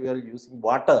petrochemical fuel using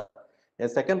water, a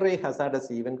secondary hazardous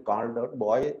event called out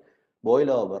boil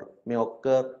over may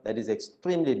occur that is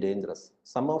extremely dangerous.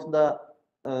 Some of the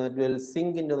will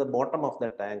sink into the bottom of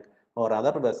the tank or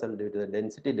other vessel due to the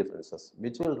density differences,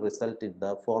 which will result in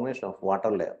the formation of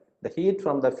water layer. The heat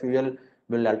from the fuel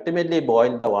will ultimately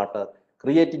boil the water,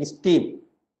 creating steam.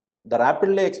 The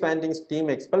rapidly expanding steam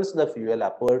expels the fuel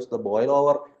upwards the boil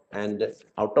over and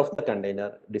out of the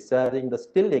container, discharging the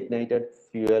still ignited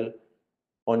fuel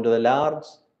onto the large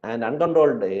and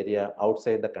uncontrolled area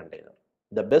outside the container.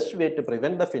 The best way to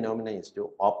prevent the phenomenon is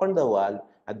to open the valve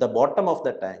at the bottom of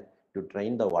the tank to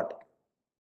drain the water.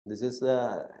 This is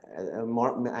the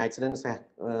accidents,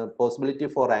 possibility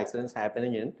for accidents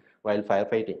happening in while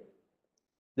firefighting.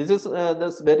 This is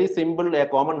this very simple, a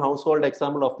common household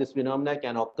example of this phenomena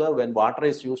can occur when water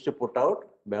is used to put out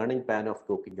burning pan of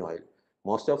cooking oil.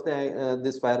 Most of the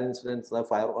this fire incidents, the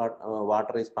fire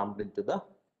water is pumped into the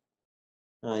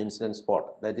incident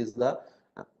spot. That is the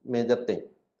major thing.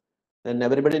 And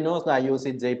everybody knows the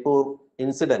IUC Jaipur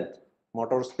incident.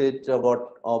 Motor switch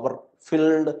got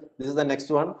overfilled. This is the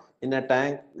next one. In a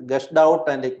tank, gushed out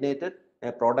and ignited.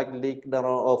 A product leaked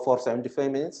for 75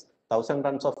 minutes. 1,000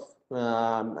 tons of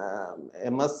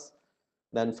MS.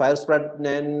 Then fire spread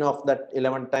 9 of that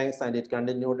 11 tanks, and it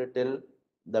continued till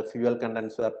the fuel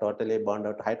contents were totally burned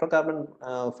out. Hydrocarbon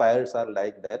fires are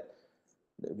like that.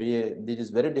 It is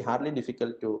very hardly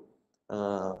difficult to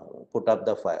put up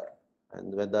the fire,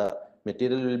 and when the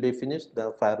material will be finished,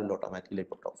 the fire will automatically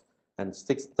put off. And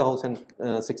 60,000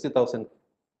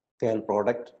 KL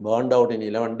product burned out in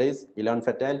 11 days, 11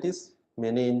 fatalities,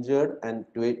 many injured, and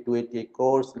 280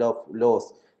 crores of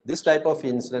loss. This type of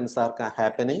incidents are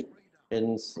happening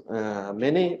in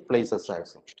many places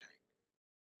also.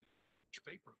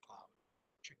 Vapor cloud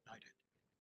which ignited.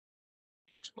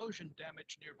 Explosion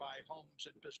damaged nearby homes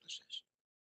and businesses.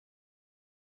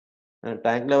 And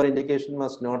tank level indication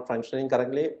was not functioning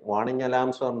correctly. Warning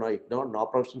alarms were no ignored. No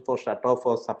provision for shut off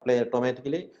or supply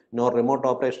automatically. No remote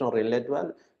operation or inlet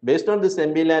valve. Based on this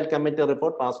MBLAL committee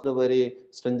report, passed a very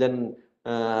stringent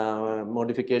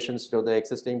modifications to the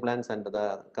existing plans and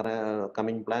the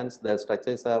coming plans. The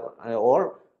structures are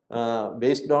all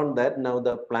based on that. Now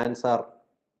the plans are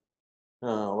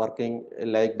working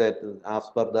like that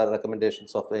as per the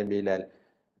recommendations of the MBLAL.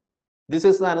 This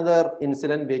is another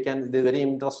incident we can, the very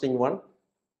interesting one.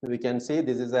 We can see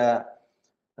this is a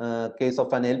case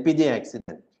of an LPG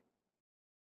accident.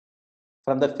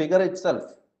 From the figure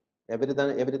itself,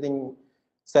 everything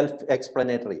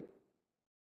self-explanatory.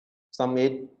 Some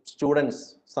 8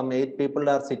 students, some 8 people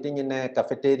are sitting in a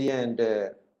cafeteria and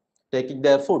taking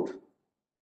their food.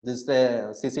 This is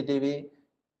the CCTV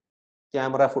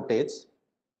camera footage.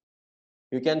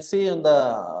 You can see in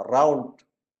the round,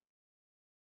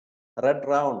 red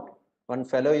round, one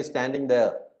fellow is standing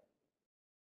there.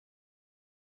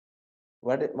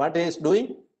 What he is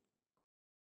doing?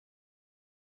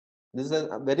 This is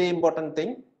a very important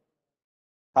thing.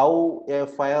 How a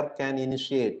fire can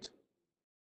initiate.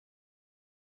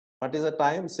 What is the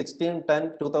time?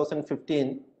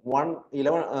 16/10/2015,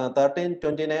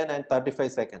 13:29 and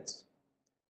 35 seconds.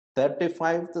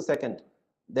 35th second,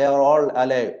 they are all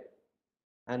alive.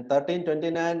 And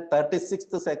 13:29,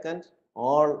 36th second,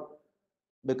 all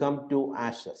become to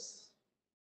ashes.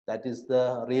 That is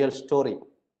the real story.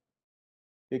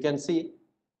 You can see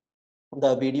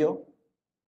the video.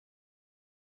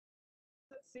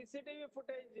 CCTV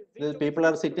footage. The people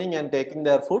are sitting and taking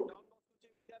their food.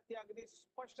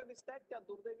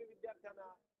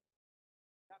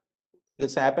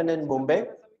 This happened in Mumbai,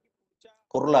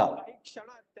 Kurla,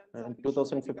 in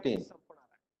 2015.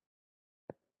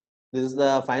 This is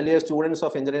the final year students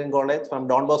of engineering college from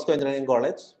Don Bosco Engineering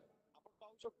College.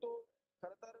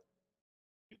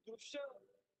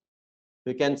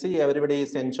 You can see everybody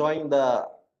is enjoying the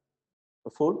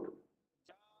food.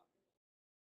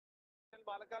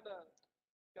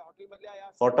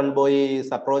 Hotel boy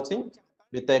is approaching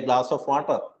with a glass of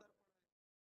water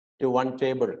to one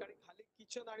table.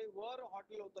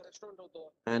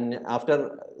 And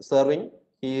after serving,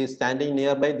 he is standing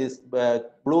nearby. This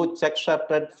blue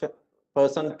check-shirted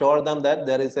person told them that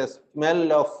there is a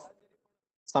smell of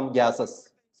some gases.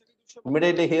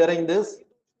 Immediately hearing this,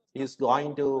 he is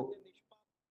going to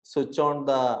switch on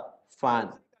the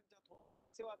fan.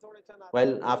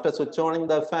 Well, after switch on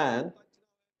the fan,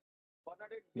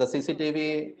 the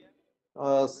CCTV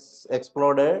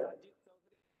exploded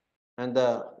and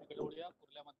the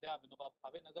कुर्ल्यामध्ये Vinoba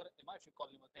Bhave Nagar MIC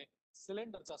कॉलनीमध्ये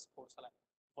सिलेंडरचा स्फोट झाला.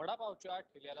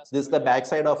 This is the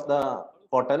backside of the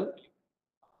hotel.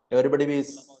 Everybody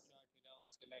is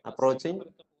approaching.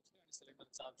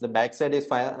 The backside is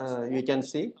fire. You can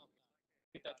see.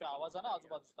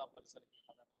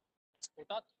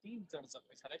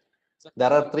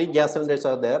 There are 3 gas cylinders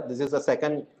are there. This is the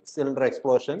second cylinder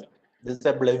explosion. This is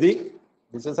a Blevic.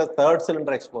 This is a third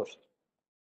cylinder explosion.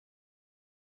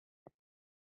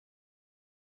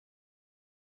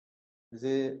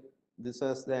 This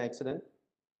was the accident.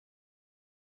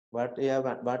 What we have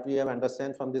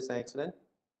understand from this accident?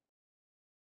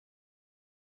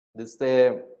 This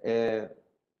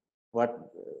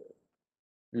what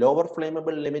lower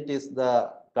flammable limit is the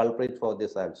culprit for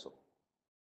this also.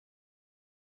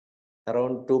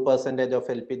 Around 2% of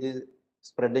LPG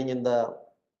spreading in the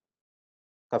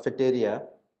cafeteria.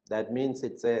 That means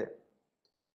it's a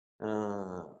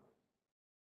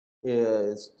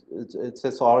it's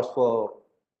a source for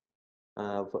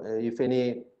if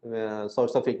any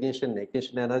source of ignition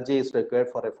energy is required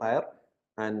for a fire,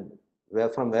 and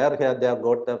from where here they have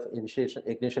got the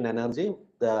ignition energy,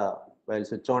 while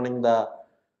switch on the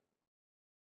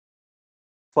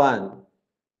fan,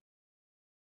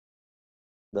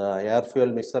 the air fuel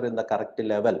mixture in the correct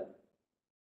level.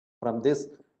 From this,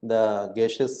 the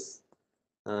gaseous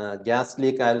gas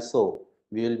leak also,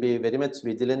 we will be very much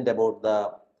vigilant about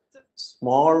the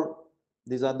small.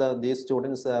 These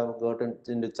students have gotten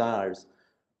into charge.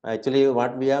 Actually,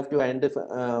 what we have to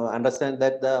understand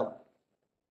that the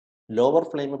lower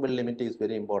flammable limit is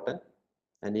very important,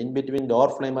 and in between lower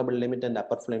flammable limit and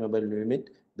upper flammable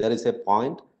limit, there is a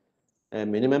point. A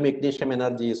minimum ignition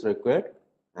energy is required,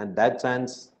 and that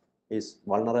chance is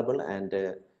vulnerable, and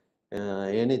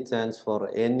any chance for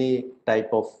any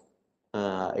type of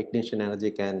ignition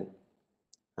energy can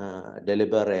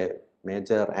deliver a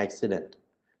major accident.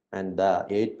 And the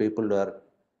 8 people were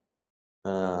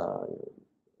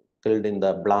killed in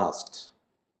the blast.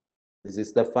 This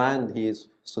is the fan. He is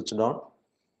switched on.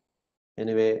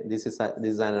 Anyway, this is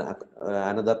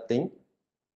another thing.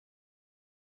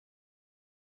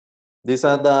 These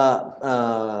are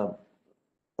the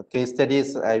case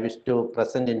studies I wish to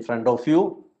present in front of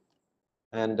you,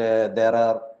 and there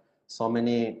are so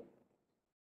many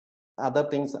other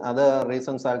things, other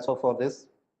reasons also for this,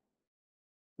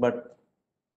 but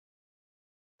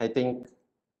I think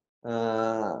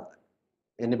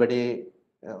anybody,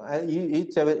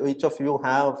 each of you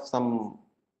have some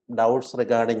doubts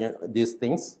regarding these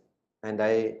things, and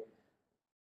I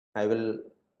will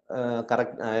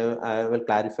I will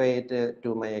clarify it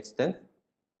to my extent.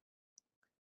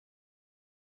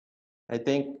 I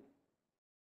think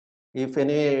if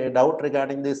any doubt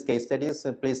regarding these case studies,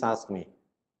 please ask me.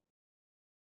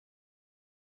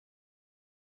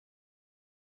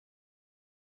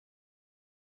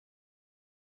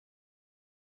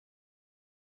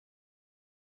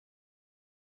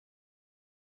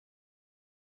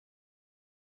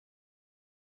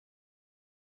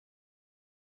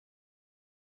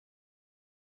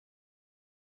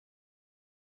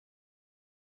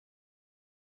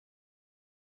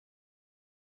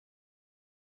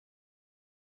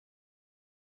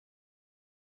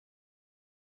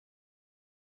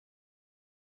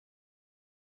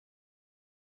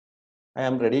 I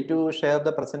am ready to share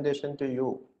the presentation to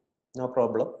you. No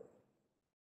problem.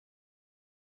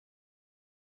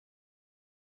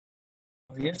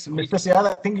 Yes, Mr. Syal,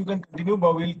 I think you can continue,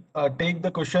 but we'll take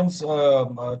the questions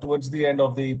towards the end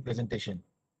of the presentation.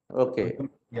 Okay.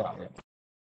 Yeah.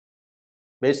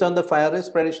 Based on the fire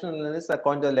risk prediction analysis,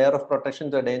 according to the layer of protection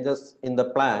to the dangers in the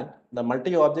plant, the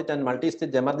multi-object and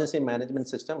multi-stage emergency management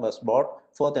system was brought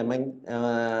forth among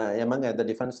at the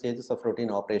different stages of routine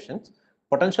operations.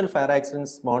 Potential fire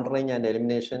accidents monitoring and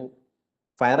elimination,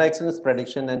 fire accidents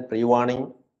prediction and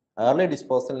pre-warning, early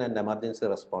disposal and emergency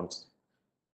response.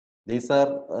 These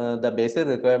are the basic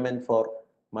requirement for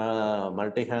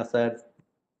multi-hazard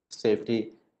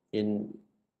safety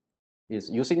is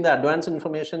using the advanced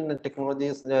information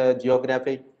technologies,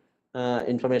 geographic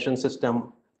information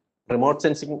system, remote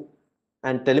sensing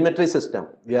and telemetry system.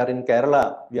 We are in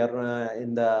Kerala. We are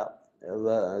in the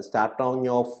starting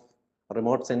of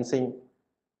remote sensing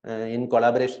in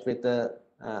collaboration with the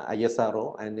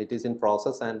ISRO, and it is in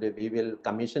process, and we will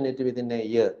commission it within a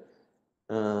year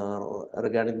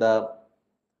regarding the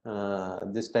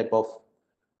this type of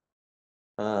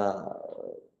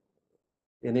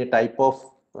any type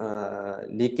of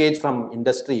leakage from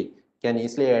industry can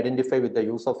easily identify with the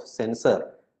use of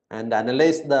sensor and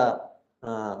analyze the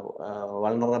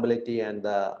vulnerability and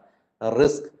the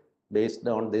risk based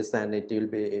on this, and it will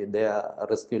be the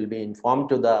risk will be informed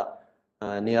to the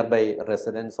nearby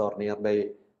residents or nearby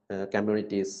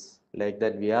communities like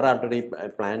that we are already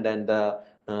planned, and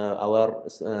our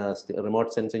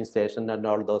remote sensing station and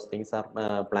all those things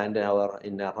are planned in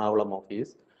Ernakulam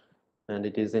office, and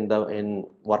it is in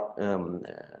work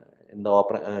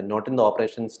not in the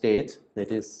operation stage.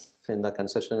 It is in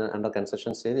the under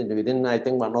construction stage. And within, I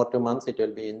think, 1 or 2 months it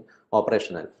will be in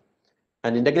operational.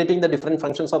 And integrating the different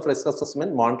functions of risk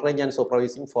assessment, monitoring and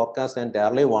supervising, forecast and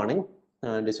early warning,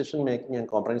 decision making and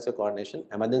comprehensive coordination,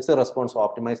 emergency response,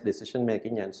 optimized decision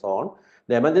making, and so on.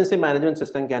 The emergency management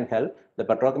system can help the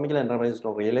petrochemical enterprise to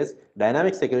realize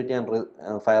dynamic security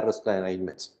and fire risk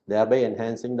arrangements, thereby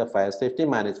enhancing the fire safety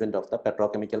management of the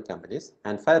petrochemical companies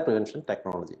and fire prevention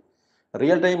technology.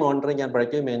 Real-time monitoring and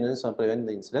predictive maintenance will prevent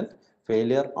the incident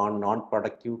failure on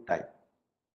non-productive time.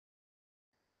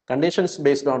 Conditions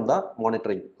based on the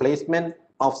monitoring, placement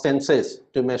of sensors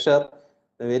to measure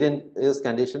various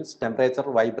conditions, temperature,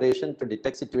 vibration, to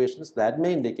detect situations that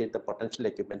may indicate the potential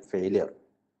equipment failure.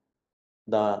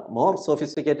 The more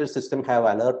sophisticated systems have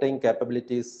alerting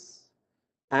capabilities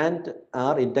and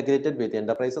are integrated with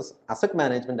enterprises' asset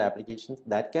management applications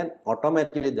that can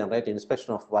automatically generate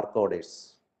inspection of work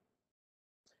orders.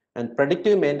 And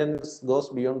predictive maintenance goes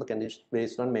beyond the conditions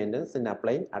based on maintenance in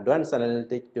applying advanced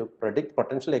analytics to predict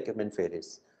potential equipment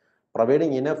failures,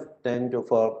 providing enough time to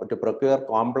procure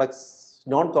complex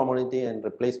non-commodity and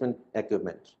replacement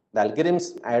equipment. The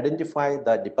algorithms identify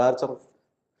the departure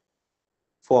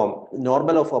from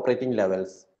normal of operating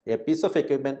levels, a piece of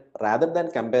equipment, rather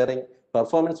than comparing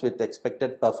performance with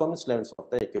expected performance levels of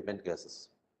the equipment cases.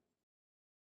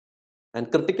 And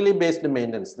critically based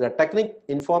maintenance. The technique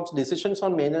informs decisions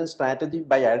on maintenance strategy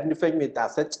by identifying which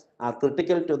assets are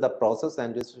critical to the process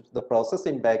and which the process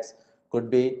impacts could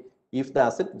be if the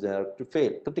asset is to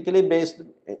fail. Critically based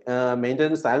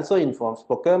maintenance also informs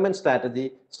procurement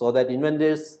strategy so that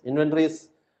inventories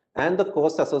and the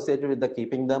costs associated with the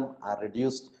keeping them are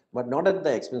reduced, but not at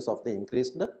the expense of the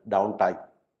increased downtime.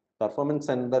 Performance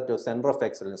center to center of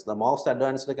excellence. The most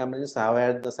advanced companies have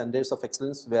had the centers of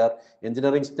excellence where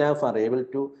engineering staff are able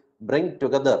to bring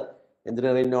together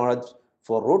engineering knowledge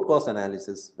for root cause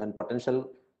analysis when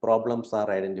potential problems are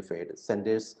identified.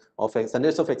 Centers of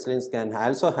excellence can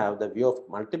also have the view of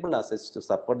multiple assets to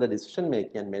support the decision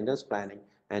making and maintenance planning,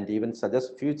 and even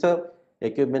suggest future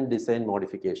equipment design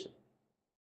modification.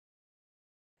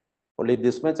 Only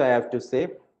this much I have to say.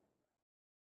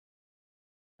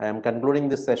 I am concluding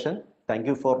this session. Thank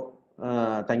you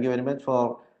very much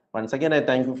for, once again, I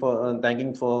thank you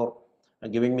for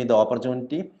giving me the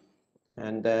opportunity,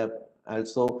 and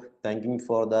also thanking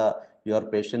for your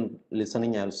patient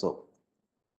listening also.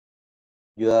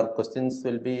 Your questions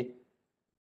will be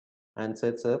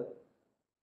answered, sir.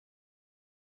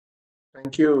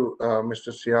 Thank you, Mr.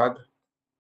 Syad,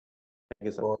 Thank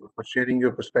you, sir. for sharing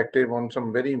your perspective on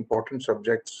some very important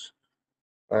subjects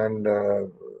and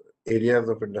areas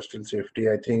of industrial safety.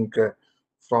 I think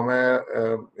from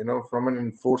an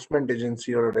enforcement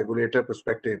agency or a regulator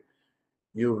perspective,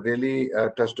 you really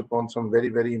touched upon some very,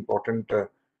 very important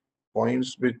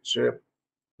points, which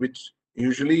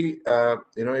usually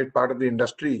is part of the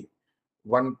industry.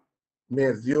 One may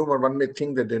assume or one may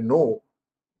think that they know,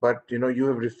 but you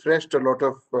have refreshed a lot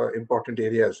of important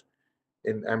areas.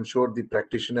 And I'm sure the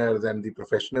practitioners and the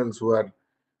professionals who have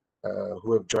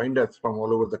joined us from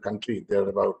all over the country, there are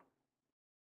about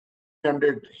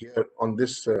 300 here on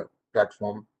this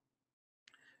platform,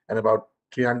 and about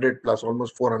 300 plus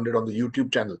almost 400 on the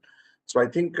YouTube channel. So I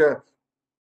think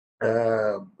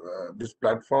this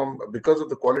platform, because of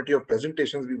the quality of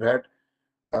presentations we've had,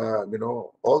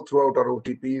 all throughout our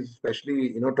OTPs,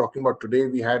 especially, talking about today,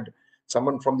 we had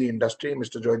someone from the industry,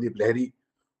 Mr. Joydeep Lahiri,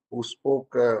 who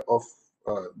spoke of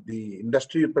the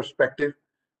industry perspective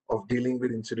of dealing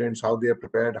with incidents, how they are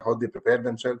prepared, how they prepare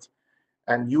themselves,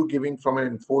 and you giving from an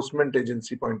enforcement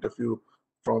agency point of view,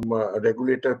 from a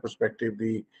regulator perspective,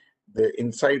 the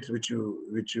insights which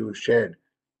you shared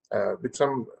with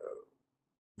some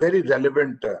very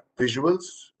relevant visuals,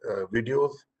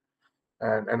 videos,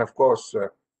 and of course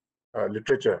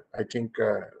literature. I think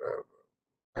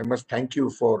I must thank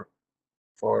you for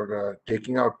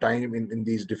taking out time in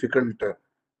these difficult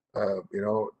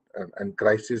and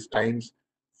crisis times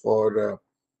for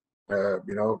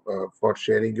for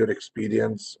sharing your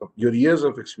experience, your years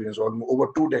of experience,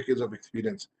 over 2 decades of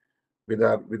experience with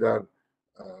our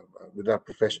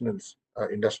professionals,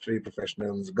 industry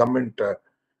professionals, government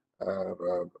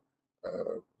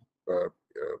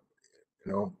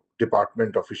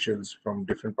department officials from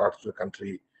different parts of the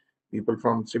country. People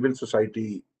from civil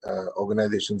society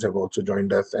organizations have also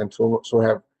joined us, and so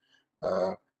have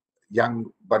young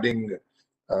budding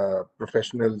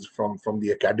professionals from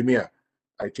the academia.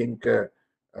 I think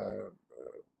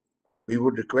we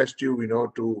would request you, we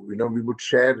would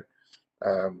share,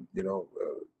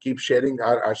 keep sharing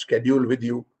our schedule with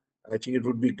you. I think it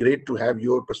would be great to have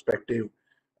your perspective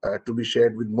to be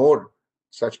shared with more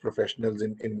such professionals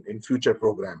in future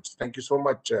programs. Thank you so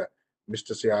much,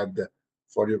 Mr. Syed,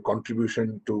 for your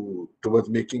contribution towards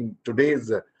making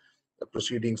today's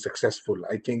proceeding successful.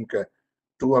 I think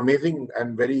two amazing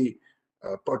and very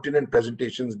pertinent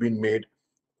presentations been made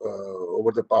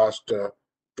over the past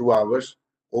 2 hours,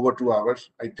 over 2 hours.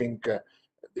 I think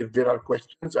if there are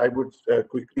questions, I would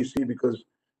quickly see, because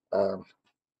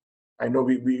I know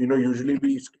we usually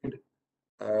we skid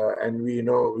and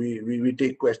we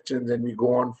take questions and we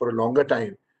go on for a longer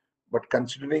time. But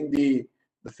considering the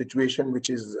situation which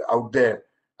is out there,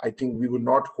 I think we will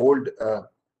not hold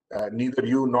neither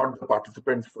you nor the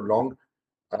participants for long.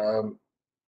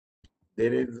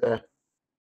 There is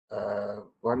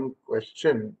one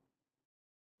question,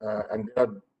 and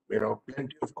there are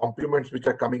plenty of compliments which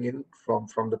are coming in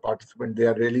from the participant. They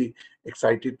are really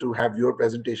excited to have your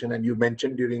presentation, and you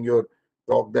mentioned during your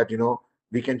talk that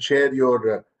we can share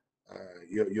your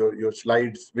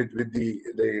slides with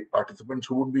the participants,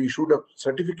 who would be issued a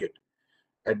certificate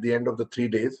at the end of the 3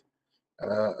 days.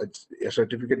 It's a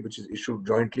certificate which is issued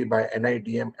jointly by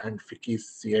NIDM and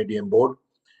FICCI's CIDM board.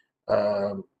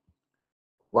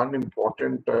 One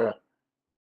important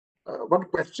one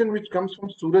question which comes from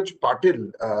Suraj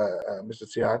Patil, Mr.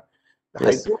 Syed.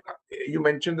 Yes. You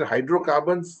mentioned the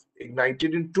hydrocarbons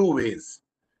ignited in 2 ways,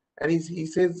 and he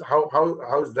says how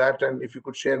is that, and if you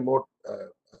could share more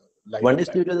light. One is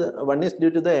due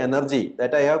to the energy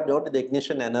that I have got, the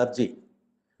ignition energy.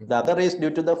 The other is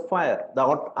due to the fire, the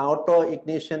auto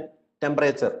ignition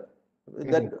temperature.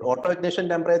 That auto ignition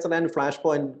temperature and flash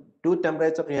point, two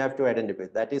temperature you have to identify.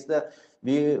 That is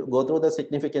we go through the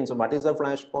significance of what is the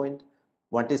flash point,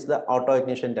 what is the auto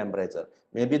ignition temperature.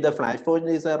 Maybe the flash point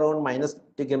is around minus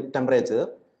temperature,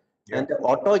 and the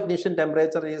auto ignition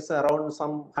temperature is around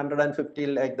some 150,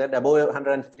 like that, above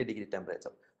 150 degree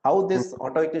temperature. How this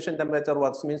auto ignition temperature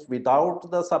works means,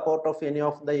 without the support of any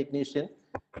of the ignition,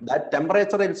 that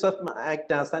temperature itself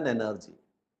acts as an energy.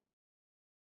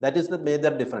 That is the major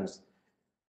difference.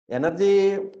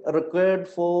 Energy required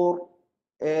for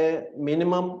a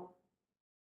minimum,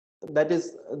 that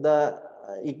is the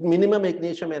minimum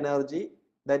ignition energy,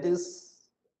 that is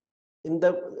in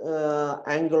the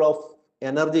angle of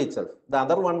energy itself. The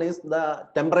other one is the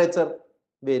temperature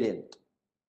variant.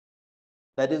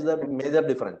 That is the major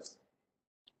difference.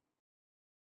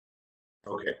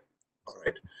 Okay, all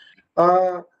right.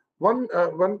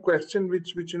 One question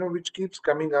which keeps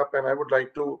coming up, and I would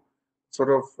like to sort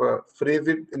of phrase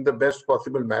it in the best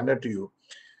possible manner to you.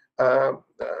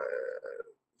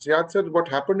 Syed sir, what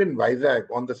happened in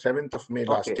Vizag on the 7th of May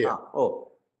last year?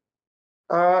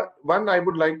 One, I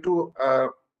would like to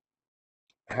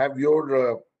have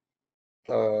your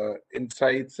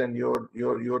insights and your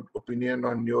opinion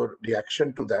on your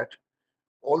reaction to that.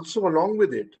 Also, along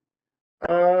with it,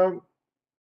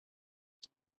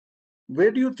 where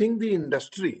do you think the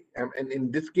industry, and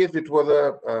in this case it was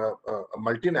a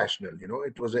multinational,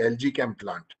 it was a LG Chem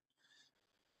plant.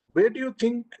 Where do you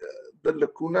think the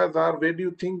lacunas are? Where do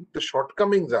you think the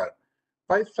shortcomings are?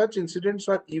 Why such incidents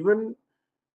are even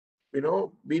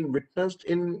being witnessed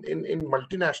in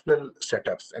multinational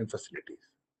setups and facilities?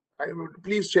 I would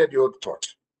please share your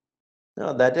thoughts.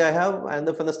 No, that I have,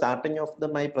 and from the starting of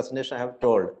my presentation, I have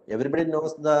told everybody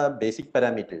knows the basic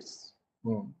parameters.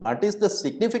 What is the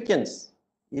significance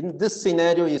in this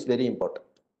scenario is very important.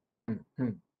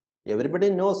 Everybody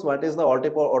knows what is the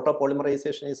auto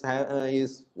polymerization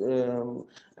is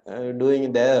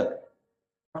doing there.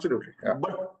 Absolutely. Yeah.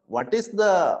 But what is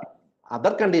the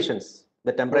other conditions?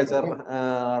 The temperature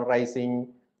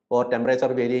rising or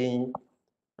temperature varying,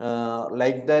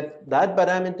 like that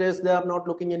parameters, they are not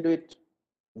looking into it.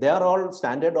 They are all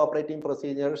standard operating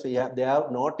procedures. They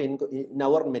are not in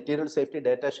our material safety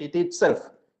data sheet itself.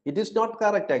 It is not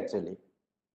correct actually.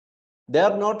 They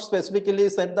are not specifically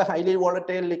said the highly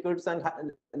volatile liquids and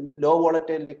low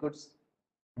volatile liquids.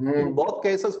 In both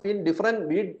cases, being different,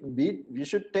 we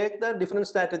should take the different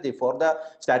strategy. For the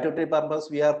statutory purpose,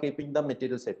 we are keeping the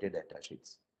material safety data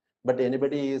sheets. But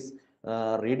anybody is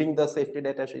reading the safety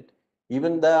data sheet,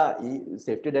 even the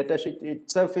safety data sheet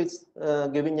itself is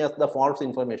giving us the false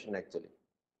information actually.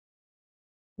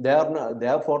 They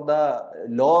are for the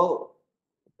low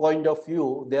point of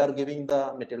view, they are giving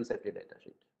the material safety data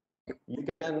sheet. You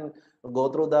can go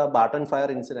through the Barton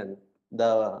fire incident,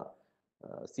 the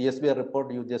CSB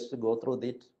report, you just go through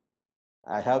it.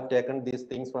 I have taken these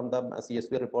things from the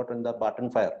CSB report and the Barton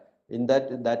fire. In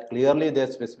that clearly they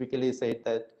specifically said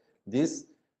that this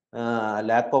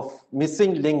lack of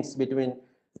missing links between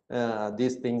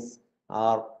these things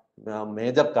are a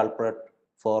major culprit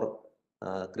for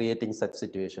creating such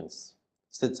situations,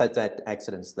 such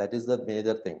accidents. That is the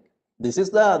major thing. This is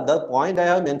the point I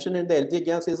have mentioned in the LG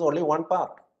gas is only one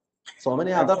part. So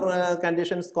many other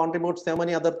conditions contribute so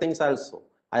many other things also.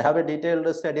 I have a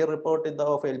detailed study report in the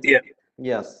of LG. Yeah.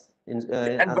 Yes. And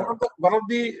one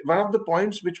of the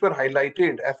points which were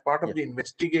highlighted as part of Yeah. the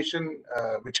investigation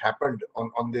which happened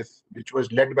on this, which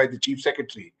was led by the chief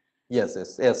secretary. Yes.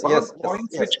 One of the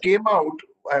points which came out,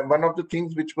 one of the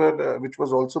things which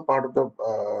was also part of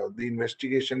the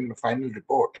investigation final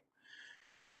report,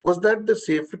 was that the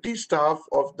safety staff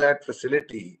of that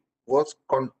facility was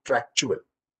contractual.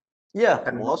 Yeah,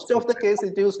 And most of the case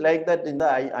it is like that. In the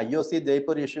IOC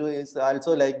Jaipur issue is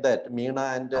also like that.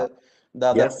 Meena and the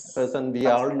other Yes. person, we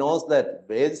all knows that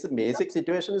basic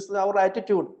situation is our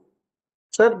attitude.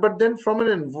 Sir, but then from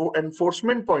an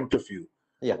enforcement point of view,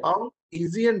 Yeah. how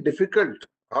easy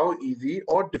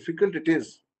or difficult it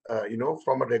is,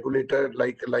 from a regulator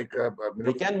like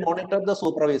We can monitor the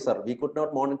supervisor. We could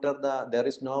not monitor there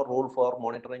is no rule for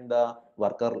monitoring the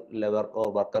worker level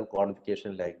or worker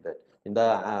qualification like that. In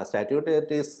the statute,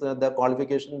 it is the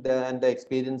qualification and the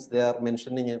experience they are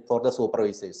mentioning it for the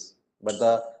supervisors. But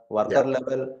the worker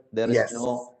level, there is Yes.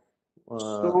 no.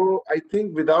 So I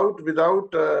think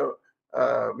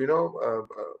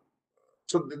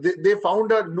so they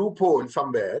found a loophole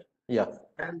somewhere. Yeah.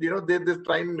 And they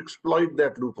try and exploit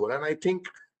that loophole. And I think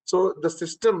so the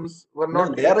systems were No,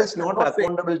 not. there is not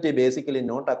accountability. Basically,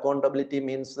 not accountability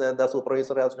means the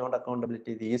supervisor has not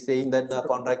accountability. He is saying that the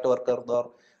contract worker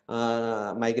or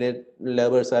migrant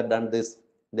laborers have done this.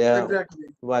 They are Exactly.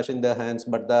 washing their hands,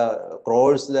 but the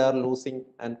crores they are losing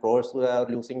and crores they are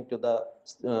losing to the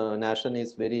nation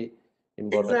is very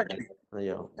important. Exactly.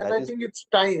 Yeah, And I think it's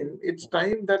time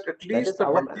that at that least is the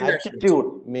our multinationals.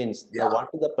 attitude means Yeah. what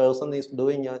the person is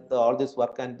doing all this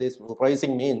work and this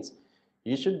rising means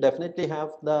you should definitely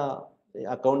have the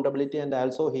accountability and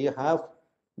also he have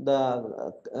the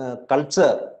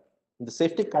culture, the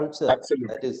safety culture.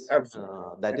 Absolutely. That is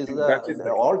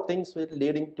Absolutely. all things will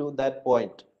leading to that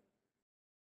point.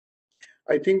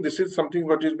 I think this is something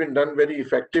what has been done very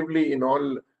effectively in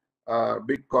all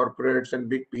big corporates and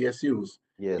big PSUs.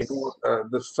 Yes.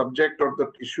 The subject or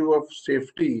the issue of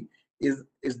safety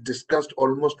is discussed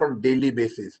almost on daily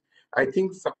basis. I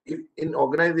think in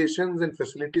organizations and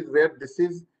facilities where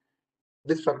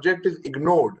this subject is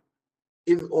ignored,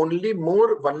 is only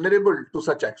more vulnerable to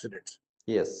such accidents.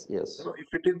 Yes. So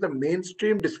if it is the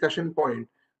mainstream discussion point,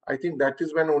 I think that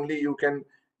is when only you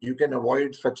can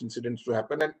avoid such incidents to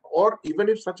happen. And or even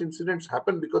if such incidents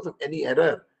happen because of any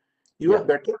error, you are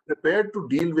better prepared to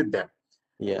deal with them.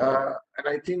 Yeah. And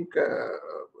I think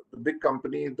the big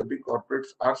companies, the big corporates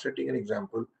are setting an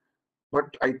example.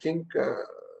 But I think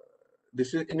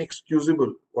this is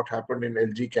inexcusable what happened in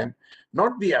LG Chem.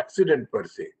 Not the accident per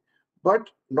se, but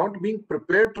not being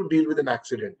prepared to deal with an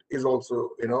accident is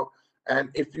also, and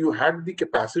if you had the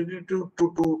capacity to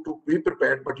be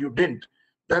prepared, but you didn't,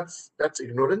 that's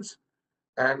ignorance.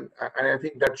 And I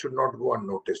think that should not go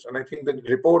unnoticed. And I think the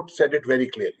report said it very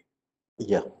clearly.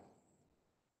 Yeah.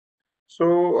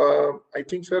 So I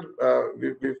think, sir,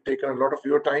 we've taken a lot of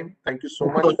your time. Thank you so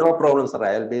much. No problem, sir.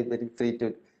 I'll be very free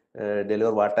to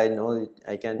deliver what I know.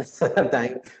 I can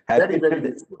thank. Very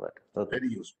useful. Okay. Very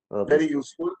useful. Okay. Very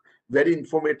useful. Very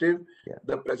informative. Yeah.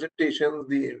 The presentations,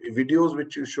 the videos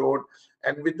which you showed,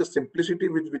 and with the simplicity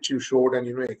with which you showed and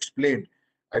explained,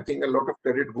 I think a lot of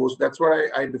credit goes. That's why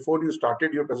I before you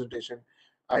started your presentation,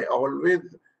 I always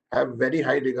have very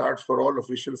high regards for all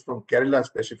officials from Kerala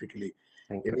specifically.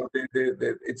 Thank you.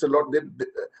 It's a lot.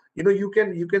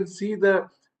 You can see the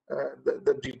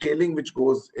detailing which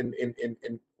goes in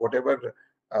whatever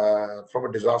from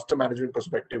a disaster management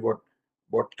perspective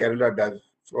what Kerala does,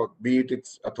 be it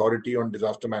its authority on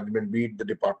disaster management, be it the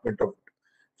Department of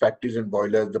Factories and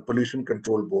Boilers, the Pollution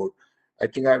Control Board. I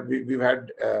think we've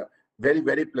had very,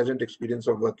 very pleasant experience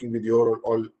of working with your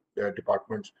all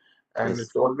departments, and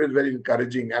it's always very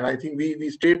encouraging. And I think we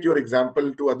state your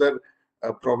example to other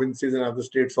provinces and other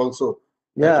states also.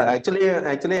 Yeah, actually,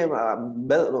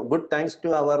 good thanks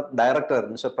to our director,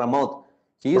 Mr. Pramod.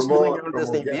 He is doing all this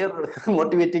thing. We are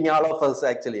motivating all of us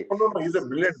actually. No, he's a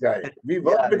brilliant guy. We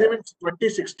worked with him in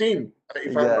 2016,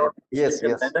 if I'm not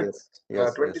mistaken.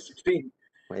 Yes. 2016.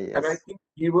 Yes. And I think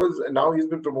now he's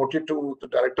been promoted to the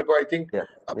director. So I think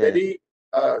a very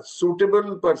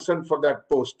suitable person for that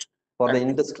post. For the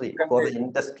industry,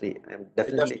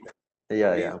 definitely.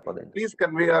 Please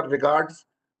convey our regards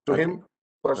to him,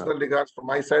 personal regards from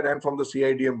my side and from the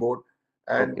CIDM board,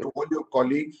 and to all your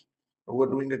colleagues. who are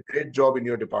doing a great job in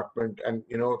your department, and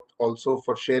also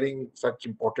for sharing such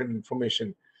important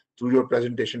information through your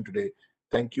presentation today.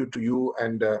 Thank you to you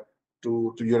and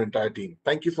to your entire team.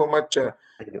 Thank you so much,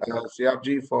 Thank you.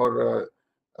 Siabji, for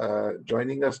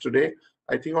joining us today.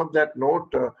 I think on that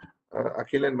note,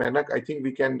 Akhil and Menak, I think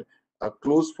we can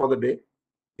close for the day.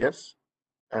 Yes,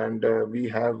 and we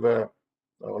have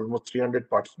almost 300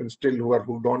 participants still who are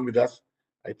hooked on with us.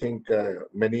 I think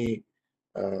many,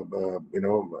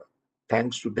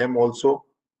 thanks to them also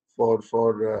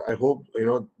for I hope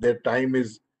their time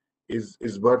is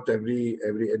worth every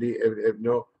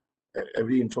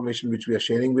information which we are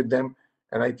sharing with them.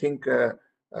 And I think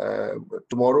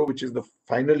tomorrow, which is the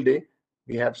final day,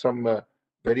 we have some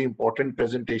very important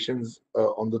presentations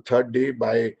on the third day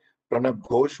by Pranab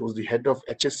Ghosh, who's the head of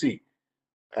HSC,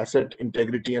 Asset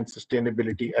Integrity and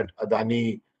Sustainability at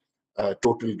Adani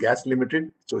Total Gas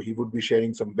Limited. So he would be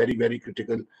sharing some very, very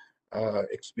critical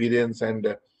experience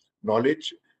and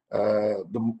knowledge.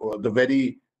 The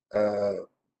very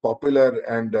popular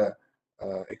and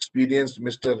experienced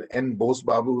Mr. N. Bose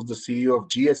Babu, who's the CEO of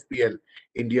GSPL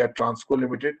India Transco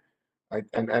Limited,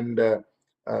 and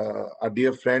our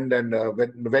dear friend and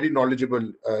very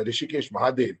knowledgeable Rishikesh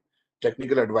Mahadev,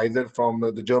 technical advisor from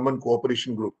the German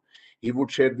Cooperation Group. He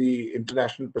would share the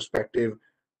international perspective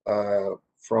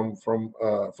from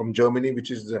Germany, which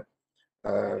is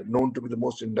known to be the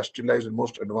most industrialized and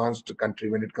most advanced country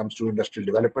when it comes to industrial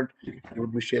development. He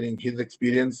would be sharing his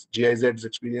experience, GIZ's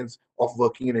experience of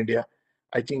working in India.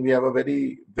 I think we have a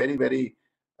very, very, very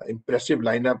impressive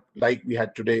lineup like we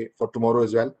had today for tomorrow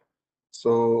as well.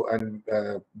 So, and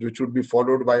which would be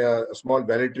followed by a small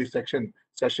valedictory session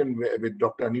with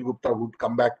Dr. Anil Gupta, who would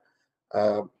come back.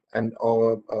 And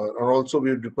also we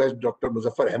would request Dr.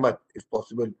 Muzaffar Ahmed, if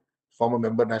possible, former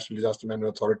member, National Disaster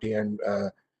Management Authority, and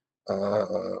a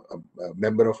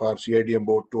member of our CIDM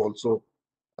board, to also,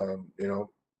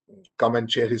 come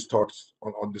and share his thoughts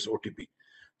on this OTP.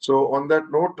 So on that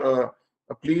note,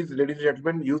 please, ladies and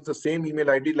gentlemen, use the same email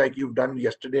ID like you've done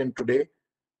yesterday and today,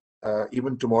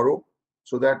 even tomorrow,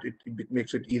 so that it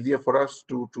makes it easier for us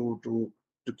to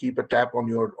keep a tap on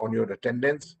your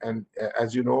attendance. And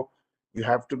as you know, you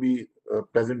have to be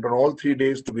present on all 3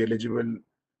 days to be eligible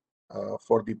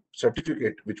for the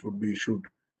certificate, which would be issued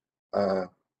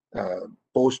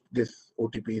post this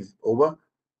OTP is over.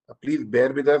 Please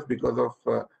bear with us because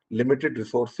of limited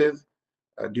resources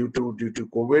due to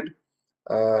COVID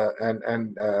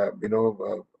and a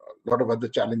lot of other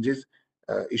challenges.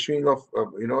 Issuing of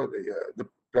the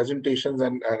presentations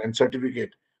and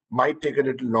certificate might take a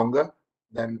little longer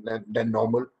than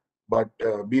normal, but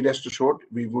be rest assured,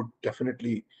 we would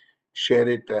definitely share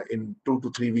it in 2 to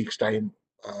 3 weeks time.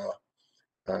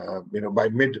 By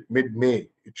mid-May,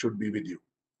 it should be with you.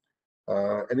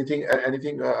 Anything,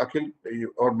 Akhil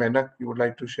or Menak, you would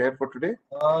like to share for today?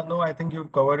 No, I think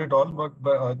you've covered it all, but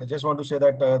I just want to say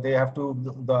that they have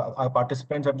to, our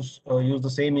participants have to use the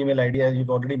same email ID as you've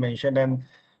already mentioned, and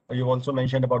you've also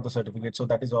mentioned about the certificate. So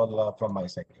that is all from my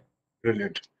side.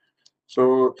 Brilliant.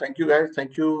 So thank you, guys.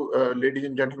 Thank you, ladies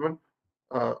and gentlemen,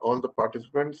 all the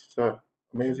participants.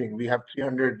 Amazing. We have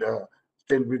 300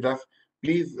 still with us.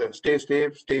 Please stay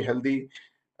safe, stay healthy,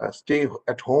 stay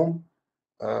at home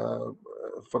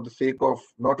for the sake of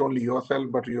not only yourself,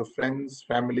 but your friends,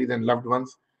 families, and loved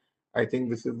ones. I think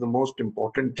this is the most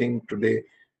important thing today.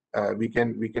 We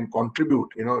can contribute.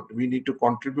 We need to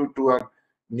contribute to our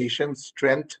nation's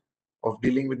strength of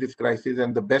dealing with this crisis,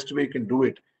 and the best way you can do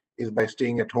it is by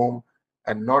staying at home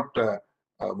and not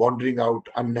wandering out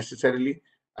unnecessarily.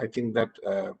 I think that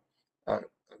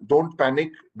don't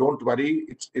panic, don't worry.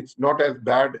 It's not as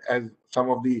bad as some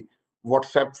of the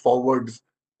WhatsApp forwards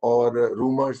or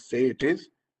rumors say it is.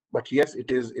 But yes,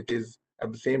 it is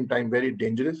at the same time very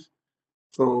dangerous.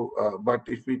 So, but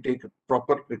if we take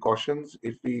proper precautions,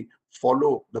 if we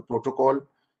follow the protocol,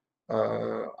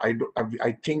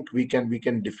 I think we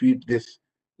can defeat this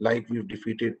like we've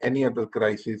defeated any other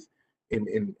crisis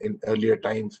in earlier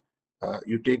times.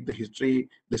 You take the history.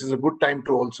 This is a good time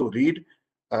to also read,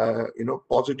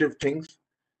 positive things.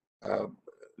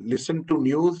 Listen to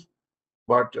news,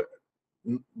 but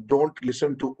don't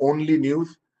listen to only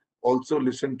news. Also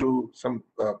listen to some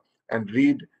and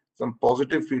read some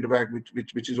positive feedback,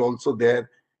 which is also there,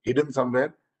 hidden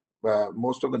somewhere.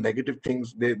 Most of the negative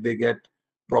things they get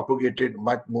propagated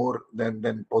much more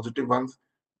than positive ones,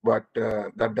 but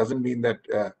that doesn't mean that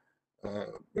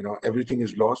everything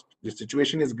is lost. The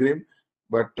situation is grim,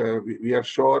 but we are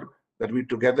sure that we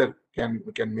together can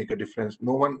make a difference.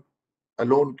 No one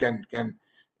alone can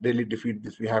really defeat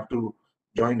this. We have to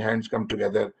join hands, come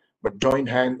together, but join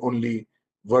hand only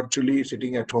virtually,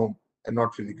 sitting at home and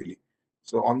not physically.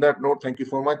 So on that note, thank you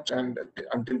so much, and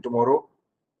until tomorrow,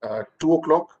 2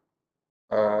 o'clock.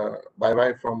 Bye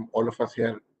bye from all of us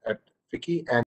here at FICCI. And